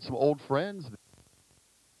reunite with some old friends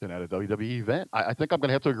than at a WWE event? I think I'm going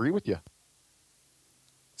to have to agree with you.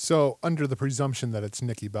 So under the presumption that it's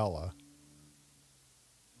Nikki Bella,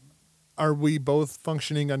 are we both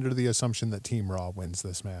functioning under the assumption that Team Raw wins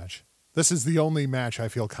this match? This is the only match I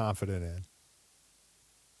feel confident in.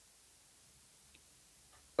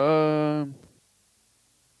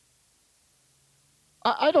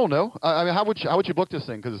 I don't know. I mean, how would you book this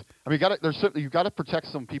thing? Because I mean, you've got to protect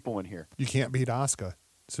some people in here. You can't beat Asuka,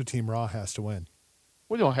 so Team Raw has to win.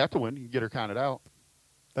 Well, you don't have to win. You can get her counted out.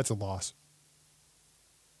 That's a loss.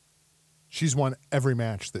 She's won every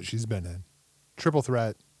match that she's been in. Triple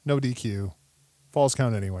threat, no DQ, falls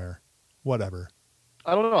count anywhere, whatever.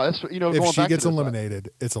 I don't know. That's If going she back gets to this, eliminated,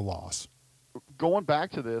 it's a loss. going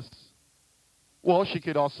back to this, well, she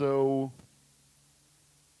could also,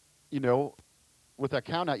 with that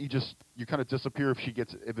count out, you kind of disappear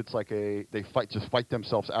if it's like they fight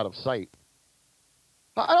themselves out of sight.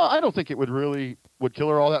 I don't think it would kill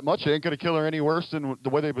her all that much. It ain't going to kill her any worse than the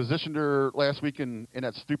way they positioned her last week in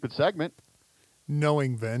that stupid segment.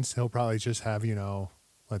 Knowing Vince, he'll probably just have,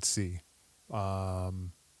 let's see.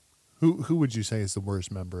 Who would you say is the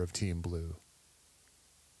worst member of Team Blue?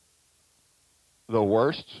 The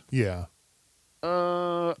worst? Yeah.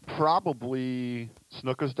 Probably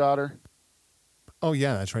Snuka's daughter. Oh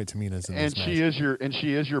yeah, that's right. Tamina's in this match.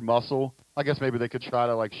 She is your muscle. I guess maybe they could try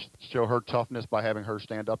to show her toughness by having her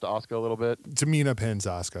stand up to Asuka a little bit. Tamina pins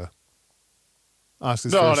Asuka.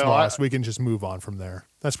 Asuka's first loss. We can just move on from there.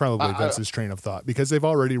 That's probably Vince's train of thought because they've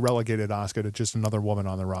already relegated Asuka to just another woman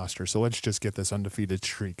on the roster. So let's just get this undefeated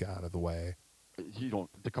streak out of the way. You don't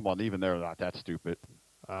come on. Even they're not that stupid.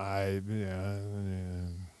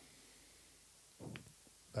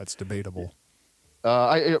 That's debatable.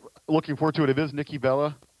 Looking forward to it. It is Nikki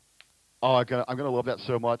Bella. Oh, I'm gonna love that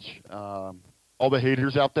so much. All the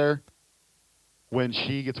haters out there when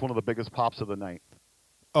she gets one of the biggest pops of the night.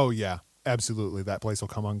 Oh yeah, absolutely. That place will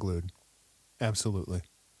come unglued. Absolutely.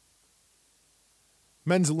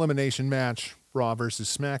 Men's elimination match: Raw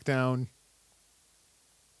versus SmackDown.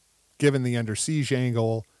 Given the Under Siege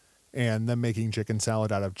angle and them making chicken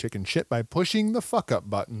salad out of chicken shit by pushing the fuck up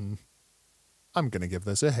button, I'm gonna give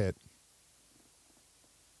this a hit.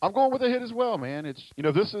 I'm going with a hit as well, man. It's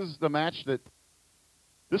this is the match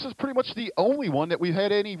this is pretty much the only one that we've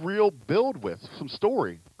had any real build with, some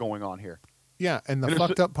story going on here. Yeah, and the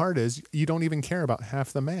fucked up part is you don't even care about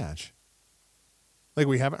half the match. Like,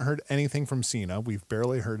 we haven't heard anything from Cena. We've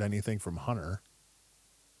barely heard anything from Hunter.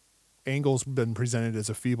 Angle's been presented as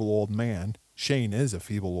a feeble old man. Shane is a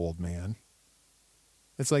feeble old man.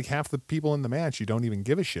 It's like half the people in the match you don't even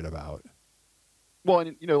give a shit about. Well,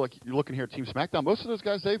 and like you're looking here at Team SmackDown, most of those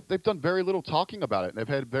guys they've done very little talking about it, and they've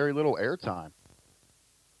had very little airtime.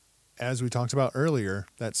 As we talked about earlier,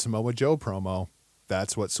 that Samoa Joe promo,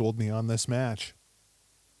 that's what sold me on this match.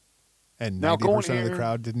 And 90% of the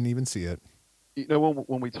crowd didn't even see it.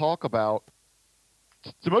 When we talk about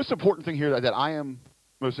the most important thing here that I am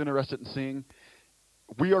most interested in seeing,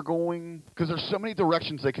 we are going, because there's so many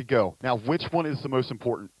directions they could go. Now, which one is the most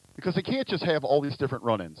important? Because they can't just have all these different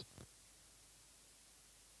run-ins.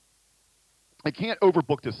 I can't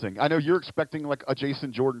overbook this thing. I know you're expecting like a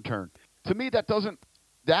Jason Jordan turn. To me,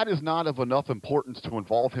 that is not of enough importance to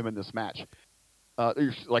involve him in this match.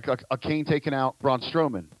 There's like a Kane taking out Braun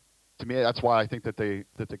Strowman. To me, that's why I think that they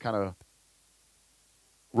kind of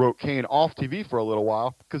wrote Kane off TV for a little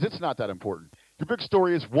while, because it's not that important. Your big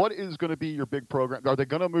story is, what is going to be your big program? Are they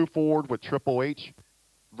going to move forward with Triple H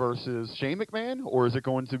versus Shane McMahon, or is it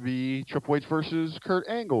going to be Triple H versus Kurt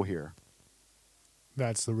Angle here?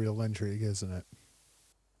 That's the real intrigue, isn't it?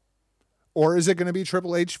 Or is it going to be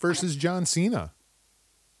Triple H versus John Cena?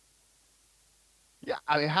 Yeah,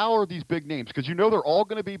 I mean, how are these big names? Because you know they're all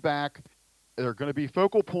going to be back. They're going to be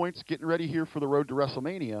focal points getting ready here for the road to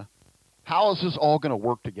WrestleMania. How is this all going to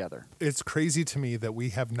work together? It's crazy to me that we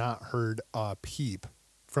have not heard a peep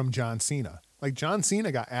from John Cena. Like, John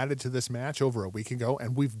Cena got added to this match over a week ago,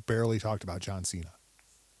 and we've barely talked about John Cena.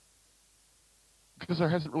 Because there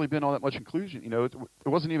hasn't really been all that much inclusion. You know, it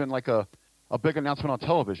wasn't even like a big announcement on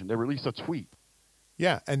television. They released a tweet.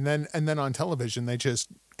 Yeah, and then on television, they just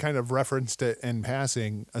kind of referenced it in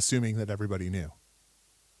passing, assuming that everybody knew.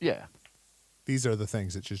 Yeah. These are the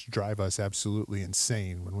things that just drive us absolutely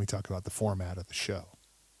insane when we talk about the format of the show.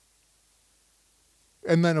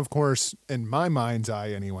 And then, of course, in my mind's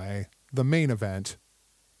eye anyway, the main event,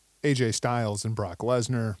 AJ Styles and Brock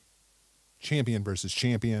Lesnar, champion versus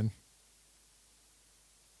champion.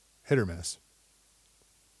 Hit or miss?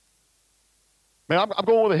 Man, I'm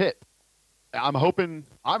going with a hit. I'm hoping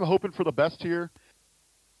for the best here.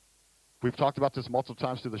 We've talked about this multiple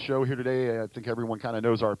times through the show here today. I think everyone kind of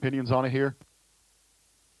knows our opinions on it here.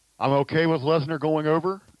 I'm okay with Lesnar going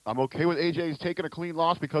over. I'm okay with AJ's taking a clean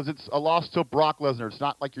loss because it's a loss to Brock Lesnar. It's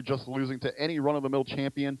not like you're just losing to any run-of-the-mill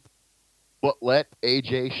champion. But let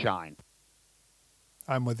AJ shine.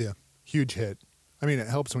 I'm with you. Huge hit. I mean, it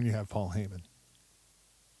helps when you have Paul Heyman.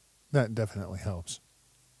 That definitely helps.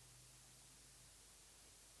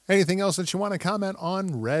 Anything else that you want to comment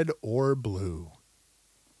on, red or blue?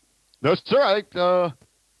 No, sir. I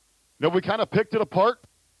think we kind of picked it apart.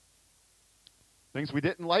 Things we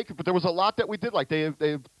didn't like, but there was a lot that we did like. They've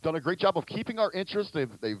done a great job of keeping our interest. They've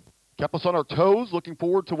kept us on our toes, looking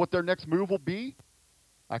forward to what their next move will be.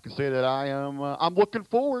 I can say that I'm looking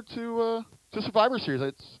forward to Survivor Series.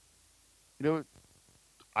 It's,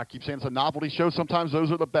 I keep saying it's a novelty show. Sometimes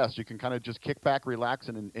those are the best. You can kind of just kick back, relax,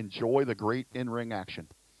 and enjoy the great in-ring action.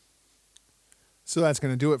 So that's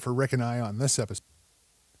going to do it for Rick and I on this episode.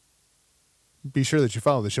 Be sure that you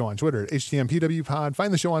follow the show on Twitter at HTMPWPod.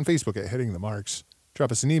 Find the show on Facebook at Hitting the Marks.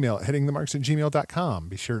 Drop us an email at hittingthemarks@gmail.com.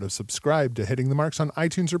 Be sure to subscribe to Hitting the Marks on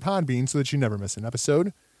iTunes or Podbean so that you never miss an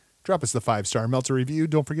episode. Drop us the 5-star Meltzer review.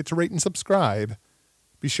 Don't forget to rate and subscribe.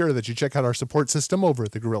 Be sure that you check out our support system over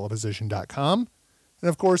at thegorillaposition.com. And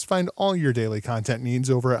of course, find all your daily content needs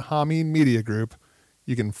over at Hameen Media Group.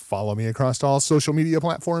 You can follow me across all social media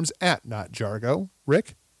platforms at NotJargo.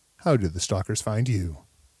 Rick, how do the stalkers find you?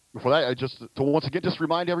 Before that, to once again just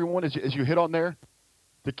remind everyone as you hit on there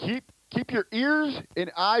to keep your ears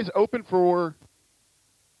and eyes open for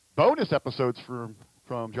bonus episodes from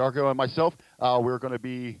Jargo and myself. We're going to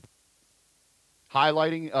be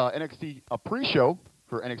highlighting NXT, a pre-show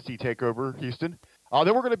for NXT TakeOver Houston.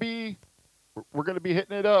 Then we're going to be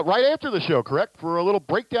hitting it right after the show, correct? For a little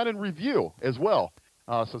breakdown and review as well.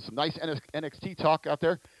 So some nice NXT talk out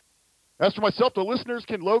there. As for myself, the listeners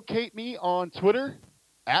can locate me on Twitter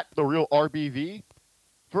at TheRealRBV.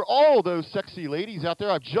 For all those sexy ladies out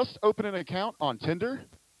there, I've just opened an account on Tinder.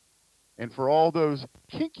 And for all those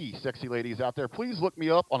kinky sexy ladies out there, please look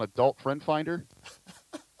me up on Adult Friend Finder.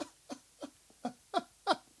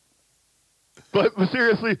 But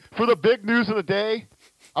seriously, for the big news of the day,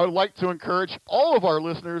 I would like to encourage all of our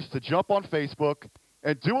listeners to jump on Facebook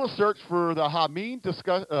and do a search for the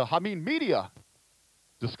Hameen Media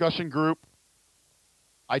discussion group.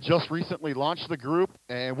 I just recently launched the group,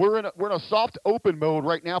 and we're in a soft open mode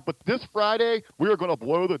right now. But this Friday, we are going to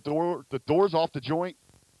blow the doors off the joint.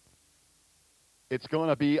 It's going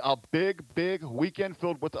to be a big weekend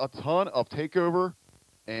filled with a ton of TakeOver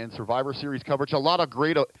and Survivor Series coverage. A lot of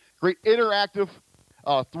great interactive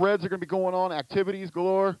threads are going to be going on, activities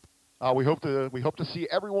galore. We hope to see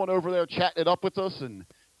everyone over there chatting it up with us and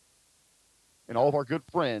all of our good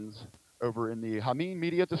friends over in the Hameen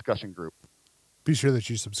Media discussion group. Be sure that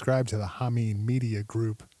you subscribe to the Hameen Media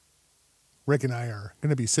Group. Rick and I are going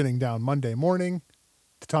to be sitting down Monday morning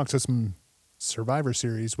to talk to some Survivor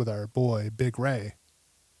Series with our boy, Big Ray.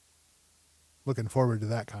 Looking forward to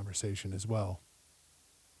that conversation as well.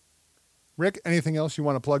 Rick, anything else you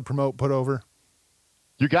want to plug, promote, put over?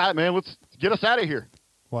 You got it, man. Let's get us out of here.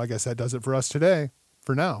 Well, I guess that does it for us today.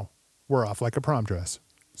 For now, we're off like a prom dress.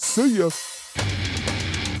 See ya.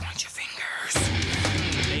 Point your fingers.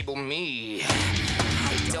 Label me.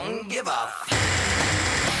 I don't give up.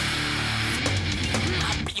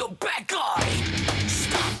 I'll be your bad guy.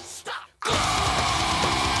 Stop, go!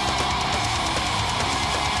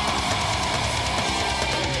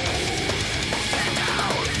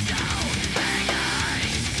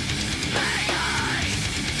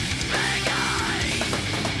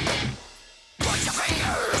 Point your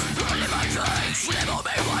fingers. Live my face. Label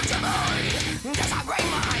me what you mean. Cause I bring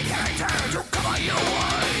my character to cover your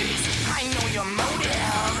ways. I know your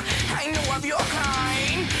motive. I know of your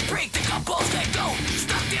kind. Break the couples, get go.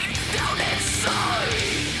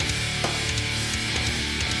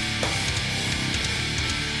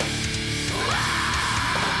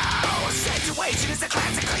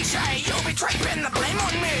 betrayed, pin the blame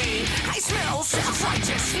on me. I smell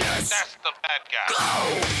self-righteousness. That's the bad guy. Go!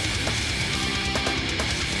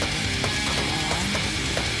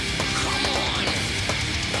 Come on.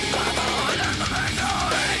 Come on. I'm the bad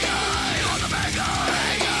guy. You're the bad guy.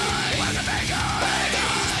 I'm the bad guy.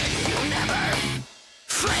 You never.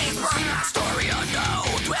 Flames burn that story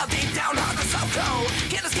unknown. Dwell deep down on the subcode.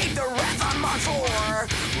 Can't escape the wrath I'm on for.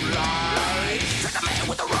 Light. Trick the man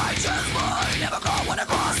with the righteous mind. Never caught when I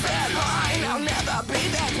cross that line. I'll never be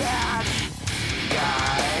that bad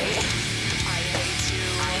guy. I hate you.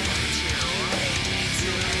 I hate you. Hate me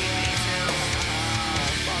too. Hate me too.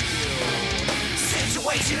 Fuck you.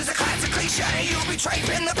 Situation is a classic cliche. You betrayed,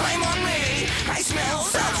 pin the blame on me. I smell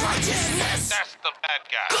self-righteousness. That's the bad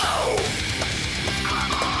guy. Go!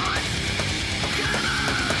 Come on! Come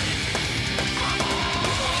on! Come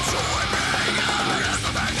on! You're the bad guy. That's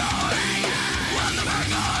the bad guy. I'm the bad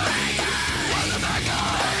guy. I'm the bad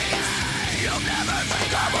guy. You'll never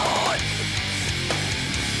think I'm on.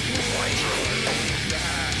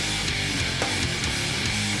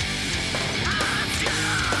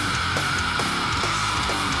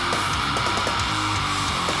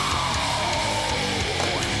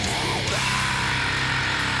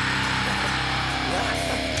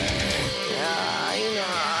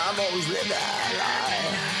 I've always lived that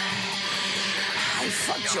life. I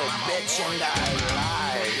fucked your bitch and I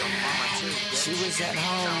lied. She was at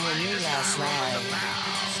home with me last night.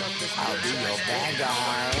 I'll be your bad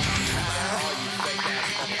guy.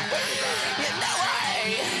 You know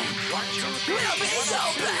I will be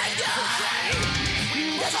your bad guy.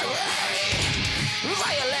 That's right.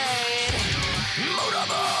 Violate